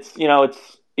it's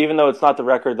even though it's not the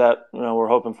record that, we're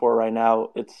hoping for right now,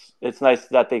 it's nice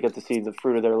that they get to see the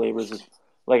fruit of their labors is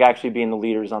like actually being the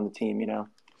leaders on the team,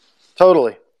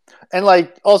 Totally. And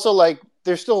also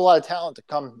there's still a lot of talent to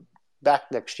come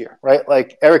back next year, right?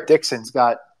 Like Eric Dixon's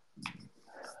got,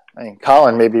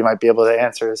 Collin maybe might be able to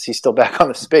answer, is he still back on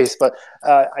the space? But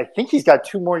I think he's got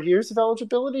 2 more years of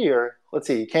eligibility, or let's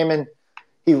see,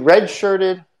 he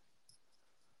redshirted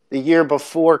the year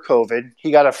before COVID.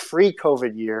 He got a free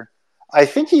COVID year. I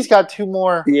think he's got 2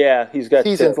 more he's got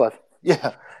seasons 2 left.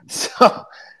 Yeah. So,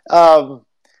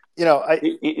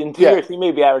 in 2 years, he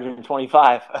may be averaging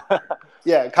 25.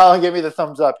 Yeah, Collin gave me the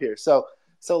thumbs up here. So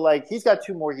he's got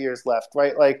 2 more years left,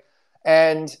 right?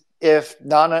 And if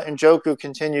Nana Njoku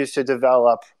continues to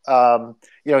develop,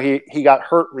 he got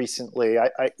hurt recently. I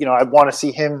want to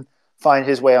see him find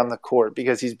his way on the court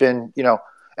because he's been,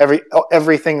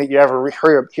 everything that you ever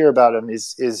hear about him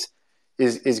is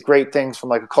great things from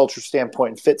like a culture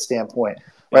standpoint and fit standpoint,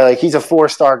 right? Like he's a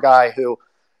 4-star guy who,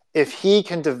 if he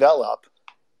can develop,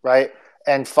 right,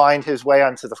 and find his way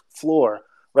onto the floor,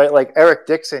 right? Like Eric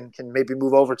Dixon can maybe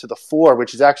move over to the 4,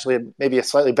 which is actually maybe a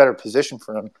slightly better position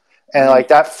for him. And like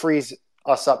that frees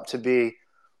us up to be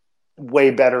way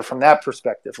better from that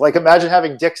perspective. Like imagine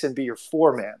having Dixon be your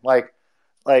 4-man. Like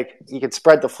he could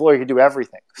spread the floor, he could do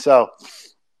everything. So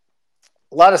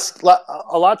a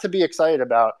lot to be excited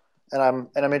about, and I'm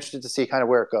interested to see kind of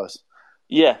where it goes.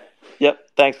 Yeah. Yep.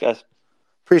 Thanks, guys.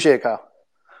 Appreciate it, Kyle.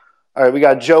 All right, we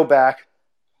got Joe back.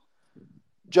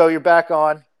 Joe, you're back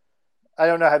on. I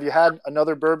don't know. Have you had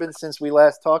another bourbon since we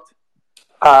last talked?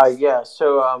 Yeah.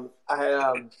 So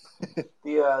I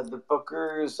the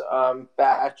Booker's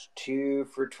batch 2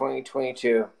 for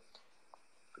 2022.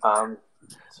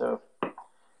 So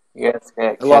you guys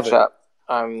can catch up.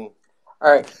 All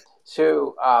right.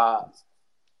 So I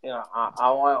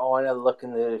want to look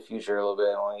into the future a little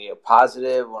bit. I want to get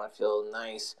positive. I want to feel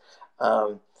nice.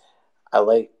 I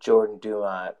like Jordan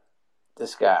Dumont,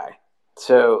 this guy.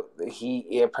 So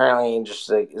he apparently just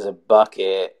like is a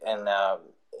bucket, and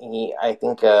I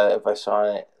think if I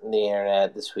saw it on the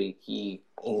internet this week, he's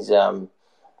on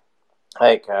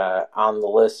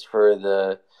the list for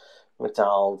the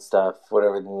McDonald's stuff,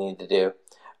 whatever they need to do.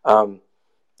 Do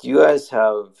you guys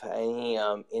have any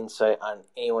insight on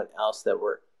anyone else that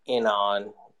we're in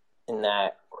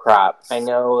that crop? I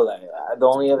know that the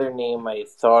only other name I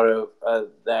thought of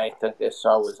that I think I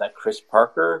saw was that Chris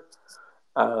Parker.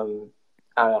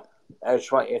 I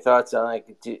just want your thoughts on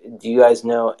do you guys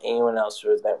know anyone else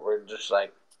that we're just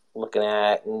like looking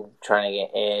at and trying to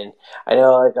get in? I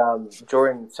know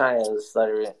Jordan signed this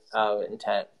letter of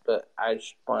intent, but I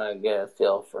just want to get a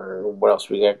feel for what else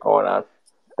we got going on.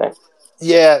 Thanks.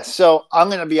 Yeah, so I'm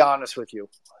going to be honest with you,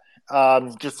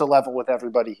 just to level with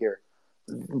everybody here.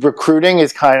 Recruiting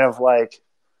is kind of like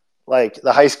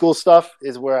the high school stuff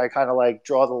is where I kind of like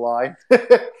draw the line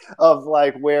of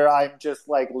like where I'm just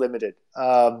like limited.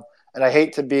 And I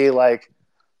hate to be like,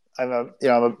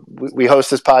 we host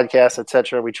this podcast,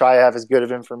 etc. We try to have as good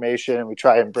of information and we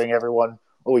try and bring everyone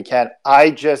what we can.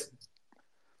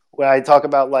 When I talk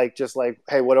about like, just like,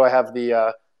 hey, what do I have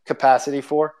the capacity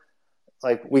for?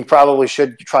 Like, we probably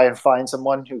should try and find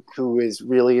someone who is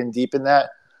really in deep in that.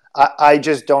 I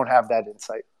just don't have that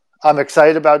insight. I'm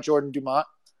excited about Jordan Dumont.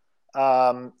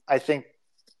 I think,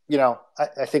 I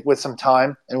think with some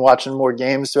time and watching more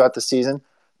games throughout the season,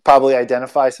 probably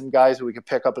identify some guys who we could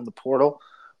pick up in the portal.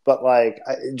 But like,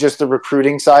 just the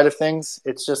recruiting side of things,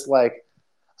 it's just like,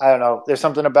 I don't know. There's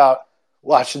something about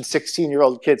watching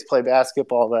 16-year-old kids play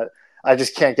basketball that I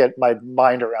just can't get my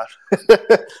mind around.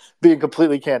 Being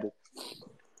completely candid.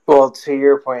 Well, to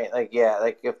your point, like, yeah,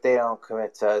 like if they don't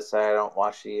commit to us, I don't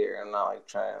watch the year. I'm not like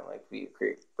trying to like be a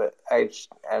creep, but I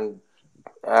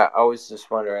was just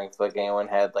wondering if like anyone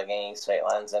had like any sight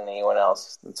lines on anyone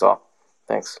else. That's all.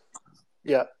 Thanks.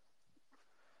 Yeah.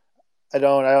 I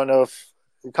don't know if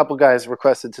a couple guys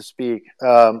requested to speak.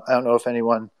 I don't know if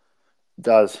anyone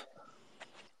does.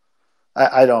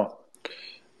 I don't.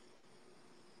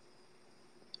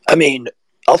 I mean,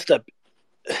 I'll step.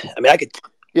 I mean, I could.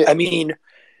 Yeah. I mean,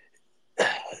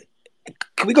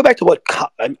 can we go back to what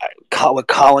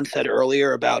Collin said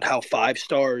earlier about how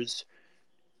 5-stars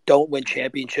don't win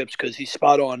championships? Because he's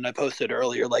spot on. I posted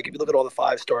earlier, like, if you look at all the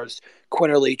 5-stars,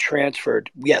 Quinterly transferred.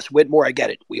 Yes, Whitmore, I get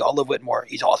it. We all love Whitmore.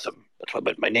 He's awesome. That's why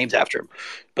my name's after him.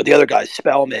 But the other guys,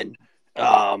 Spellman.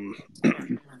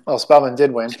 Well, Spellman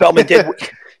did win. Spellman did win.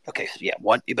 Okay, so yeah,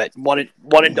 one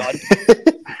and done.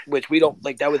 Which we don't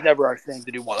like. That was never our thing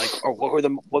to do. One like, or what were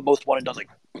what most one and done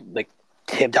like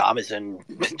Tim Thomas and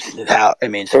how? I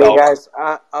mean, hey guys,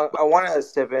 I want to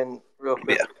step in real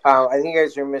quick. Yeah. I think you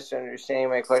guys are misunderstanding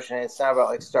my question. It's not about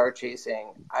like star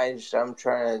chasing. I'm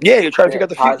trying to. Yeah, you're trying to figure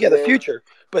out the future.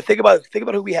 But think about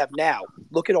who we have now.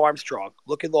 Look at Armstrong.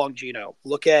 Look at Longino.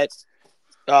 Look at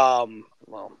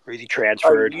where he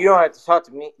transferred. You don't have to talk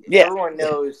to me. Yeah. Everyone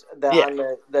knows that I'm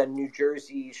the New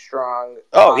Jersey Strong.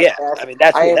 Oh yeah, I mean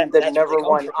I am the number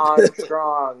one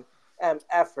Armstrong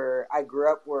MFer. I grew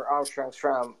up where Armstrong's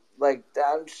from. Like,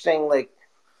 I'm just saying, like,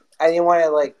 I didn't want to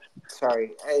like.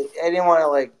 Sorry, I didn't want to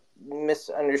like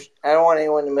misunderstand. I don't want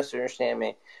anyone to misunderstand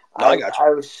me. No, I got you. I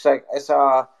was just like, I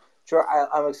saw.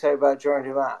 I'm excited about Jordan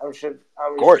Dumont. I'm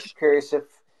just curious if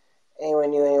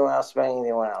anyone knew anyone else about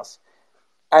anyone else.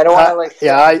 I don't want to like.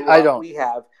 Yeah, I don't. We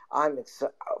have. I'm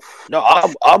excited. No,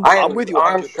 I'm with you.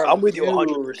 I'm with you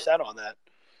 100% on that.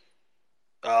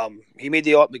 He made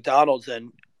the McDonald's,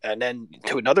 and then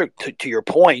to your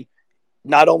point,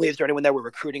 not only is there anyone that we're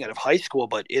recruiting out of high school,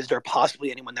 but is there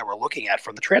possibly anyone that we're looking at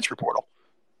from the transfer portal?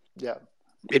 Yeah,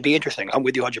 it'd be interesting. I'm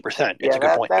with you 100%. It's a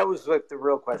good point. That was like the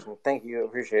real question. Thank you.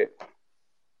 Appreciate it.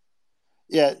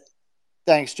 Yeah.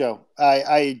 Thanks, Joe.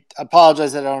 I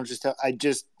apologize that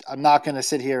I'm not going to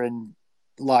sit here and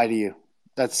lie to you.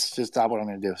 That's just not what I'm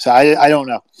going to do. So I don't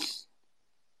know.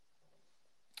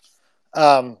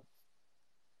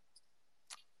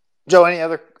 Joe,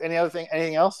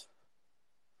 anything else?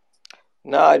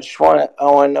 No, I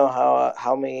want to know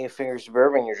how many fingers of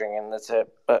bourbon you're drinking. That's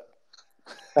it. But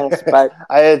thanks. Bye.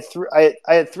 I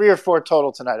had 3 or 4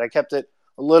 total tonight. I kept it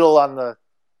a little on the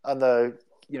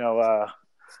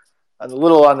a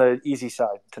little on the easy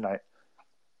side tonight.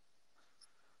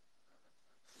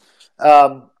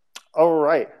 All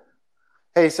right.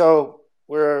 Hey, so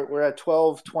we're at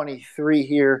 12:23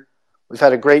 here. We've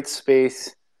had a great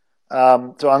space. So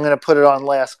I'm going to put it on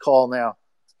last call now.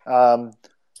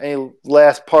 Any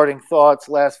last parting thoughts?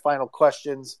 Last final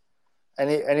questions?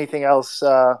 Anything else?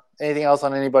 Anything else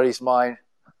on anybody's mind?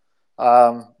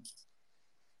 Going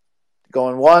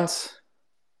once.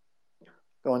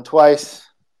 Going twice.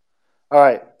 All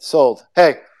right, sold.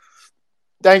 Hey,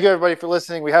 thank you everybody for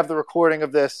listening. We have the recording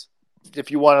of this.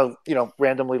 If you want to,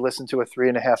 randomly listen to a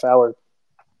 3.5-hour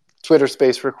Twitter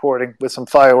space recording with some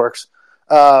fireworks,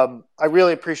 I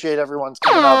really appreciate everyone's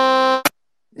coming up.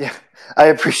 Yeah, I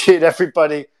appreciate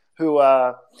everybody who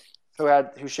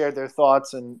shared their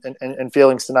thoughts and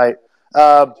feelings tonight.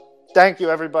 Thank you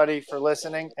everybody for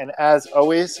listening, and as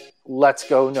always, let's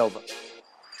go Nova.